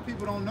 Our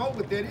people don't know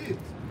what that is.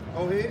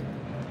 Go ahead.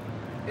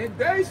 And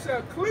they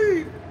shall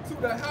cleave to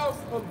the house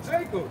of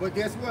Jacob. But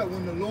guess what?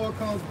 When the Lord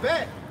comes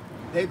back,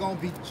 they're going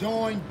to be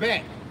joined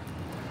back.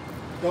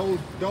 Those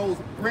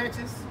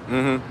branches,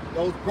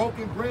 those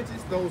broken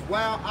branches, those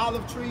wild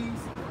olive trees,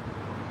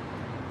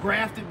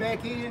 grafted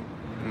back in.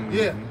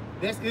 Yeah,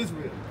 that's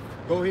Israel.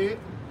 Go ahead.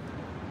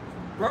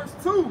 Verse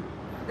 2.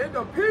 And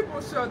the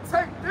people shall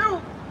take them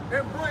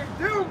and bring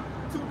them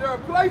to their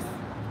place.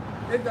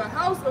 And the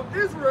house of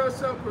Israel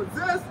shall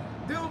possess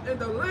them in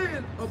the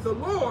land of the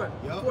Lord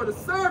for the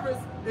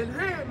servants and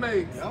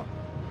handmaids.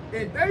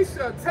 And they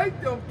shall take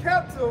them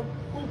captive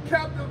who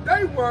captive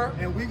they were.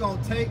 And we're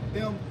going to take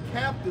them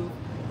captive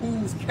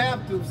whose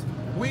captives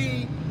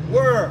we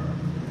were.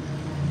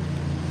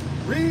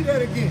 Read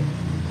that again.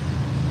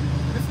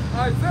 This is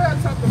Isaiah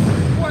chapter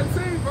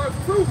 14, verse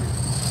 2.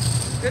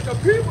 And the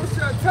people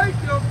shall take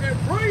them and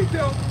bring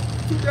them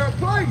to their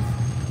place.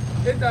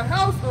 And the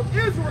house of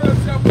Israel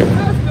shall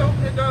possess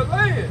them in their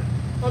land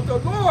of the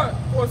Lord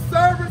for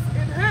servants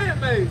and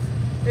handmaids.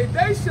 And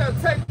they shall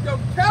take them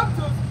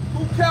captive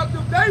who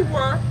captive they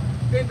were,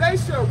 and they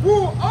shall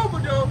rule over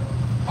them,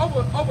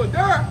 over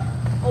their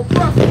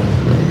oppressors.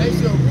 They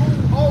shall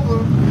rule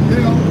over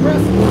their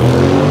oppressors.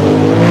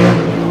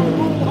 We're going to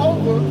rule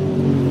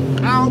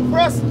over our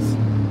oppressors.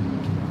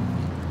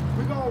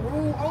 We're going to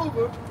rule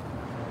over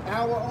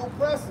our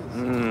oppressors.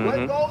 What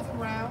goes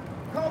around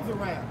comes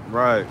around.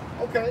 Right.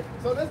 Okay,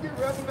 so let's get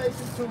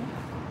Revelation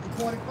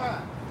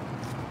 2:25.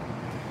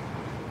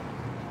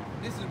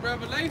 This is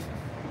Revelation.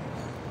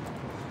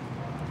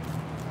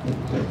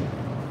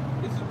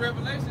 This is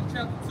Revelation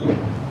chapter 2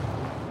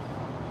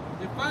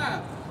 and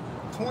 5.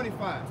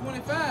 25.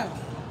 25.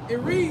 It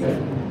reads. I'm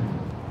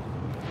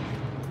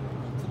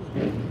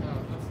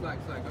slack.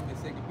 I'm in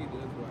 2 Peter,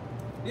 that's why.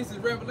 This is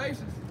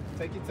Revelation.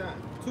 Take your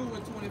time. 2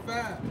 and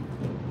 25.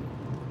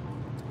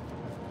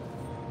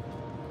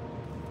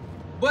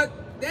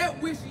 But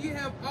that which ye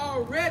have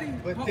already.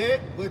 But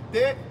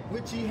that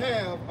which ye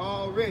have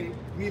already,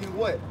 meaning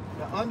what?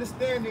 The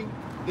understanding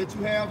that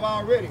you have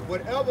already.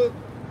 Whatever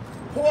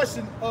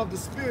portion of the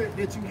spirit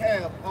that you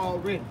have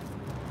already.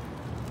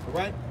 All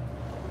right?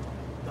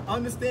 The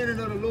understanding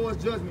of the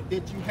Lord's judgment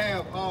that you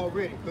have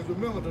already. Because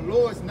remember, the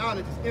Lord's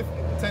knowledge is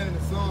infinite, pertaining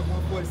to Psalms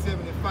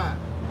 147 and 5.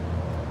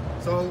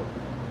 So,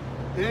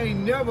 it ain't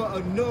never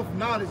enough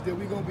knowledge that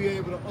we're going to be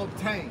able to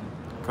obtain.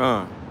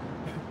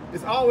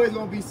 It's always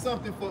going to be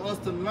something for us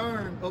to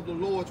learn of the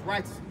Lord's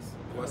righteousness.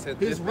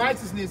 His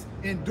righteousness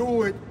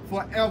endured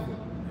forever.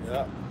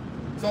 Yeah.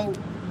 So,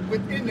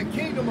 within the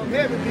kingdom of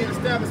heaven being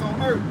established on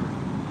earth,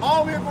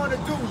 all we're going to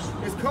do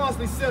is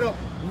constantly set up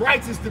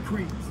righteous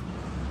decrees.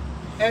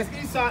 As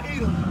Esau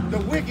Edom, the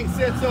wicked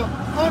sets up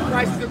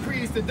unrighteous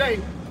decrees today,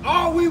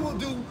 all we will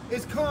do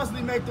is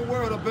constantly make the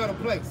world a better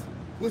place,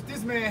 which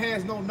this man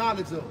has no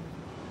knowledge of.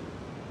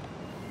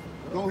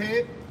 Go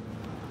ahead.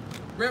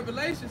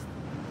 Revelations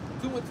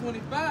 2 and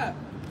 25.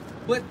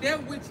 But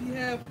that which ye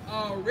have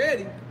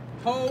already,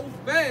 hold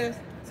fast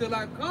till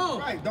I come.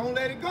 Right, don't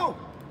let it go.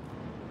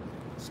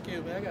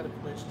 Excuse me, I got a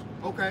question.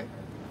 Okay.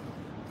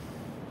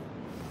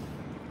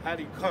 How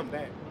do you come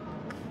back?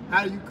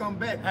 How do you come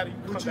back? How do you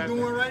come what back? you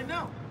doing right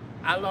now?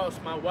 I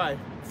lost my wife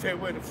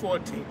February the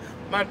 14th.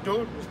 My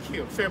daughter was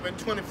killed February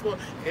 24th.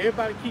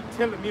 Everybody keep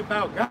telling me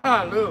about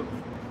God love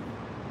me.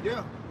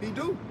 Yeah, he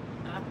do.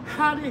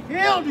 How the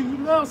hell do you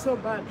love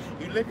somebody?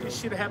 You let this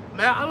shit happen.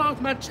 Man, I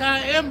lost my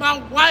child and my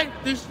wife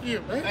this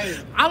year, man. Hey.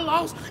 I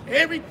lost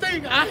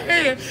everything I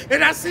had,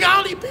 and I see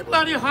all these people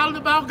out here hollering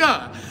about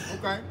God.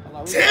 Okay.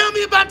 Tell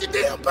me about the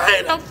damn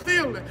pain I'm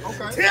feeling.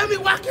 Okay. Tell me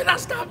why can't I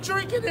stop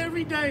drinking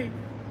every day?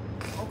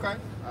 Okay.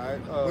 All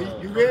right.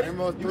 Well, you ready?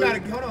 Amos You 3.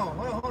 gotta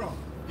hold on.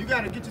 You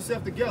gotta get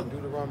yourself together.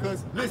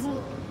 Because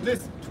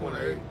listen.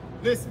 28.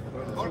 Listen.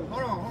 Hold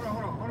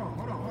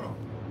on.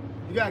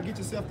 You gotta get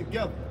yourself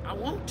together. I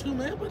want to,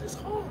 man, but it's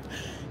hard.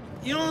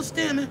 You don't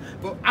understand, man?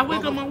 But- I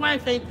wake up, my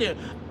wife ain't there.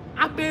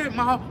 I buried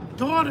my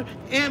daughter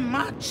and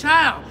my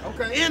child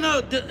in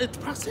the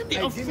proximity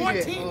of give me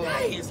 14 that,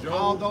 days.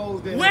 all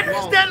those that Where have is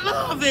lost, that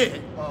love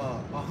at?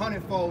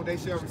 100-fold they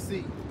shall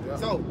receive. Yeah.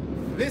 So,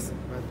 listen.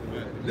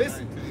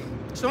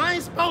 So I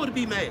ain't supposed to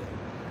be mad.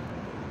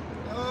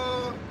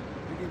 You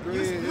can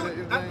go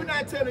ahead. I'm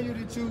not telling you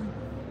that you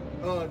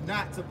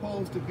not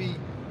supposed to be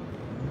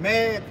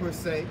mad per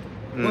se,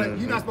 but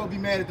you're not supposed to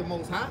be mad at the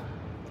Most High.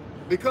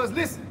 Because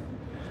listen,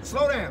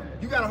 slow down.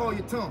 You gotta hold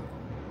your tongue.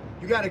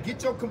 You gotta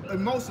get your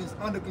emotions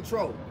under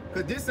control.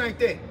 Cause this ain't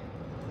that.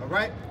 All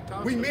right?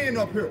 We men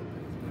up here.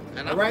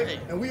 All right?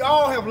 And we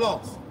all have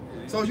lost.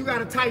 So you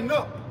gotta tighten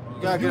up.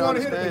 If you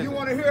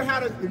want to hear how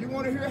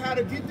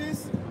to get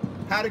this,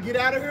 how to get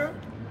out of here,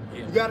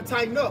 you gotta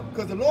tighten up.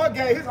 Because the Lord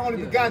gave his only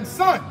begotten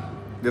son.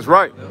 That's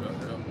right.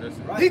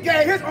 He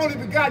gave his only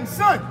begotten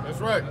son. That's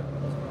right.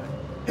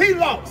 He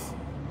lost.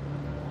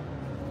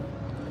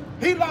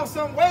 He lost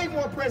something way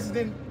more precious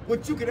than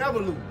what you could ever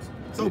lose.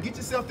 So get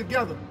yourself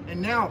together.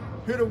 And now,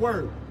 hear the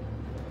word.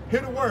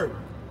 Hear the word.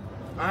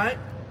 All right?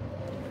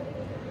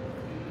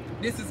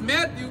 This is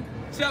Matthew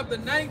chapter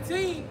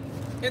 19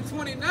 and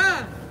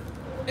 29.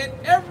 And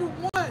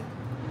everyone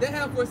that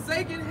have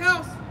forsaken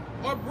house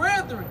or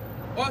brethren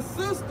or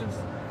sisters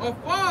or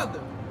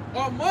father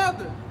or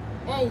mother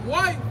or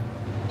wife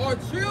or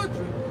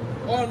children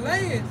or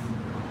lands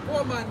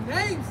for my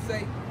name's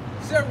sake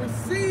shall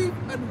receive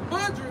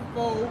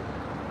 100-fold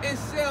and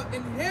shall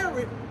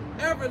inherit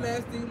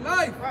everlasting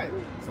life. Right.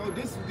 So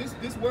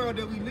this world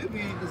that we live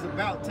in is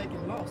about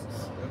taking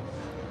losses.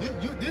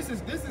 This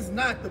is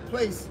not the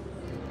place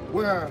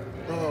where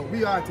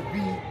we are to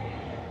be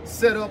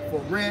set up for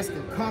rest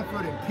and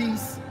comfort and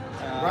peace,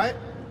 right?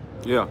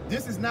 Yeah.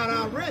 This is not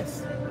our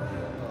rest,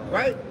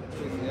 right?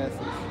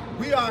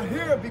 We are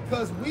here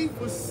because we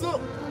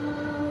forsook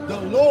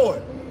the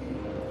Lord.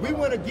 We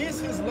went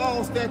against his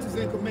laws, statutes,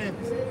 and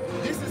commandments.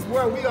 This is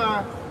where we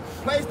are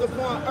placed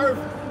upon earth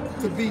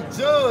to be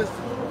judged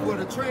for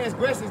the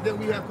transgressions that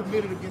we have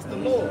committed against the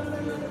Lord.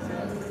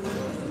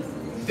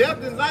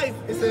 Death and life,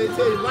 it says,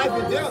 tell you, life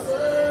and death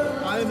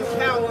are in the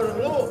power of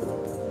the Lord.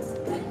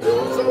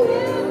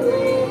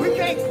 So we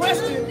can't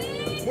question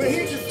when he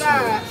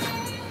decides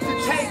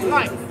to take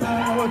life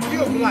or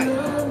give life.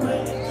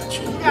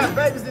 You got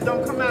babies that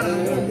don't come out of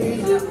the womb.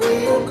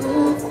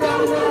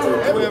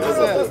 Every one of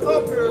us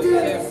up here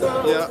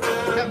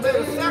have made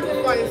a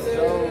sacrifice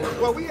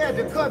where we had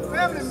to cut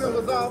family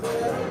members off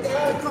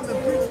to come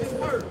and preach this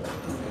word.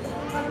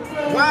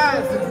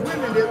 Wives and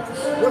women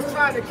that was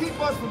trying to keep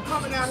us from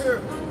coming out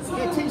here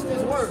and teach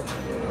this word.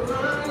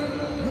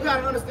 You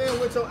got to understand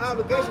what your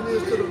obligation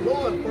is to the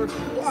Lord first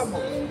and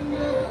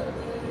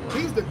foremost.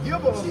 He's the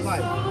giver of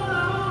life.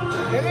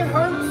 And it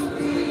hurts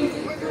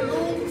when you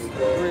lose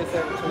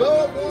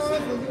Loved ones,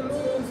 when you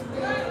lose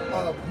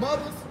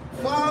mothers,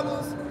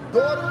 fathers,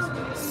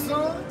 daughters,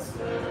 sons.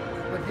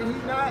 But did he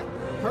not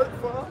hurt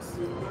for us?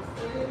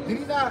 Did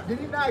he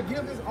not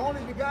give his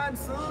only begotten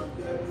son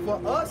for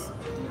us?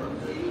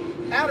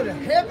 Out of the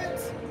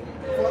heavens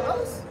for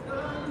us?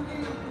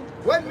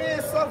 What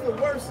man suffered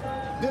worse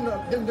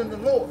than the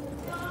Lord?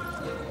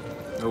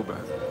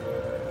 Nobody.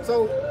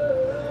 So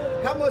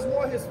how much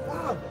more his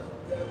Father?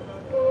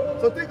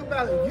 So think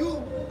about it.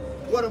 You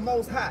were the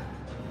Most High,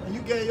 and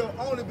you gave your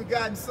only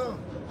begotten son.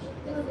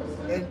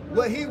 And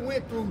what he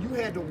went through, you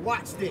had to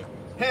watch that.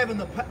 Having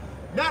the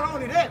not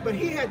only that, but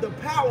he had the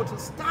power to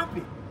stop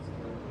it.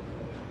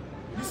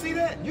 You see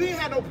that? You ain't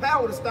had no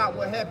power to stop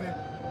what happened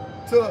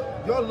to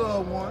your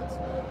loved ones,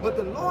 but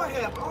the Lord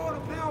had all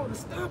the power to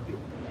stop it.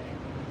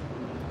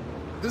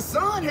 The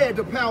Son had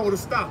the power to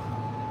stop it.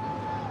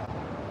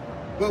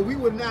 But we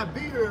would not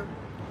be here,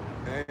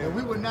 and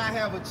we would not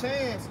have a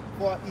chance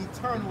for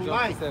eternal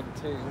life.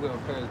 17, we'll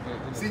perish.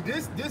 See,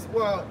 this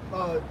world,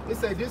 they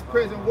say this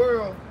present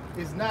world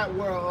is not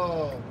where,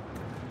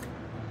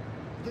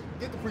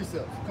 get the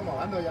precepts. Come on,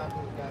 I know y'all do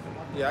guys.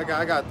 Yeah,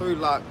 I got 3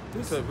 locked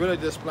to really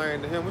just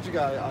explain to him. What you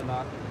got,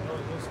 Anak?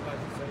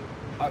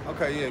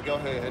 Okay, yeah, go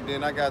ahead. And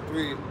then I got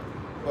 3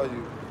 for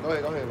you. Go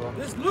ahead, bro.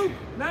 This Luke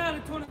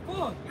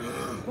 9:24.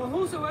 For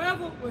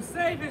whosoever will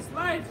save his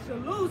life shall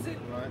lose it.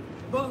 Right.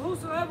 But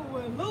whosoever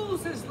will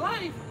lose his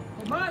life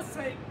for my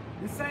sake,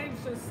 the same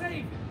shall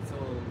save it. So,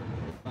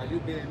 by you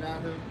being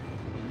out here,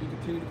 and you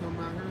continue to come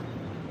out here,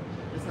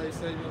 this how you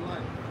save your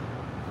life.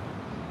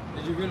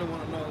 And you really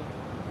want to know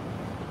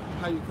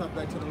how you come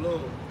back to the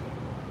Lord.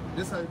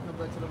 This how you come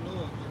back to the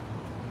Lord.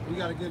 You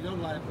got to give your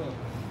life up.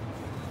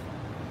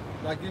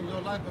 Like giving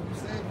your life up, you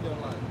saving your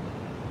life.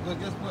 But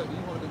guess what? You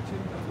want to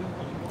continue to do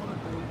what you want to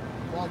do,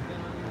 walk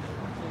down these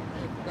streets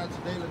and got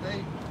your day to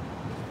day,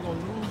 you're going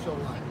to lose your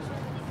life.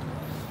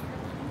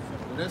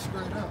 And that's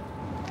straight up.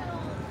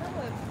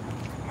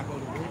 I go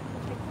to work.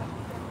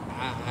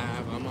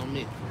 I'm on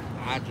me.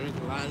 I drink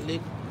a lot of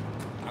liquor.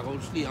 I go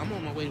to sleep. I'm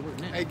on my way to work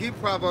now. Hey, get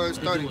Proverbs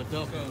 30.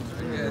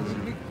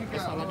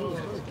 That's all I do.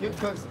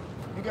 Because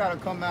you gotta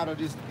come out of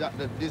this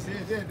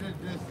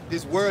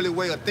worldly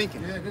way of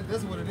thinking. Yeah,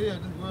 this is what it is.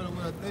 This worldly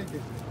way of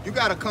thinking. You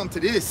gotta come to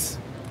this.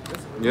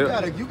 You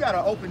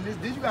gotta open this.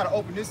 You gotta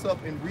open this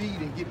up and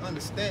read and get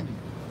understanding.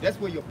 That's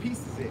where your peace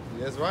is at.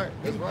 That's right.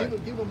 That's right.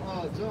 Give them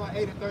John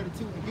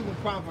 8:32 and give them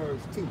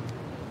Proverbs too.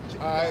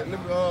 All right, let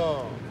me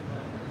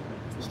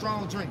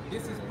strong drink.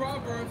 This is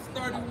Proverbs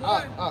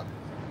 31.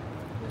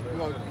 You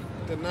know,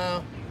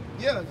 now.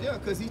 Yeah,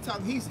 because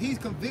he's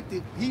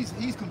convicted.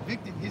 He's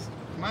convicted. His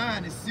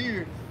mind is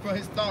seared from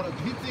his thought of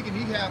he thinking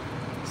he have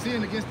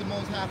sinned against the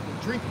Most High for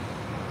drinking.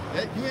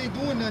 You ain't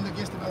doing nothing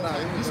against the Most High.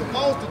 You're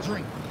supposed to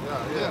drink.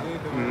 Yeah.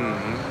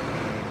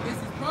 Mm-hmm. This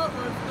is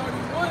Proverbs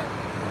 31,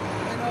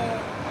 and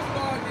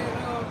starting at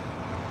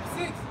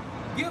 6.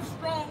 Give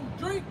strong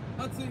drink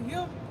unto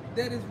him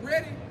that is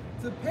ready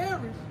to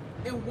perish,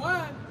 and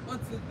wine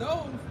unto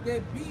those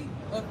that be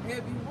of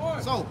heavy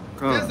heart. So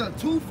there's a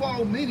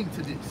twofold meaning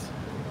to this.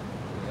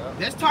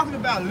 That's talking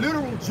about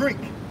literal drink.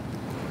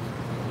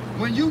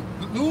 When you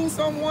lose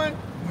someone,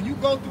 when you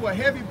go through a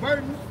heavy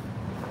burden,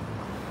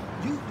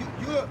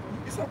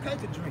 it's okay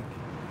to drink.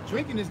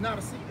 Drinking is not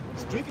a sin.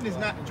 Drinking is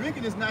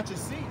not your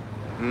sin.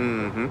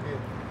 Mm-hmm.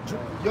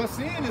 Your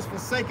sin is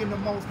forsaking the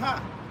Most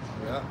High.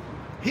 Yeah.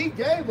 He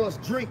gave us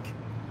drink,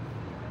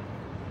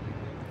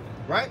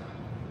 right?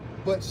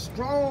 But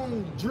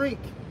strong drink.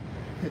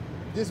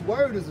 This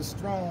word is a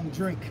strong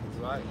drink. That's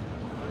right.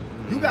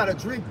 You gotta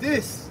drink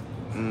this.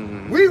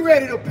 Mm-hmm. We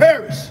ready to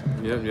perish.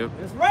 Yep.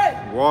 That's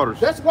right. Waters.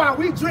 That's why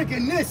we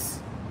drinking this.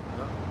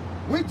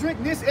 We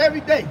drink this every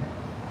day.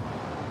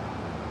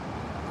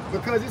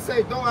 Because it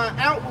say, though our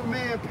outward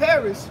man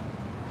perish,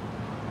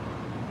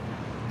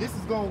 this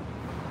is going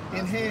to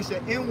enhance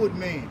your inward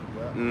man.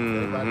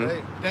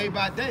 Mm-hmm. Day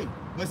by day.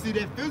 But see,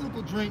 that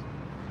physical drink,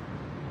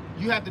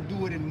 you have to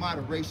do it in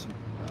moderation.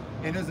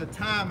 And there's a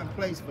time and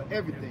place for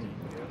everything.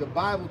 The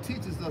Bible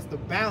teaches us the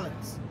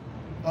balance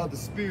of the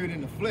spirit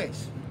and the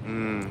flesh.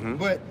 Mm-hmm.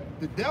 But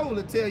the devil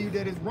will tell you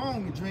that it's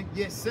wrong to drink,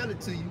 yet sell it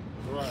to you.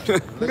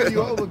 Right. Look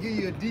you over, give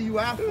you a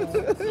DUI form.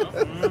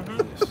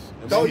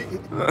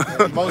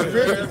 Most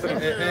Christians,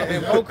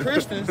 and most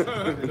Christians,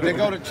 they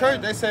go to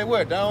church, they say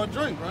what? They don't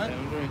drink, right? They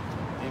don't drink.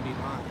 They be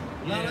lying.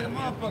 Not like a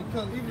motherfucker,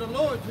 because even the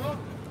Lord drunk.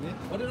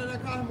 What did they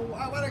call him?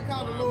 Why they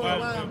call the Lord a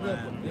wine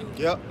drinker?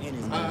 Yep.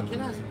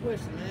 Can I ask a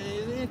question, man?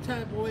 Is there any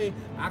type of way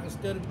I can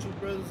study with you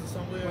brothers or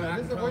somewhere?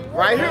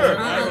 Right here.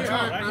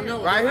 I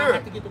know. Right here. I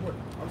have to get to work.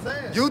 I'm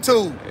saying.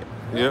 YouTube.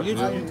 Yep.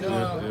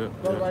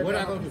 What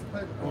I go do?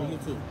 On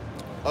YouTube.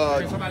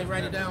 Can somebody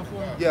write it down for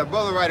me? Yeah,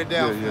 brother, write it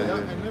down.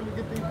 And let me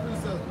get these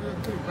precepts real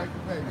quick. Break the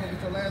page.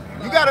 Get your last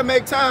one. You got to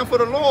make time for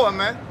the Lord,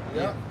 man.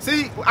 Yeah.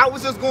 See, I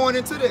was just going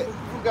into that.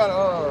 You got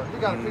a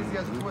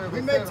Ecclesiastes 12.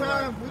 We make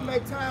time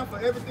for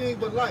everything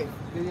but life.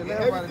 And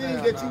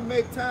everything that you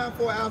make time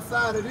for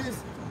outside of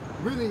this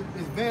really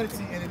is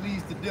vanity and it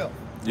leads to death.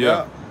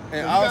 Yeah.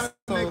 And also you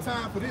gotta make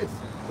time for this.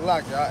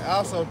 Like I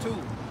also too.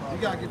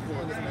 You gotta get to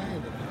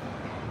understand it.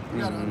 You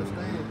gotta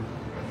understand.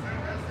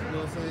 You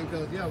know what I'm saying?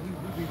 Because, yeah, we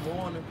be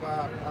mourning for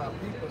our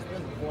people,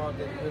 especially the ones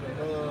that really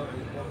love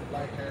and what we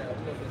like have,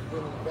 you know, that's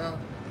really about.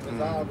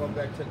 Because I all go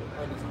back to the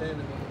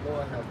understanding what the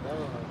Lord has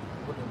done,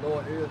 what the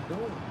Lord is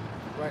doing.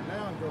 Right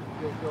now, your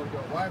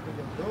wife and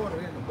your daughter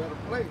are in a better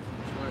place.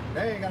 Right.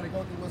 They ain't got to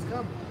go through what's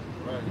coming.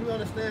 Right. You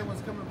understand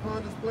what's coming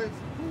upon this place?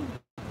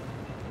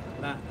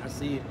 I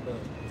see it, but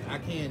I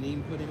can't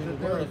even put it in the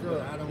words,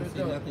 but I don't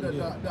see nothing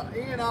good. The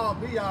end all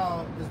be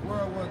all is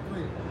World War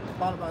III,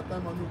 followed by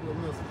thermonuclear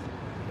missiles.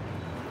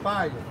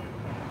 Fire.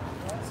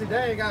 See,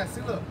 they ain't got,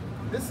 see, look,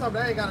 this is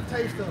something they ain't got a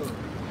taste of.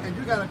 And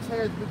you got a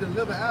chance to be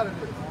delivered out of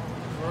this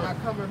by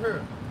coming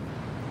here.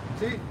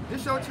 See,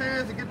 this your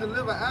chance to get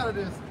delivered out of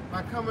this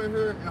by coming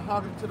here and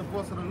hearkening to the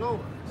voice of the Lord.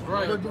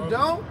 Right, but if you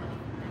don't,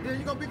 then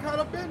you're going to be caught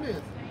up in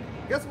this.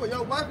 Guess what?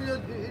 Your wife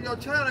and your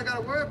child ain't got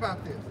to worry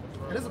about this.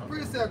 And it's a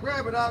precept.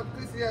 Grab it out,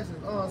 Ecclesiastes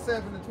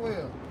 7 and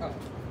 12. Oh,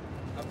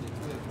 I think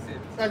 12 and 7.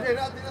 I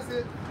think that's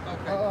it.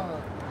 Okay.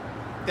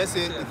 That's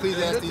it.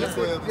 Ecclesiastes 12 and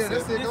 7. Yeah,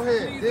 that's it. Go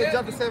ahead. Then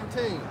jump to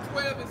 17.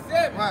 12 and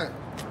 7. Right.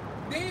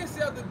 Then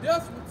shall the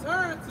dust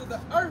return to the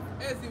earth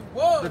as it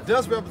was. The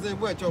dust represents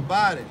what? Your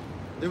body.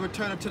 They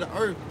return it to the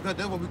earth because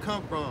that's where we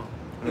come from,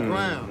 the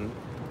ground.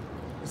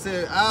 It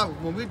said,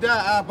 when we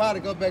die, our body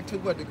go back to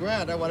what? The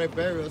ground. That's why they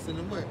bury us in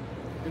the what?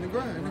 In the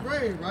ground, in the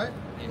grave, right?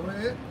 Go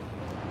ahead.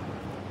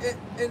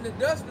 And the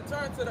dust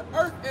return to the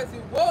earth as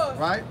it was.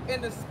 Right.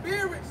 And the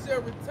spirit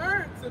shall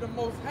return to the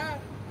Most High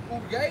who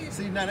gave.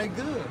 See, now they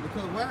good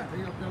because why?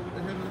 They up there with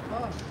the Heavenly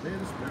Father. They in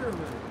the spirit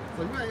realm.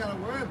 So you ain't got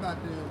to worry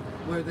about them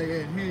whether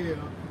they in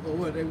hell or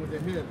whether they with the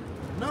heaven.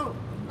 No,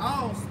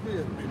 all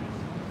spirit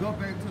go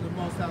back to the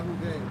Most High who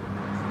gave.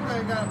 You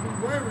ain't got to be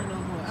worrying no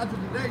more. After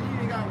today, you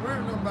ain't got to worry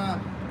no about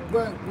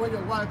where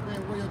your wife at,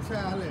 where your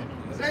child at.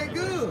 They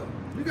good.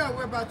 You got to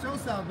worry about your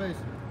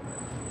salvation.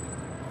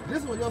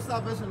 This is where your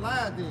salvation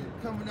lies in,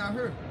 coming out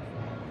here,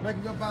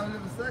 making your body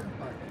live a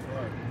sacrifice.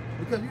 Right.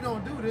 Because you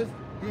don't do this,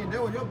 then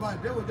there where your body,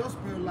 there where your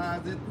spirit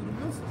lies in through the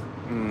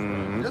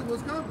missiles. That's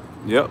what's coming.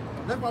 Yep.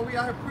 That's why we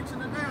out here preaching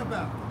today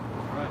about.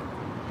 Right.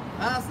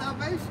 Our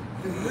salvation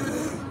is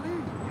really to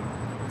believe.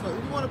 So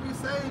if you want to be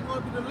saved, you want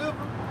to be delivered,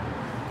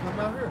 come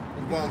out here.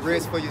 You want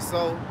rest for your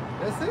soul?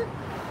 That's it.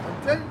 I'm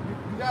telling you,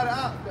 you got it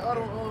out. The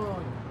other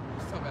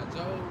Let's talk about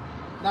Job.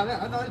 Now,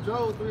 I know it's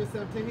Job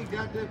 3:17. He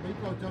got that, but he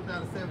probably jumped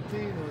out of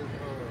 17 or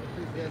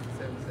Ecclesiastes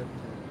 7:17.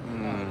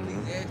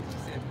 Ecclesiastes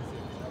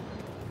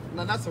 7:17.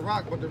 No, not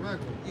Sirach, but the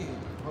regular.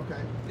 Yeah.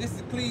 Okay. This is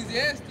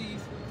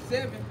Ecclesiastes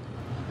 7,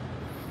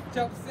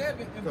 chapter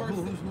 7, and verse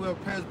 6. Whoever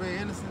perished being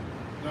innocent?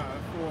 Nah,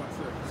 it's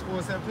 4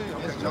 and 7. 4:17?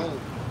 Okay. It's Job.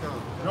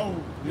 Job,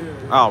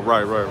 yeah. Oh,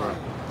 right.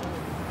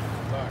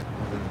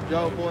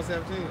 Job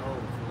 4:17?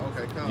 Oh,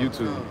 okay, come.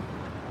 YouTube. Come.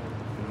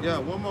 Yeah,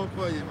 one more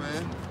for you,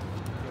 man.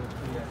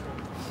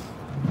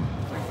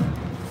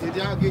 Did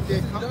y'all get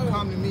that?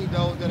 Come to me,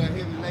 those that are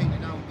heavy laden,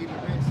 and I will give you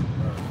rest.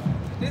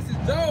 This is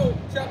Job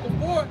chapter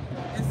 4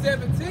 and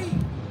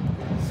 17.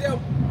 Shall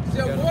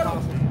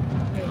water.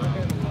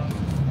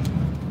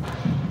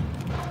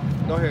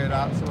 Go ahead,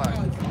 Ox.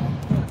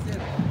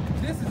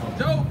 This is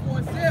Job 4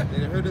 and 7.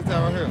 Did you hear this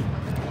out right here?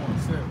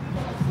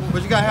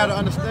 But you gotta have to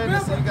understand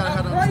this, so you gotta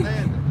have to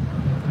understand it.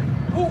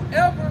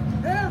 Whoever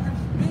perish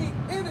being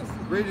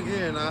innocent. Read it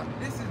again, Ox.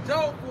 This is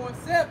Job 4 and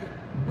 7.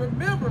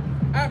 Remember,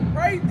 I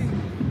pray thee,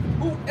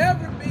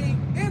 whoever being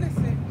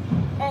innocent,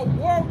 or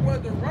war were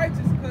the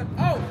righteous cut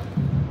off.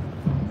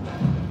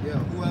 Yeah,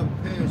 whoever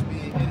perished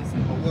being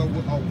innocent, or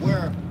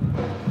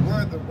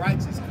were the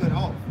righteous cut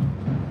off.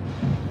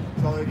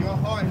 So if your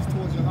heart is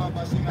towards your heart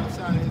by showing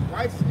outside of his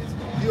righteousness,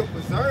 he'll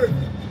preserve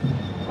you.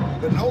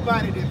 But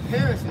nobody that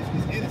perishes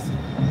is innocent.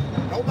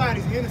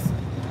 Nobody's innocent.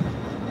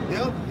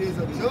 Death is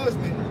a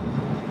judgment.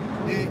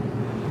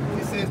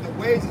 It says the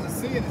wages of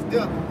sin is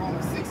death in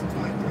Romans 6 and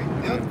 23.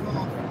 Death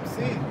comes from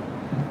sin.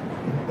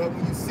 But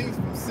when you cease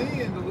from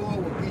sin, the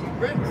Lord will give you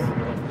rest.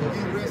 He'll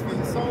give you rest for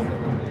your soul.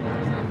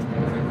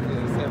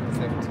 Yeah,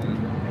 7:17.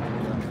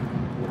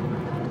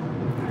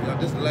 Yeah,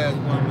 this is the last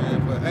one, man.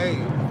 But hey,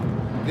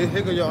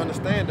 here go your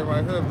understanding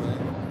right here, man.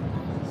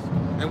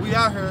 And we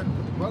out here,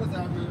 brothers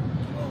out here,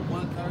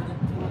 1:30,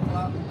 2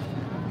 o'clock.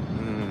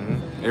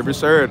 Every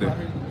Saturday. Out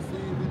here to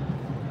receive it.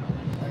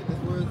 Like this,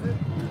 where is it?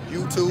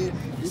 YouTube.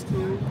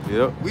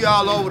 Yep. We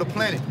all over the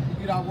planet.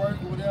 You get out work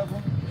or whatever,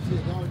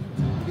 shit, go on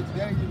YouTube, get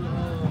together, get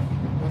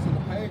what's on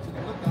the page and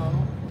look on,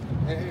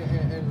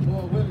 and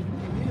Lord willing, you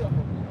can heal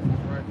from it.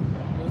 Right. You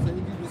know what I'm saying?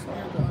 He gives you a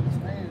spirit to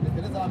understand it.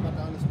 Because it's all about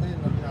the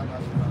understanding of how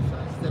about you.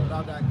 Step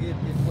without that get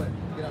what?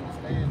 Get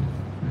understanding.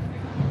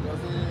 You know what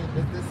I'm saying?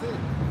 That's it.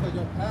 Because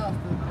your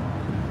pastor,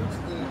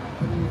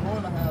 the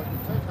Holy House, the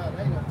church house,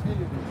 they ain't gonna tell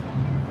you this.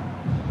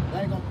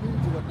 They ain't gonna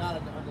preach you with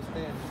knowledge and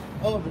understanding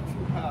of the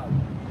true power.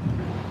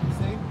 You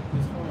see?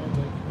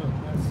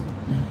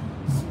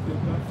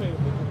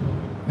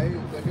 Hey,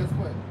 but guess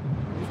what?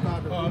 You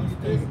start to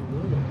read this.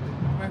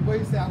 Man, boy,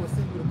 you say I would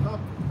send you the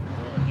company.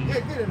 Yeah,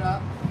 get it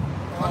out.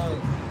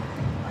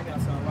 I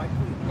got something right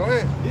quick. Go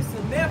ahead. This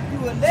is Matthew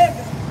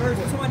 11, verse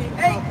 28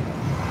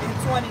 and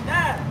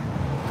 29.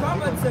 Come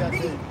Come unto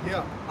me,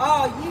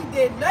 all ye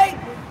that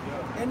labor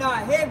and are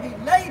heavy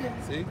laden,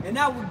 and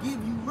I will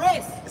give you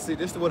rest. See,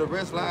 this is where the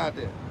rest lies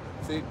there.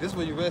 See, this is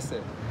where you rest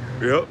at.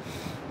 Yep. You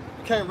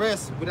can't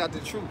rest without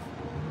the truth.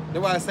 That's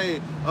why I say,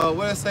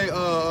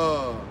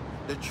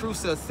 the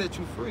truth shall set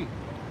you free.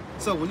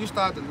 So when you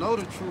start to know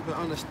the truth and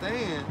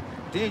understand,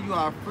 then you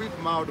are free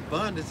from all the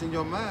bondage in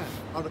your mind,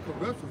 all the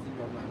corruptions in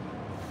your mind.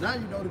 Now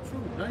you know the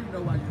truth. Now you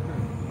know why you're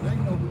hurt. Now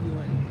you know who you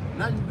ain't.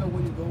 Now you know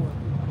where you're going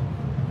through.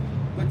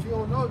 But you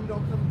don't know if you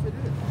don't come to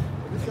this.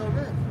 It's your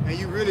rest. And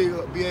you really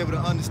be able to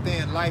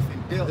understand life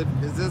and death.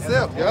 It's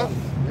itself, yeah.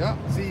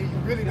 See, you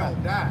really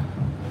don't die.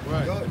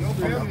 Right. Your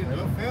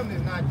family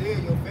is not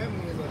dead. Your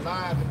family is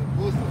alive in the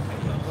bosom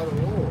of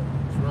the Lord.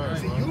 Right.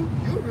 See, you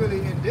really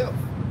in death.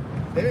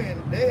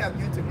 They have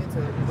entered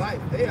into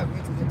life. They have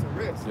entered into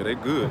rest. Yeah, they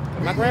good.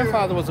 My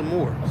grandfather was a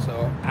Moor,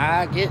 so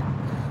I get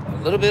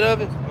a little bit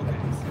of it.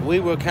 We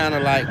were kind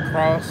of like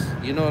cross,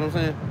 you know what I'm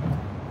saying?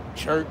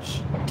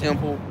 Church,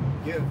 temple.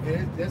 Yeah,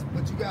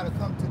 but you got to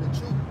come to the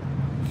truth.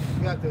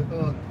 You got to,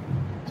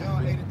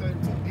 John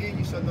 8:32, then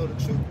you shall know the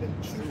truth,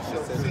 and the truth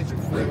shall set you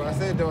free. I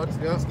said that. It's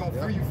going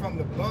to free you from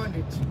the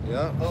bondage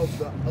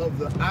of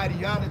the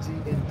ideology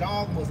and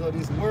dogmas of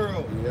this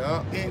world.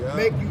 And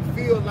make you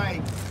feel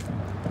like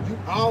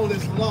all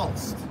is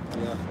lost.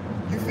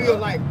 You feel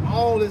like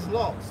all is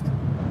lost.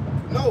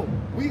 No,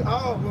 we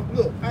all,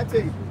 look, I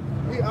tell you,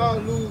 we all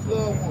lose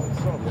loved ones.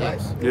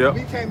 Right? Yep.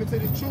 We came into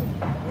this truth.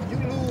 When you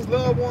lose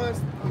loved ones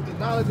with the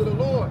knowledge of the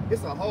Lord,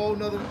 it's a whole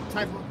nother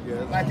type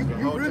of, like you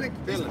really,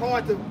 it's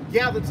hard to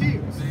gather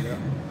tears.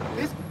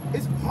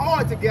 It's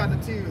hard to gather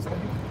tears.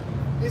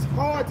 It's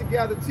hard to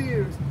gather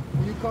tears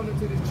when you come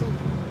into this truth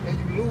and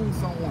you lose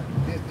someone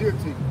that's dear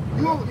to you.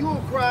 You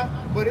will cry,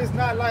 but it's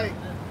not like,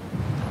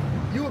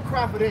 you will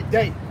cry for that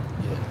day.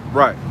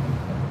 Right.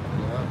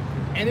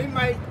 And it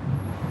might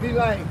be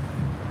like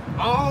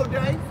all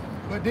day,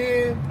 but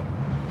then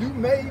you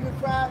may even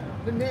cry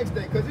the next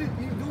day, because you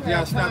do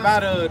have time.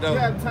 You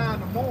have time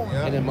to mourn.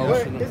 And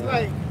emotional. But it's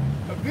like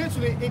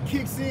eventually it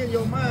kicks in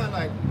your mind,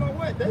 like, you know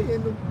what? They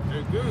in the.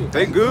 They good.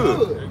 They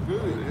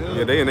good.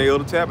 Yeah, they in the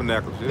other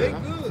tabernacles. Yeah. They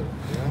good.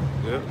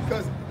 Yeah.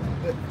 Because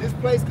this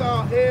place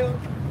called hell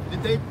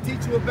that they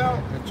teach you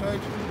about, the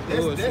church,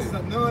 that's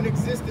a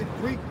non-existent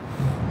Greek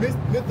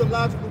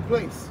mythological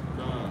place,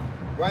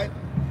 right?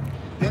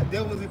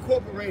 That was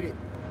incorporated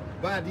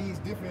by these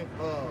different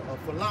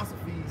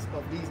philosophies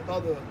of these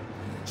other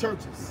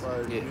churches.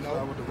 Right. Yeah. You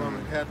know, with the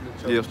Roman Catholic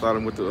Church. Yeah,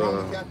 starting with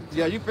the.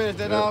 Yeah, you finished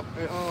that off,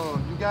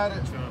 and you got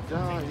it,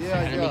 John.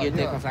 Yeah, Let me get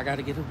that because I got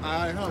to get him. All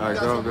right, All right,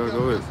 go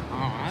ahead.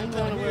 I ain't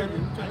going to worry.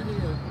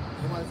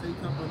 Somebody say you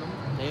come from them.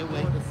 They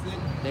away.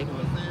 They go.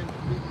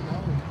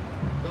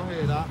 Go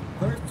ahead, Doc.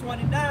 Verse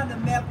 29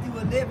 of Matthew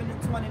 11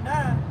 and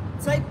 29.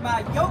 Take my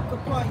yoke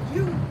upon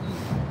you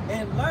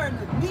and learn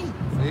of me.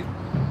 See?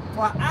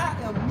 For I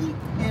am meek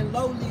and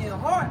lowly in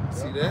heart.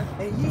 See that?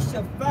 And ye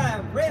shall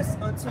find rest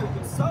unto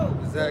your souls.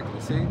 Exactly.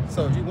 See?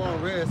 So if you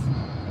want rest,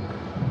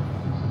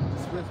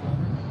 just rest, man.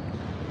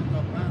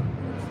 No matter.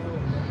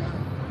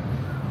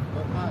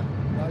 No matter.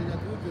 All you got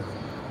to do is just,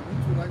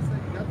 like I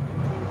said, you got to do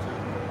the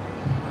church.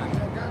 I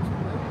got you,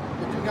 man.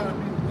 But you got to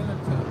be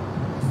willing to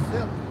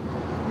accept.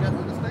 You got to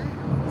understand.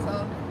 That's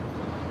all.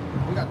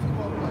 We got 2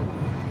 more points.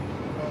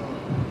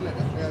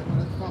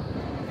 Let's talk.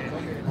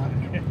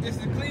 It's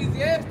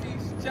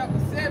Ecclesiastes chapter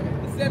 7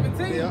 and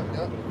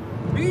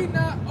 17. Be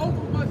not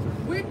overmuch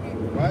wicked,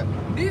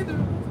 neither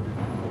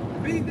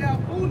be thou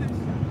foolish.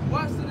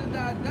 Why shouldst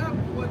thou die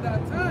before thy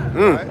time?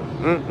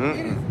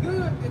 It is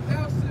good that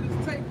thou shouldest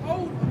take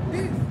hold of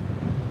this.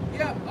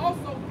 Yet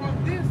also from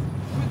this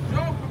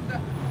withdraw from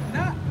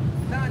not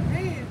thine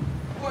hand,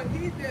 for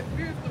he that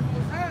fears the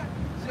Most High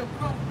shall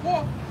come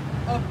forth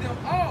of them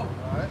all.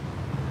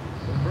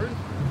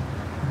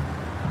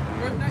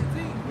 Verse 19.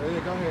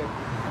 Yeah, go ahead.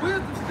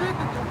 Wisdom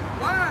strengthens the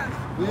wise.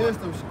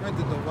 Wisdom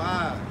strengthens the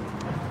wise.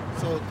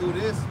 So through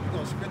this, you're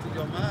going to strengthen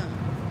your mind.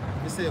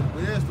 It said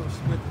wisdom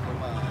strengthens the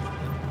wise.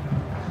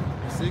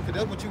 You see, because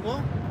that's what you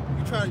want.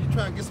 You try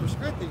to get some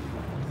strength in you.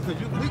 Because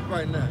you're weak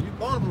right now. You're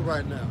vulnerable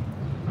right now.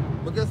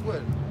 But guess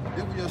what?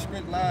 This where your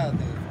strength lies in.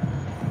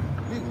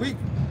 We weak.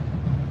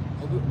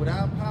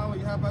 Without power,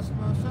 you have by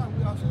small shot,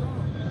 we are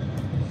strong.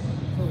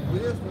 So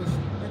wisdom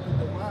strengthens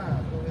the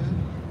wise. Go ahead.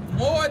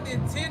 More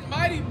than 10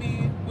 mighty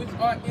men which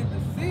are in the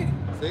city.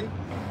 See?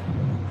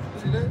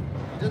 See that?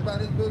 Just by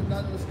this book,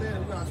 not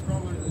understanding, we are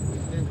stronger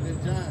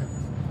than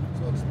giants,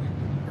 so to speak.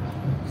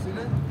 See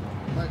that?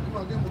 Like, come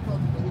on, give him a couple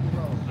of who can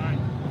roll. All right.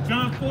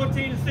 John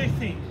 14 and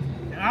 16.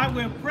 And I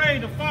will pray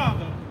the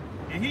Father,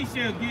 and he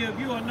shall give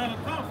you another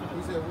comforter.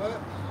 He said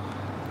what?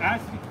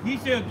 He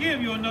shall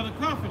give you another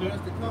comforter.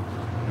 That's the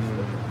comforter.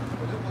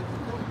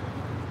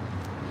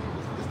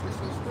 This is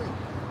your strength.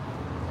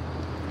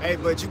 Hey,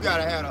 but you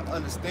gotta have an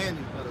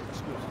understanding of the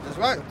scripture. That's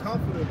right. The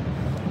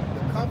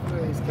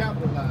comforter is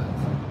capitalized.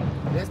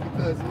 That's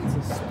because it's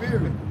a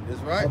spirit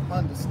of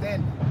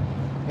understanding.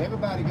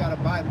 Everybody got a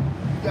Bible.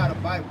 You got a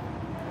Bible.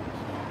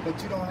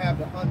 But you don't have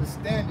the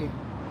understanding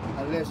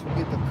unless you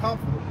get the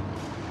comforter.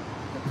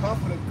 The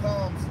comforter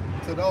comes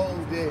to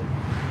those that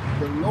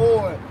the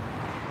Lord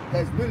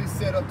has really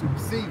set up to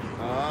receive it.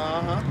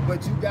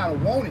 But you gotta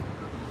want it.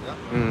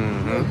 You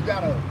know, you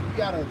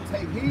gotta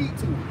take heed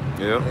to it.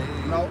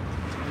 You know,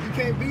 you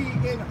can't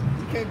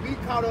be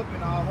caught up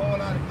in a whole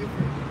lot of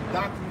different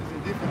doctrines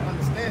and different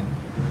understandings.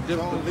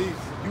 Different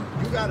beliefs.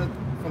 You gotta,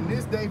 from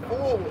this day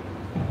forward,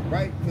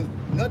 right? Because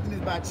nothing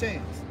is by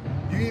chance.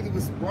 You either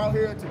was brought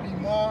here to be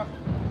marked,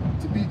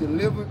 to be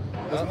delivered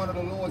as one of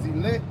the Lord's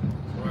elect,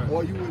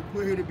 or you were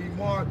put here to be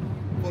marked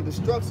for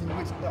destruction,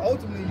 which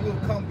ultimately you'll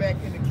come back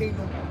in the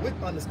kingdom with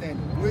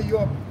understanding. Where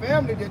your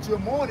family that you're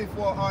mourning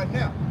for are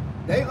now.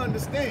 They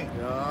understand.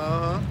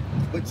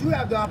 But you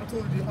have the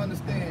opportunity to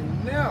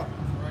understand now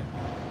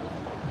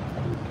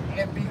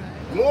and be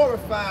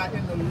glorified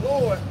in the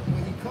Lord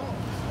when he comes.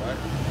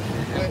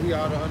 And we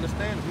ought to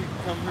understand we can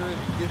come here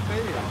and get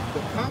fed. The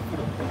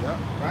comforter,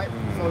 right?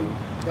 So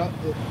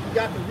you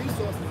got the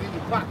resources in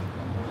your pocket.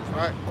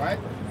 Right?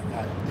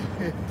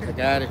 I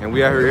got it. And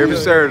we out here every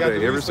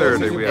Saturday. Every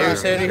Saturday we out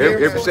here.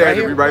 Every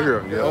Saturday we right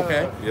here. Yeah.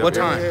 Okay. Yeah. What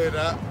time?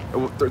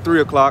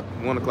 3 o'clock,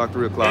 1 o'clock,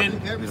 3 o'clock.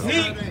 And Every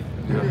he, Saturday,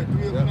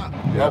 3 o'clock.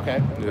 Yeah.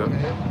 Okay.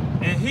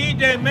 Yeah. and he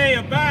that may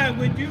abide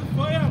with you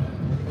forever.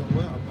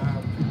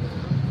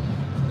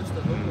 It's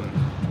the Lord.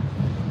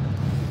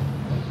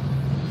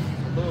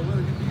 The Lord will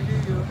give you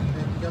here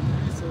and you got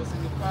the resource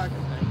in your pocket.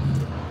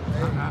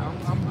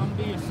 I'm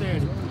being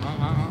serious.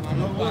 I'm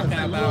Lord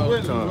gonna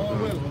willing, talk Lord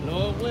about willing.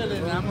 Lord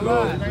willing, I'm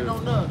alive. Ain't no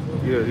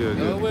nothing.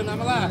 Yeah. Lord willing,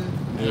 I'm alive.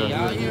 Yeah,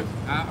 Y'all here?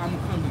 I'm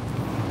coming.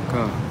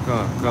 Come.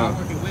 I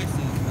work in West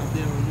End up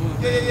there on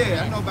North.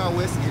 Yeah. I know about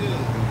West End.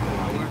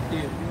 I work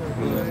there.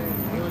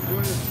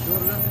 Enjoy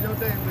the rest of your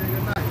day, man.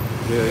 Good night.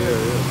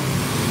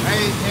 Yeah.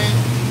 Hey,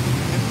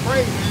 and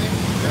pray, man.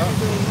 Thank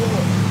the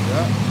Lord.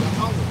 The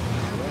humble.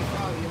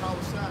 Father,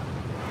 Yahweh Shai.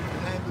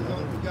 The name of the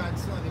only begotten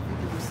Son, if you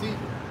can receive it.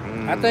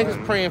 I think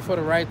it's praying for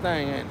the right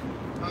thing, ain't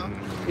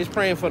it? It's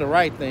praying for the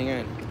right thing,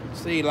 ain't it?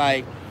 See,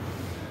 like,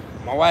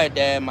 my wife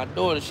died, my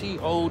daughter, she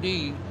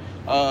OD.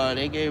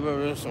 They gave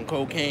her some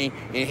cocaine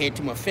and it had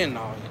too much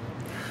fentanyl in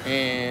it.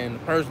 And the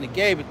person that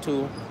gave it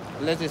to her,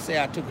 let's just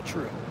say I took a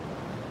trip.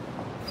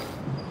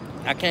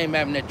 I came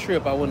back from that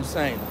trip, I wasn't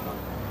saying it.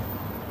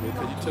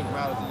 Because you took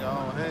matters in your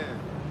own hand.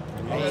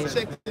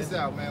 Check this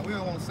out, man. We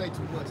don't want to say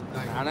too much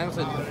tonight. I never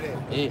said All of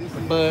that. Yeah,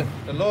 but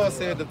The Lord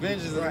said the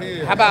vengeance is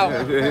here. how about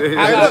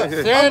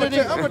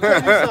Saturday? I'm gonna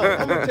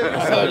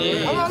tell you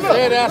something.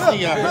 Saturday, I see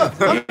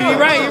y'all. You're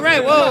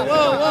right.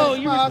 Whoa.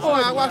 You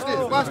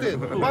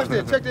Watch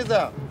this. Check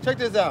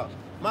this out.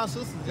 My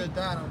sister just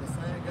died on the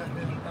same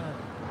goddamn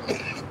thing.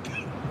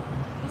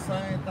 The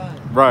same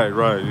thing.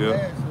 Right, yeah.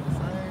 Yeah, she the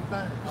same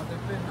thing. I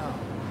just been now.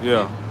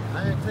 Yeah.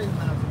 I ain't taking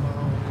mine to my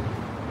own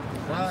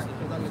head. Why?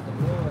 Because I let the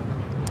Lord handle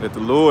it. Let the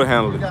Lord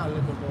handle You it. gotta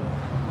let the Lord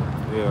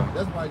handle it. Yeah.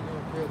 That's why you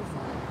don't feel the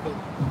same. Because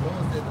the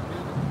Lord said the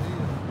business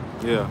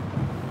is. Yeah.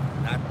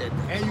 Not that.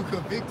 And you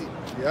convicted.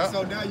 Yeah.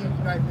 So now you,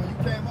 like, when you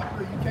came up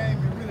here, you came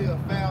in really a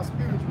foul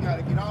spirit. You got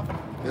to get off of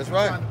it. That's You're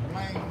right. trying to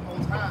blame the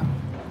Most High.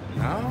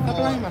 No, I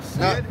blame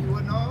myself.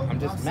 I'm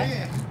just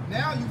saying,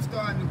 now you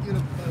starting to get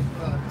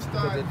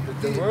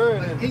The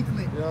word an and-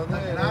 inkling. You know what I'm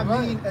saying? And That's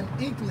I mean right. an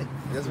inkling.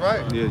 That's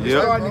right. Yeah, You're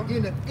yeah. starting to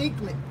get an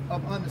inkling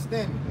of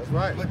understanding. That's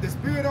right. But the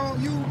spirit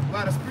on you,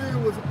 while the spirit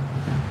was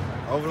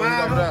Over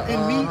fired up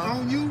and meat uh-huh.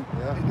 on you,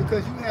 Yeah. is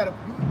because you had a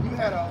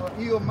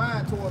ill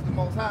mind towards the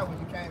Most High when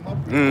you came up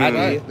here. I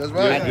did. That's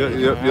right.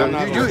 Yeah. I'm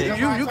not gonna say-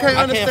 You I can't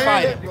understand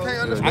fight it. it. You can't I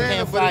understand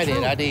can't it, but fight it's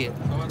it. true. I did.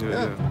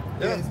 Yeah.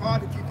 Yeah, it's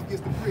hard to kick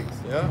against the pricks.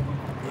 Yeah.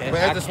 Yeah, But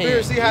I as the spirit,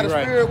 can't. see how the You're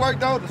right. spirit worked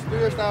though? The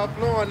spirit started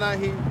flowing, now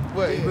he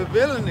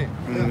revealing it.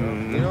 You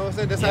know what I'm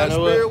saying? That's how You the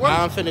know spirit what?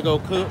 works. I'm finna go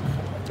cook.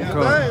 Come.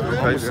 I'm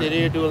gonna sit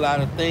here, do a lot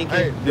of thinking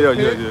Hey, Yeah.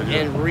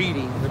 and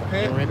reading.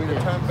 Repent, and we need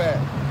to turn back.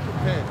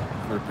 Repent.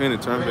 Repent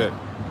and turn back.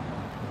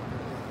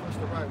 That's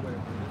the right way.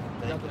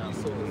 You got the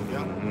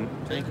resources.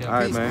 Thank you. All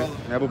right, Peace, man.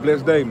 brother. Have a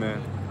blessed day,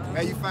 man.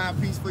 May you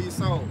find peace for your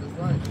soul.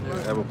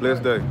 Have a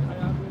blessed day.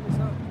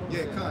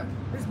 Yeah, cut.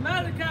 It's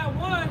Malachi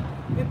 1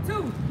 and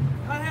 2.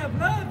 I have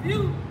loved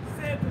you,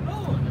 said the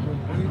Lord.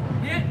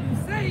 Yet you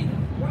say,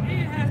 well,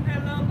 it has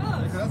not loved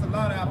us. Because that's a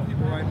lot of our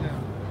people right now.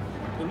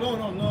 The Lord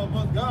don't love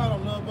us. God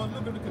don't love us.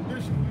 Look at the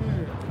condition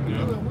we're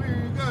in. Look, we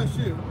ain't got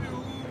shit.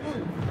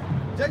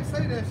 Jake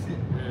say that shit.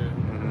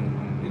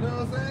 You know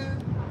what I'm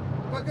saying?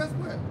 But guess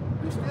what?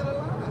 We still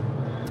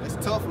alive. It's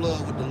tough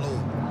love with the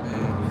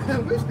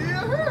Lord. We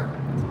still here.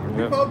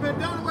 We Yep. both been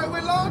done away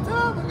with a long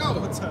time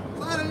ago. So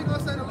how you gonna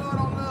say the Lord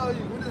don't love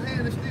you when his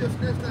hand is still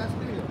stretched out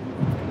still?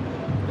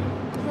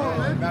 Come on,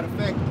 man. Matter of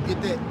fact,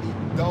 get that.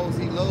 Those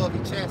he loves, he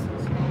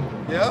chastens.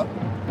 Yep.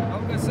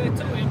 I'm gonna say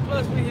too, and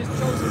plus we his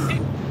chosen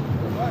people.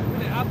 With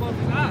the apple of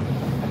his eye.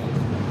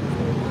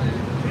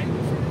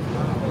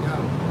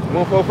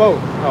 144.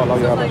 Oh,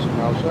 Lord, y'all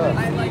outside.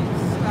 I like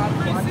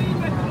it seems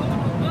like the Lord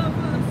will love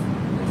us.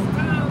 There's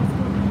times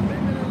when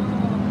maybe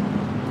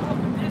tough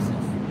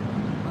conditions.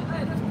 But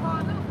hey, that's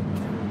part of it.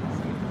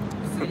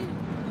 See,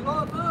 the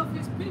Lord loves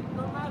his people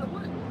no matter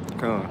what.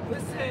 Come.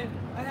 It said,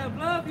 I have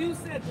loved you,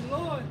 said the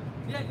Lord,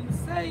 yet you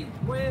say,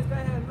 whereas they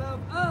have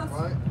loved us.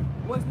 Right.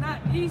 Was not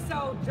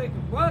Esau Jacob's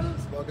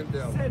brothers?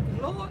 Said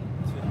the Lord.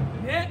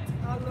 Yet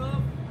I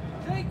love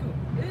Jacob,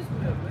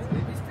 Israel,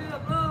 man. He still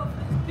loves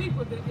his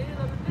people at the end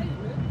of the day,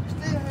 man. He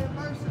still had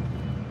mercy.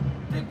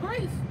 The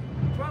grace.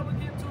 Probably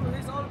get to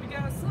his only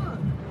begotten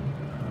son.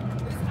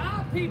 It's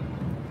our people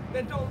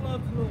that don't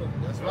love the Lord.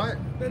 That's right.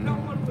 That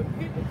don't want to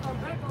repent and come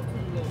back unto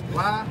the Lord.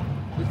 Why?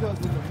 Because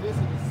in the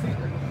midst of the sin,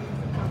 they refuse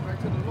to come back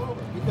to the Lord.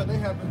 Because they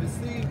have been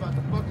deceived by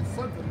the fucking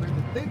serpent, man,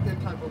 to think that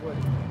type of way.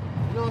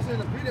 You know what I'm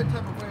saying? To be that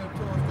type of way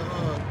towards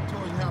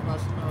you have about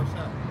small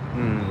shot.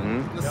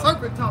 The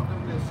serpent taught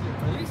them this shit,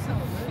 man. Esau,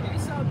 man.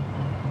 Esau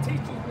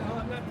teach you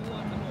not to love the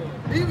Lord.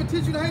 He even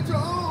teach you to hate your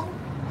own,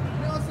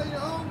 you know what I'm saying,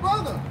 your own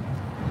brother.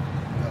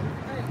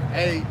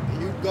 Hey,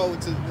 you go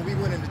to, when we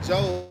went into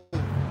Job,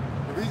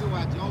 the reason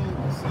why Job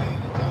was saying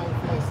that Job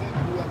 4:7,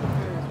 whoever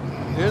perish with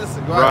his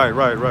Right.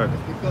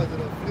 is because of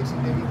the affliction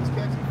that he was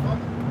catching from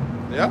it.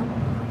 Yeah.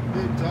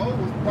 Then Job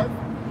was perfect.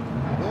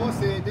 The Lord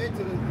said that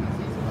to the,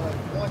 he's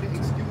one that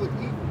execute evil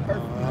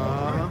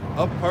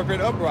perfect. Perfect,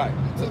 upright.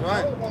 He took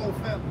Right. Job's whole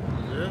family.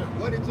 Yeah.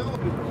 What did Job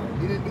do?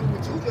 He didn't do what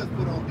you just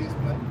put on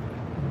display.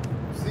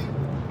 See?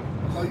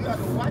 So you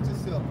have to watch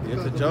yourself. Yeah,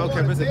 because because Job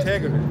kept his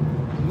integrity.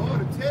 The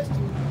Lord will test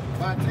you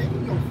by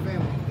taking your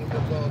family and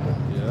your loved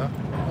ones. Yeah.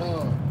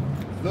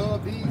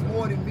 Love these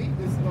more than me.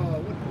 This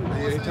what the Lord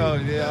He said.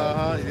 told you,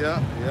 Right.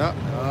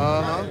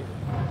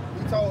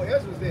 He told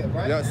Ezra that,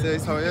 right? Yeah, he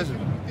told Ezra.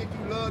 You think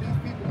you love these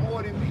people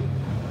more than me?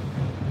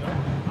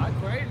 I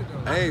created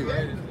them. Hey,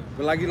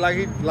 but like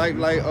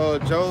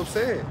Job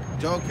said,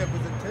 Job kept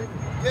his integrity.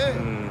 Yeah.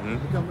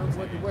 Because remember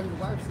what his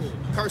wife said.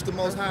 Curse the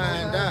Most High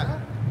and die.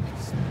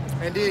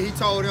 And then he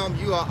told them,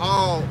 you are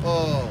all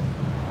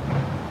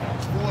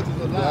forges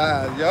of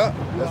lies. Yeah,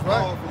 You that's are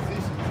all right.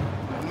 positions.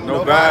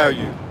 No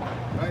value.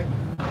 Right?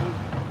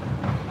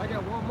 I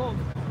got one more.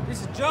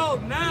 This is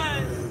Job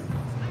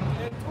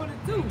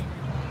 9:22.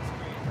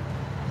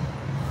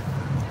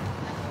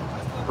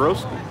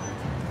 Broski.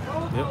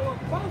 Yep.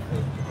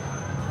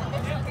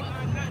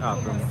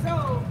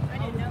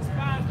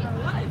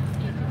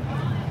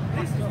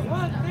 This is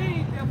one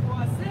thing, therefore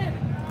I said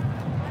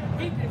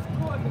it. He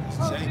destroyed the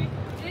country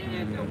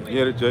and the way.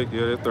 Yeah, the Jake.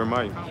 Yeah, that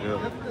thermite.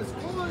 Yeah.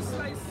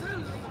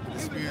 The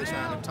Spirit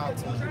trying to talk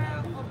to him.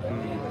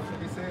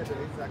 He said that.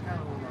 He's like, I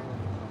kind of want to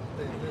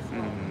stay in this.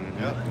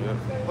 Yep.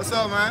 What's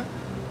up, man?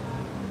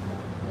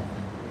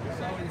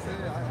 That's all he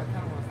said. I kind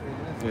of want to stay in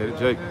this. Yeah, the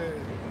Jake.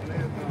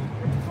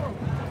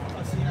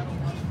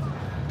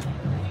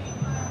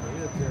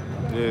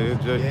 Yeah,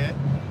 it's Jake. Yeah.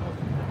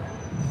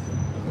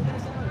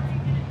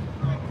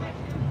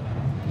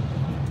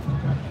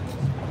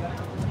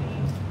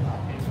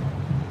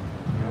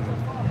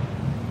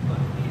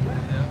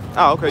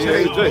 Oh, okay, yeah,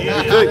 it's Jake.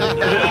 It's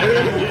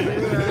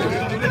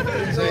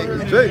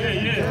Jake. Jake.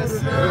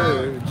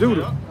 Yeah,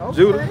 Judah.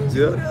 Judah.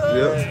 Yeah.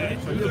 Yeah.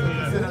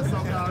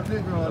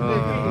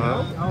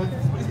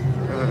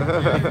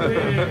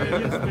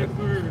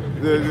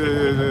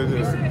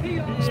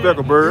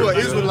 Specklebird. You an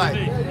Israelite.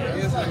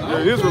 Yeah,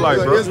 Israelite,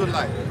 You bro. an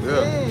Israelite.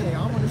 Yeah.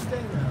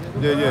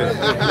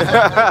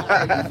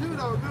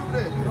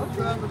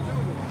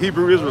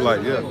 Hebrew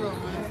Israelite, yeah.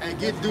 And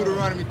get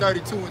Deuteronomy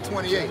 32 and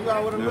 28. I'm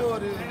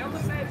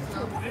gonna say this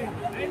too.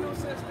 Ain't no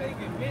such thing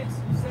as mix.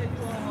 You say you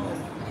are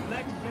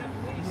black and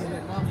Japanese.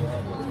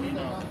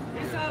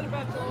 It's all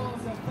about the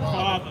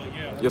father.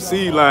 Your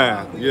seed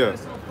line, yeah.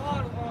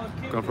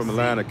 Come from the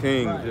line of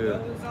kings, yeah.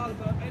 It's all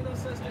about, ain't no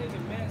such thing as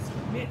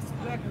mix,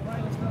 black and white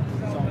and stuff.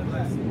 It's all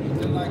about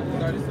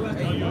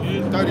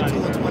that.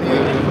 32 and 28.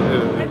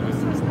 Yeah. Ain't no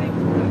such thing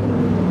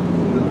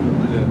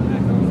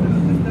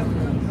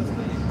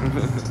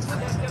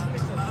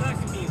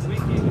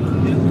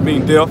You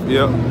mean death?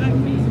 Yep.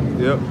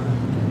 Yep.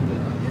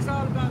 It's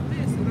all about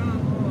this, and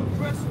I'm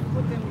pressure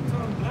put them with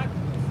tongue black.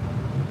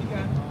 You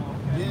got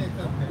Yeah,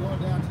 because going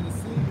down to the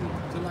seed,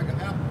 to like an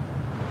apple.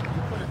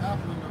 You put an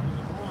apple in the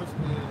orange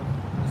peel,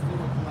 it's still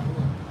gonna come out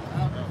with an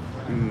apple.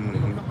 It's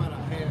gonna come out a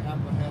half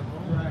apple, half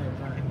orange. Right. You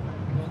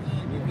know what I'm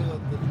saying? Because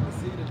the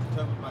seed is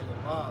determined by your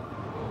father.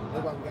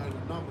 That's why we got the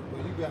number, but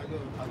you got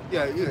your.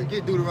 Yeah,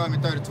 get Deuteronomy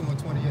 32 and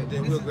 28.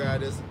 Then we'll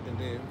grab this and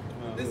then.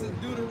 This is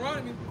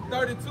Deuteronomy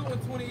 32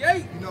 and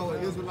 28. You know what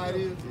Israelite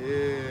is?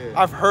 Yeah.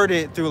 I've heard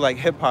it through like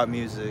hip hop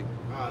music.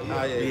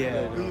 Yeah.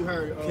 You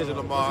heard Kendrick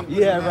Lamar.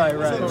 Yeah, right.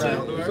 What's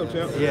up,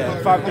 champ?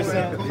 Yeah,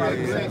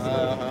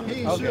 5%. He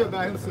ain't sure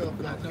about himself.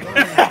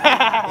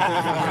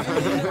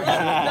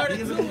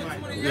 32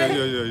 and 28. Yeah.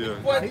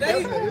 For He they,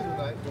 definitely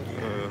Israelite.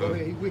 Go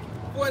ahead, he wicked.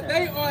 for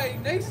they are a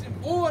nation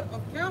void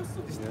of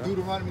counsel. It's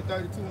Deuteronomy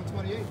 32 and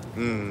 28.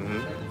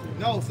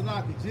 No,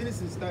 Salaki,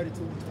 Genesis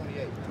 32 and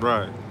 28.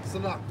 Right.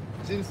 Salaki,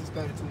 Genesis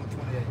 32 and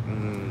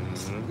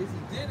 28. This is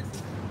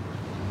Genesis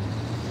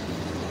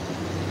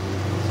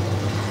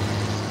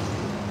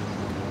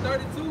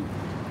 32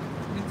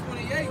 and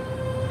 28.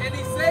 And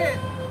he said,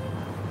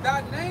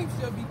 thy name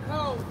shall be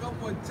called no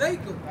more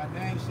Jacob, Thy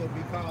name shall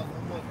be called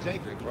no more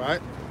Jacob,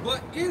 Right.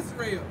 but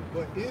Israel.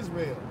 but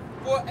Israel,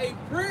 For a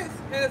prince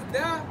has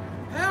thou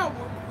power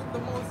with the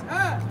Most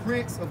High.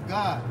 Prince of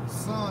God,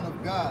 Son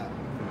of God.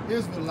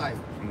 Israelite.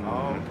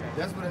 Oh, okay.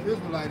 That's what an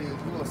Israelite is.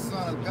 You're a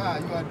son of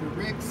God. You are a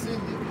direct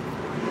descendant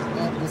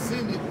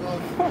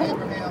of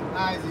Abraham,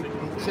 Isaac,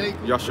 and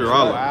Jacob. Yashar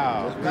Allah.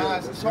 Wow.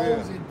 God's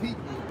chosen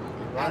people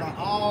out of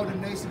all the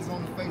nations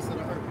on the face of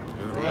the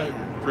earth. Right.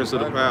 Prince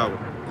of the power.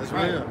 That's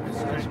Right. real.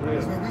 So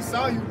when we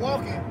saw you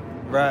walking,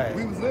 Right.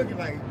 we was looking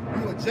like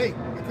you a Jake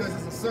because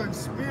it's a certain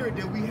spirit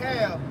that we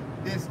have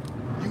that's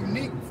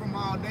unique from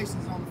all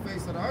nations on the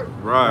face of the earth.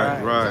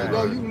 Right, Right. right. So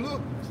though you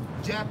look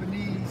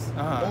Japanese,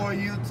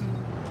 Oriental,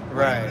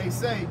 whatever Right. they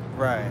say,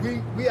 Right.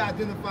 we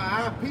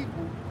identify our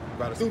people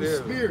By the through the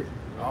spirit. spirit.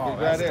 Oh, You got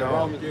that's it, dope.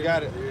 Roman. You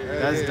got it.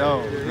 That's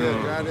dope.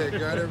 Yeah, got it.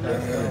 Got it.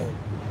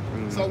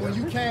 So when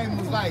you came, it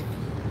was like,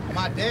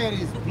 my dad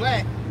is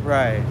black,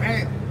 Right.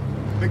 man.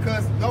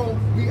 Because though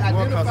we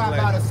identify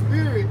by the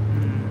spirit,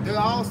 there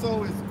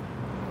also is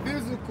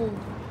physical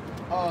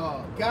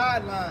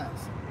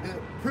guidelines, the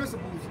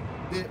principles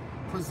that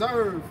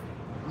preserve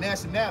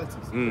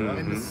nationalities.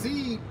 And the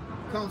seed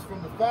comes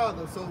from the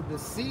father, so the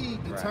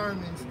seed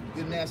determines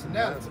your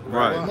nationality.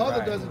 Right. The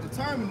mother doesn't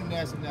determine the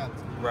nationality.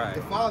 Right.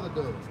 The father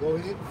does. Go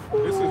ahead.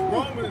 This is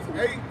Romans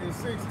 8 and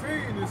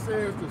 16. It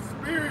says the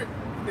spirit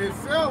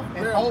itself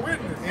bear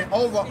witness. And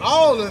over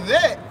all of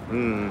that,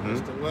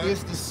 Mm-hmm.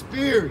 it's the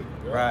spirit.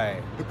 Right.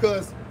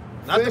 Because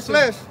Not the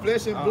flesh.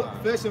 Flesh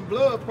and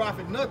blood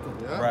profit nothing.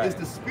 Right. It's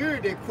the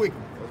spirit that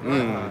quickens.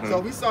 Mhm. So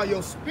we saw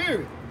your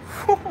spirit.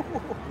 That's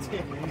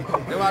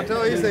what I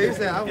told you. He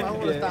said, I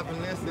want to stop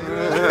and listen. Like,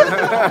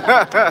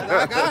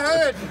 I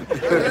heard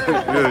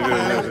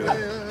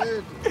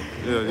you.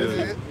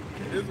 Yeah.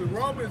 This is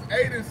Romans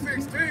 8 and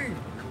 16.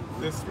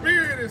 The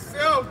spirit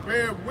itself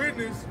bear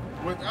witness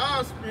with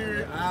our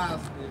spirit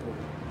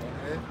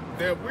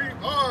that we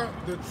are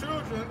the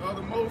children of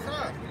the Most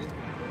High.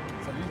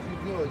 So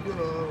you're a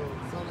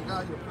son of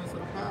God, you're a prince of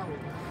the power.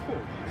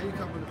 And you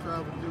come from the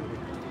tribe of Judah.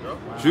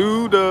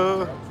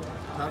 Judah.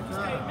 Top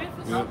tribe.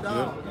 Yeah, Top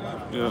dog.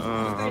 Yeah,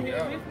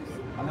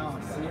 No,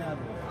 Seattle.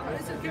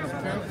 It's a camp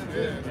up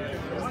there.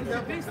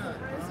 It's a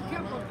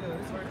camp up there.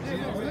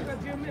 Look at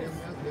GMS.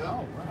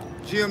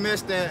 GMS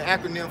stand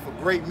acronym for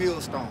Great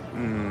Millstone.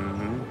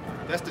 Mm-hmm.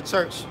 That's the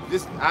church.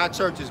 Our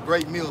church is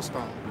Great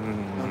Millstone.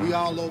 And we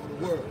all over the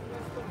world.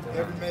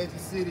 Every major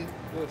city,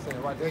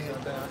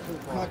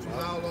 countries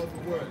all over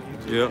the world.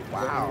 Yep.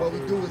 Wow. What we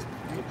do is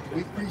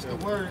we preach the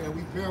word and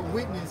we bear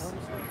witness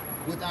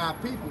with our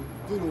people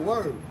through the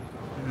word.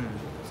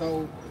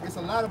 So it's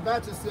a lot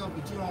about yourself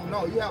that you don't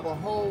know. You have a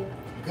whole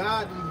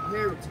godly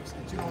heritage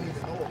that you don't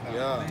even know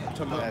about.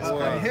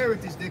 A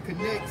heritage that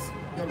connects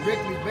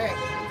directly back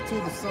to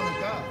the Son of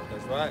God.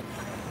 That's right.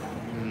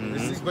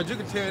 But you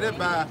can tell that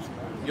by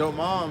your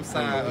mom's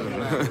side of the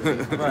line.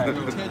 Right.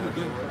 You can tell you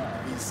different.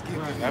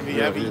 I be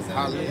Your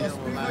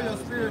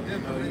spirit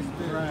different.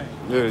 Right.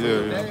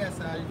 Yeah. Dad's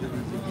side, you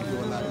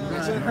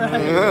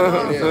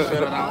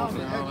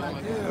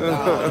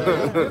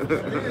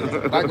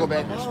I go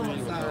back to the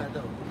street.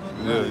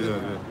 Yeah.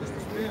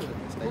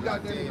 Who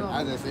got that?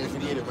 I just said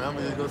forget it, but I'm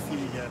gonna just go see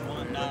you again.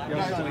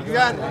 You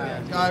got it? All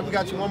right, we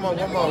got you one more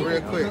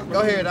real quick.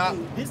 Go ahead, Doc.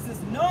 This is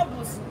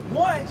Numbers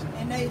 1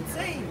 and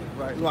 18.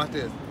 Right. You watch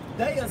this.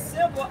 They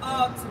assemble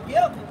all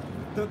together,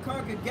 the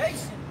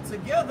congregation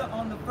together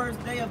on the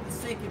first day of the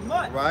second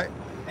month. Right.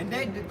 And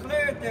they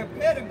declared their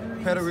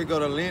pedigrees. Pedigree go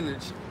to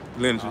lineage.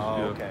 Lineage.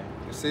 Okay.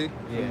 You see?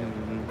 Yeah.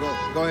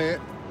 Go ahead.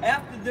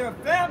 After their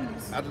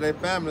families, After their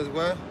families,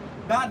 what?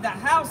 by the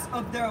house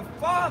of their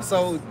fathers.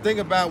 So think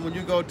about when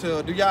you go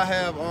to. Do y'all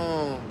have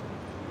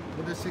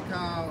What does she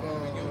call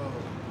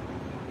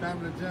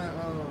family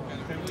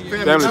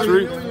Family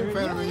tree.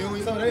 Family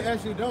reunion. So they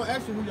actually don't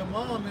ask you who your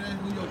mom is and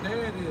who your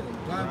dad is.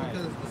 Why?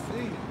 Because it's the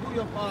seed. Who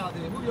your father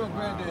is, who your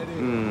granddad is.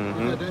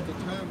 Because that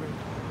determines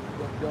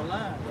your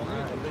line.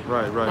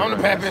 Right. On the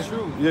Pappy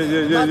True. My dad Yeah. is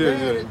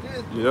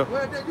this. Yep.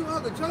 Well, then you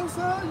Uncle Joe,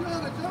 son? You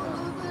Uncle Joe,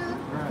 man?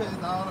 Because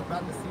it's all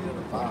about the seed of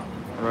the father.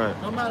 Right.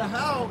 No matter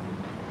how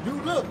you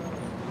look,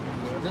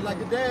 just like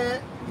your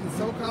dad, he's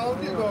so-called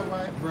Negro,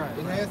 right?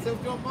 And had sex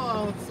with your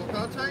mom,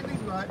 so-called Chinese,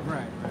 right?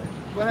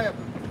 What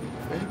happened?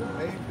 There you go.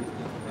 Hey,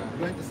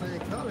 you ain't the same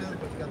color,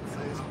 but you got the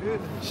same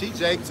spirit. She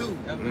Jake too.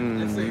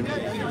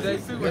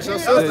 That's your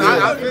sister.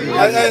 I feel you.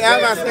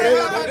 I'm not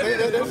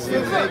saying that's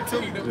Jake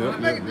too.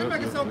 They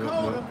make it so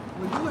cold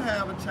when you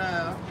have a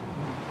child.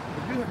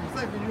 If you have,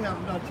 say, when you have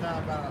another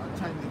child by a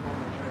Chinese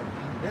woman,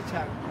 that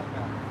child can come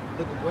out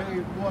looking way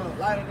more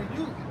lighter than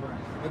you.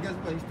 But guess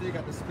what? He still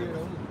got the spirit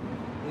on him.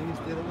 And he's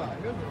still alive.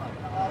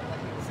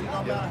 See,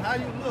 no matter how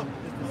you look,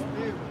 it's the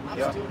spirit.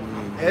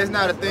 It's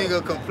not a thing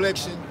of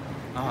complexion.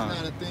 It's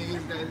not a thing.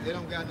 It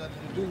don't got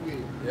nothing to do with it.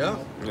 Yeah,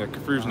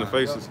 confusion of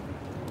faces.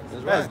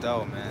 That's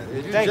dope, man.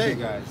 Thank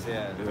you guys.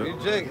 Yeah. You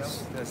Jake.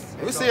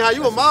 We see how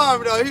you a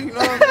mom though. You know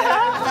what I'm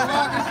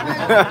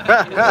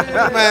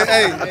man,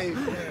 hey.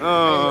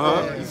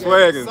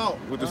 Swagging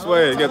with the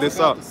swag. Got this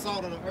salt. The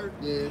salt of the earth.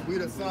 Yeah, we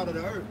the salt of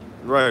the earth.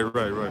 Right. We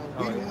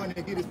the one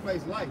that get this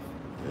place life.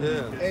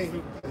 Yeah. Hey,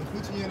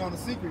 put you in on the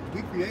secret.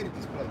 We created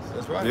this place.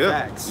 That's right. Yeah.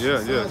 Facts. Yeah.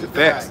 Sons of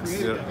Facts. God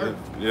created the earth.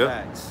 Yeah.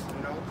 Facts. You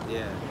know?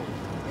 Yeah.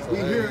 So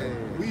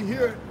we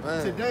here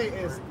today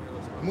as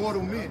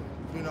mortal men,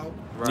 you know.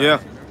 Right. Yeah.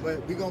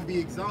 But we're gonna be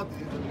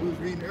exalted. We was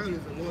reading earlier,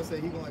 the Lord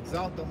said He's gonna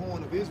exalt the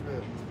horn of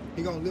Israel.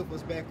 He's gonna lift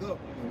us back up.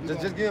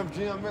 Just give him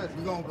GMS.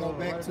 We're gonna go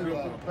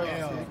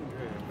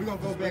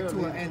back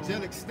to an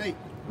angelic state.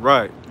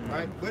 Right.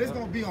 Right. But it's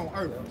gonna be on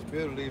earth.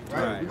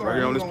 Right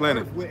here on this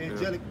planet. With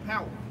angelic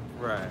power.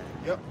 Right.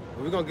 Yep.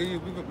 We're gonna give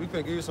you. We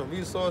can give you some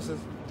resources.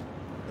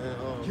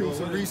 And, give you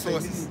some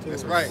resources.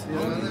 That's right.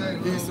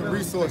 Give you some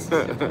resources.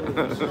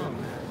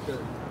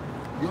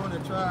 You on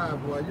that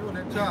tribe, boy. You on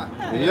that tribe.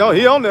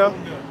 He on there.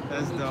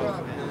 That's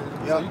dope.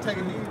 So you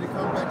taking the to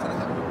come back to the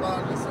heavenly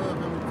Father and serve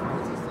Him with the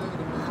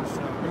sincerity,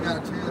 man. You got a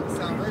chance of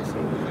salvation.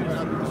 And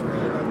I've been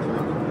sure about the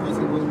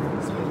person will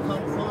soon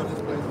come from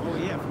this place. Oh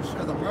yeah, for sure.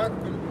 Because America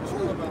been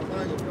sure about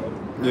fire, bro.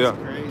 Yeah.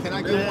 Can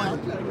I get one?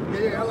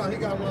 Yeah, hold on. He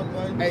got one,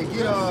 boy. Hey,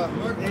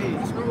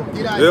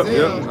 get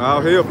Isaiah. Yep.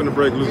 I'll help in the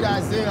break loose. Get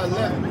Isaiah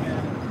 11.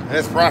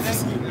 That's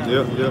prophecy.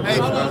 Yep. Hey,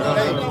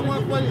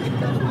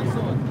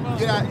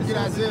 get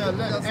Isaiah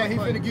 11. And he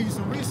finna give you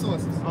some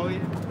resources. Oh yeah.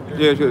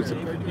 Yeah,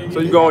 so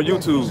you go on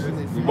YouTube.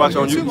 You watch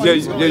on YouTube. Yeah,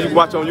 you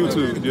watch on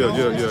YouTube. Yeah.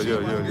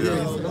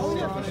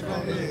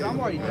 I'm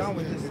already done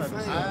with this type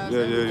of stuff.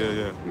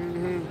 Yeah.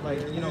 Like,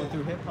 you know,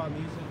 through hip hop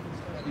music,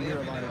 you hear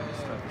a lot of this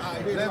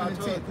stuff. 11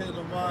 and 10.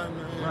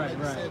 Right.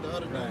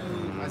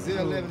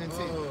 Isaiah 11 and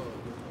 10.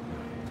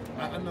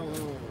 I know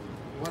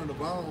one of the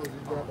bones you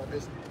brought about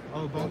this.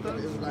 Oh, both of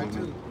It was like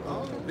two.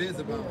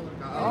 Busy bone.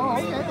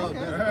 Oh,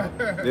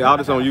 okay. Yeah, all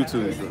this on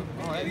YouTube. So.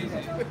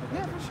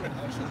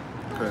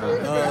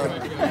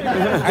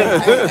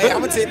 Hey, I'm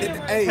gonna take it.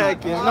 Hey,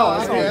 no,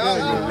 it's all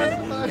good.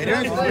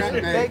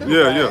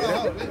 Yeah.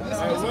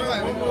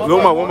 One more.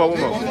 All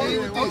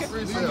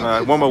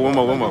right, one more.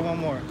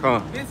 Come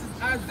on. This is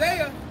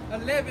Isaiah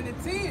 11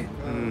 and 10.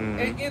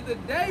 And in the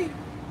day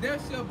there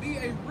shall be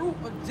a root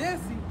of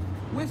Jesse,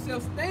 which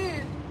shall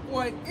stand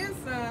for an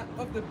ensign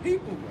of the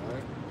people.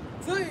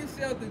 To it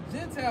shall the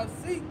Gentiles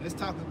seek. Let's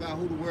talk about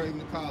who the word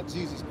even called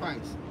Jesus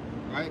Christ,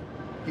 right?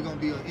 He's gonna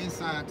be an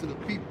ensign to the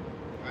people,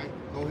 right?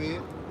 Go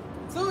ahead.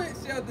 To it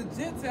shall the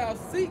Gentiles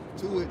seek.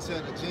 To it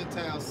shall the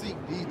Gentiles seek.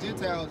 These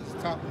Gentiles is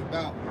talking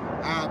about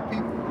our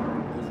people.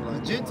 A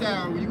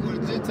Gentile, when you go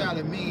to Gentile,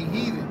 it means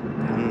heathen.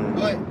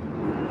 But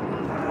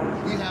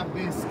we have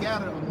been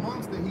scattered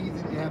amongst the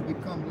heathen and have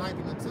become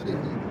likened unto the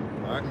heathen.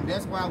 Right. And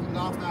that's why we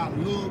lost our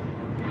look,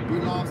 we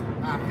lost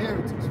our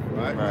heritage.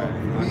 Right.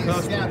 Being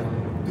scattered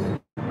through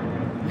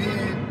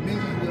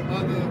men with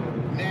other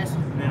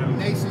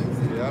nations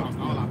and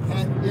all our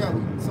past.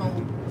 So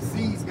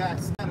seeds got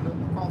scattered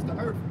across the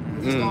earth.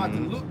 It started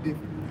to look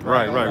different.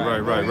 Right.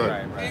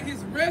 And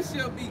his rest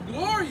shall be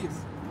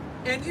glorious,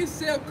 and it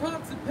shall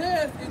come to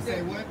pass in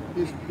say what?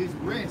 His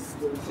rest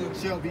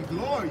shall be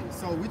glorious.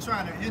 So we're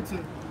trying to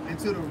enter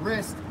into the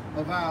rest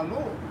of our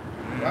Lord.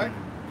 Right?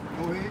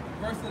 Go ahead.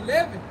 Verse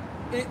 11.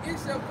 And it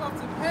shall come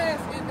to pass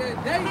in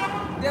that day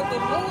that the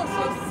Lord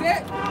shall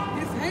set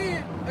his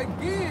hand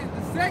again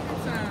the second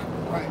time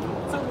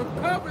to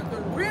recover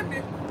the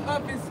remnant of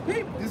his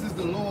people. This is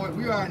the Lord.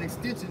 We are an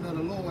extension of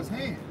the Lord's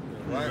hand.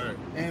 Right.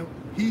 And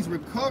he's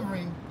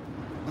recovering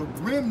the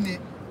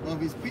remnant of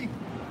his people.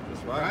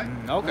 That's right.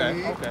 Okay.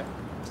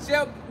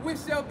 Which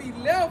shall be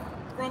left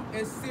from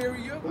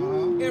Assyria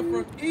and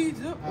from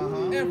Egypt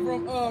and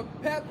from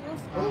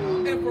Pathros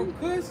and from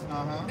Cush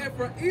and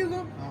from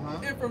Elam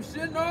and from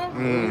Shinar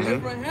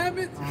and from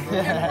Hamath and from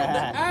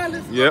the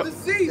islands of the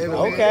sea.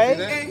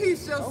 Okay. And he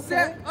shall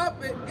set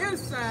up an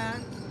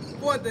ensign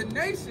for the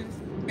nations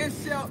and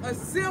shall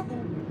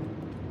assemble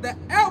the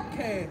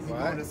outcasts. He's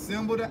going to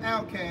assemble the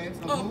outcasts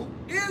of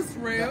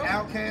Israel. The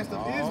outcasts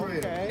of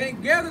Israel.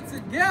 And gather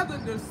together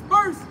the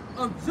dispersed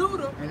of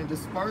Judah. And the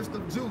dispersed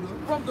of Judah.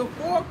 From the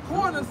four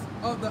corners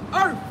of the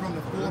earth. From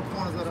the four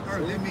corners of the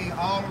earth. That means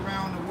all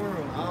around the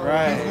world.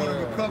 Right. He's going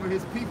to recover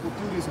his people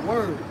through this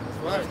word. That's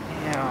right.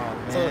 Damn,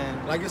 man. So,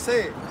 like you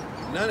said,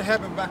 nothing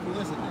happened by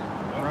coincidence.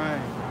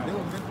 Right. It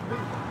was meant to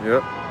be.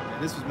 Yep.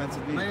 This was meant to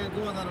be. Man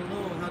going out of the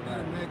Lord, how did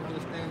a man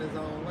understand his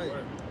own way?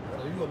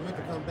 So you were meant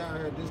to come down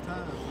here at this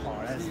time.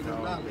 Oh, that's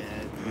dope,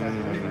 man.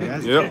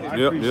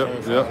 Yep.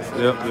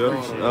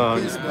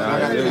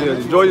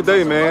 Enjoy your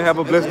day, man. Have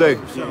a blessed day.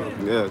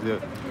 Yeah.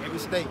 Every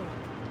state.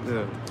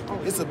 Yeah.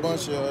 It's a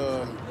bunch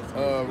of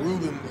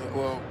Reuben.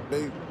 Well,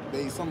 they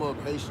some of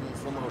Haitians,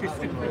 some of you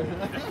see,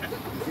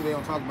 they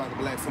don't talk about the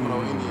blacks. Some of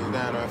those Indians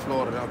down there in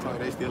Florida,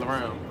 they still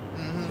around.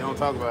 They don't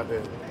talk about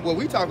that. Well,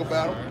 we talk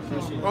about them.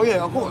 Oh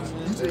yeah, of course.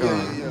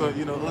 Yeah. But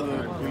you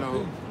already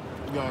know.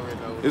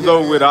 It's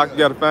over with. I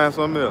gotta find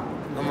something else.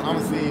 I'm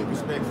gonna see it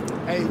respectfully.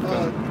 Hey,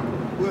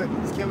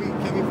 can we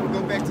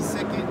go back to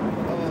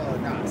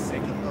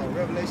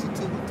Revelation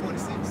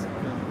 2:26?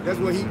 That's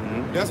where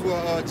that's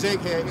where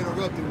Jake had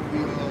interrupted me.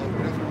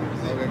 That's what we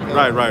was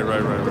at. Right.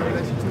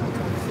 Revelation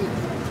 2:26.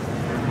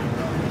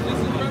 This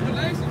is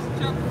Revelation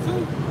chapter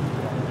 2.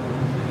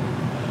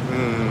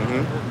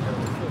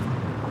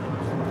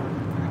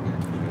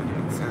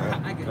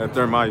 That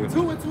Thermaya.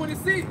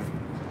 2:26.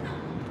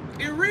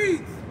 It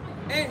reads,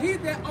 and he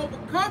that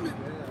overcometh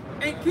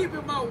and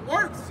keeping my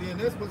works. See, and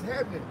that's what's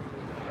happening,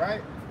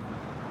 right?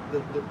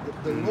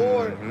 The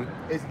Lord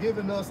is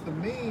giving us the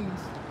means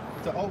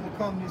to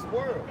overcome this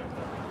world.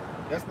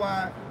 That's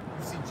why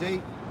you see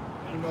Jake,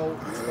 you know,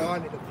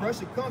 starting the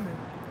pressure coming.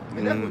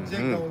 And that's what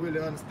Jake don't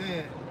really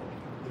understand.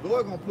 The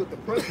Lord gonna put the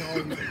pressure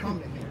on you to come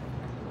to him.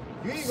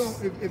 You ain't gonna,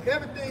 if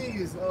everything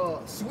is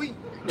sweet,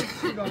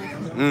 you know, you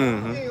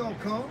ain't gonna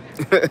come.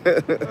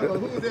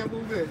 Who was that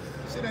movie?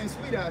 Shit ain't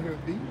sweet out here,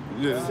 B.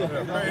 Yeah.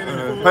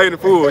 Pay the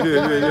fool,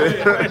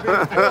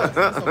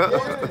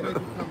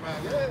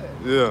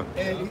 yeah.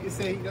 And he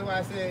say, that's why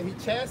I said he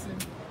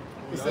chastened.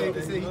 He said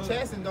he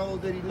chastened those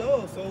that he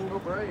loves. So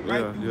right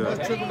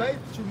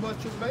through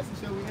much tribulation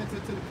shall we enter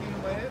to the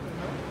kingdom of heaven,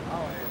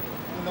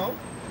 you know?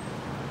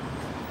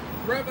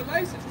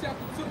 Revelation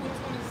chapter 2 and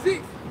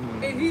 26.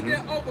 And he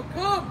that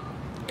overcome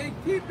and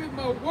keeping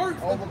my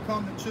works.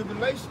 Overcome the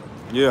tribulation.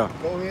 Yeah.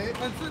 Go ahead.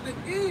 Until the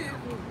end,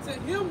 to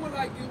him will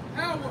I give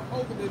power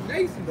over the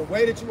nation. The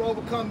way that you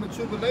overcome the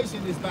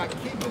tribulation is by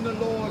keeping the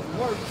Lord's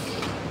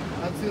works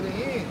until the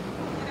end.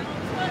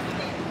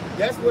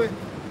 That's what,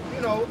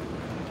 you know,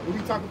 when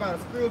we talk about a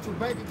spiritual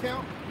bank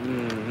account,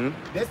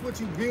 that's what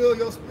you build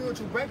your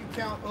spiritual bank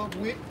account up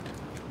with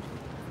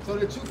so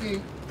that you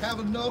can have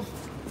enough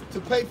to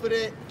pay for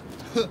that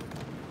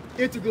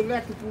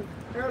intergalactic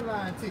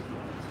airline ticket.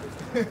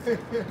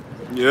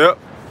 Yep.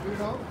 You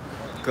know?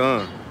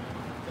 Come.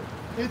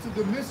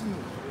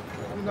 Interdimensional.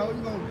 You know,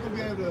 you'll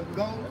be able to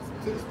go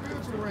to the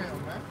spiritual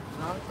realm, man.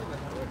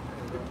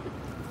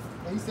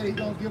 And he said he's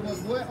gonna give us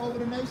what over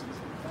the nations?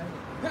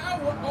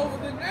 Power over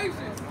the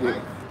nations.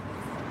 Right?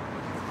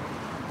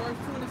 Verse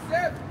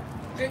 27.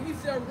 And he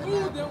shall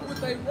rule them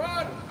with a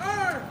rod of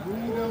iron.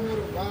 Rule them with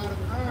a rod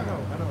of iron.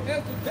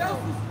 As the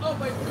vessels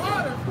of a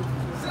potter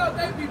shall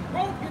they be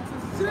broken to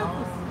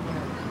silver,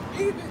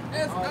 even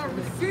as I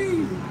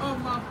received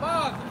of my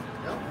Father.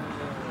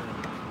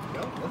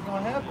 That's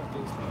gonna happen.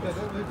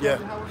 Yeah.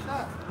 How it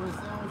shot.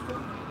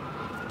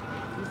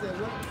 He said,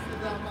 well, sit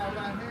down my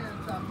right hand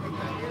and try to make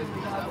that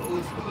enemy out of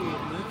his food.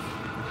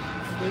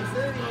 He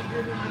said he's gonna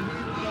give him the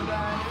meat of thy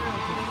hand.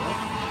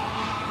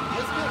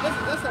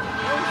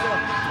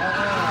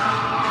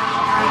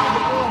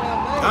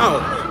 Oh,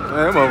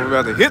 man, that motherfucker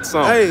about to hit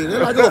something. Hey, they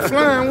like go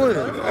flying with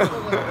it.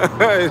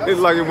 It's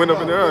like it went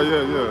up in the air,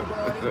 yeah.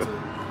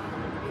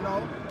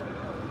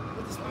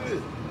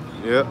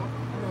 Yeah.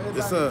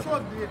 It's it's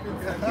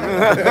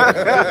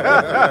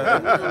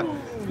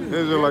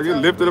just like it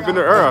lifted up in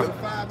the air.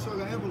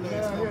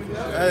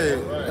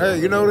 Hey,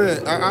 you know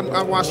that?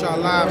 I watch y'all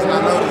lives and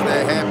I noticed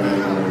that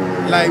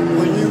happen. Like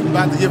when you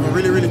about to give a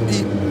really, really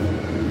deep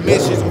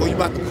message or you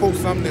about to quote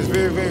something that's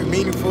very, very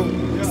meaningful,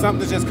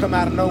 something just come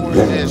out of nowhere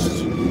and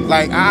just,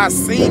 like I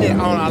seen it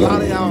on a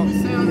lot of y'all.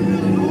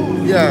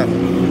 Yeah.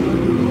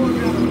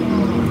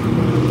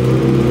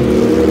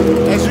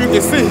 As you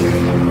can see.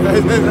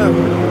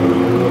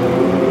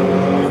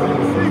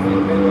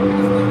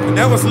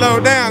 That was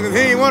slowed down because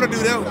he didn't want to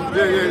do that one.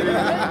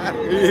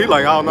 Yeah. He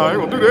like, oh no, I ain't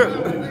gonna do that.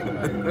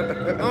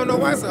 I don't know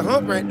why it's a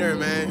hump right there,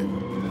 man.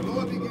 The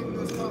Lord be giving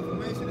us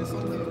confirmation in so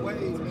many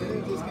ways,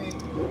 man.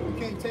 We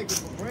can't take it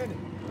for granted.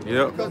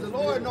 Yeah. Because the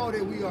Lord know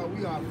that we are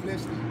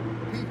fleshly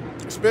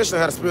people. Especially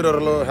how the spirit of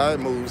the Lord, how it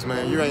moves,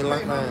 man. You ain't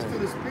like man. To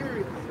the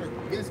spirit,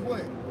 guess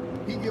what?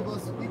 He give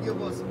us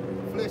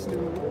fleshly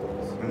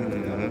rewards.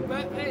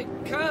 But hey,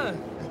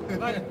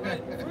 like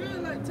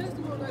real like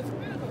testimony, like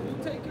spirit, you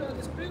take care of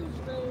the spiritual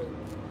thing,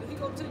 he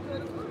gonna take care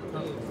of the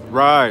carnal things.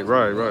 Right.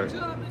 Your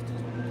job is to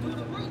do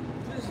the work,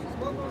 just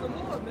work on the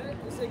Lord, man.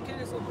 They say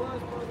cast your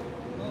burdens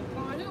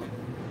upon him.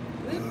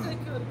 Let him take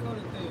care of the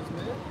carnal things,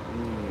 man.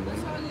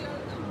 That's how you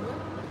gotta do, man.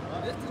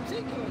 That's the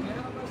chicken, man.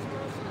 How about you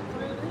shit,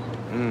 pray to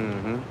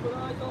him? Put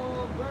all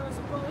your burdens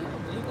upon him,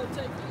 and he gonna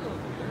take care of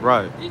it.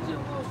 Right. He just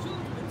wants you to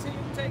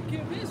continue to take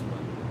care of his work.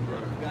 You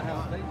gotta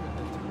have faith in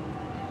this.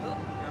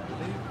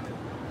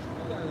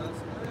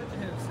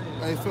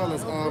 Hey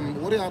fellas,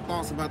 what are y'all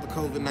thoughts about the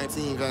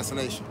COVID-19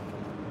 vaccination?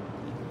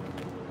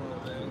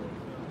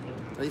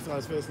 He saw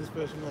his face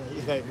special, man.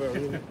 He's like, bro,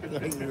 really?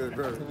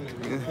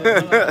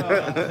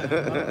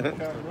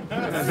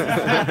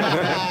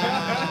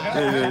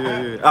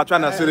 Yeah. I'll try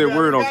not to say that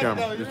word on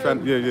camera. Just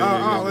trying,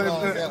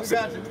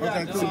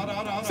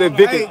 Say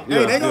Vicky.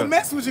 Hey, they gonna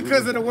mess with you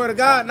because of the word of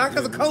God, not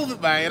because of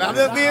COVID, man. I'm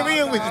just being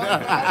real with you.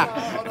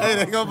 Hey,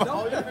 they gonna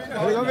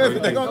mess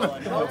with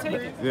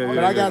you.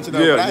 But I got you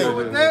though.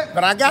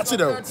 But I got you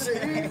though.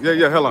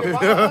 Yeah, hello.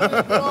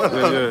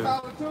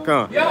 Yeah. Come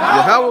on.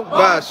 Yahweh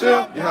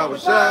Ba'Shem, Yahweh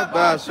Shai,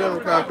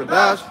 Ba'Shem,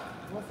 Kakadash.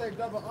 We'll say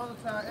double honor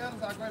to our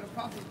elders, our great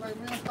apostles, great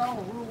millstone,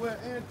 who rule well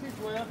and teach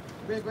well,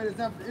 be a great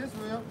example to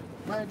Israel,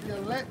 might be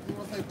elect. We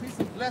want to say peace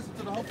and blessing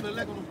to the hope of the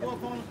elect on the four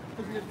corners,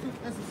 who be the truth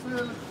and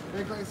sincerely, be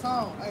a great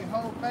song. Hey,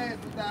 hold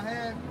fast with thy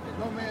hand,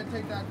 no man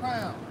take thy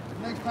crown.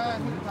 Next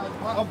time, we can talk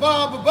about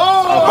Above.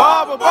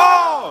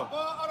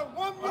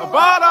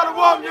 Abad out of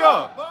one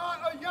year.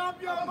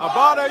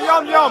 Abad a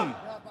yum yum.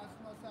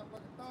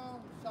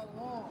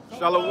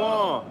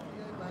 Shalom.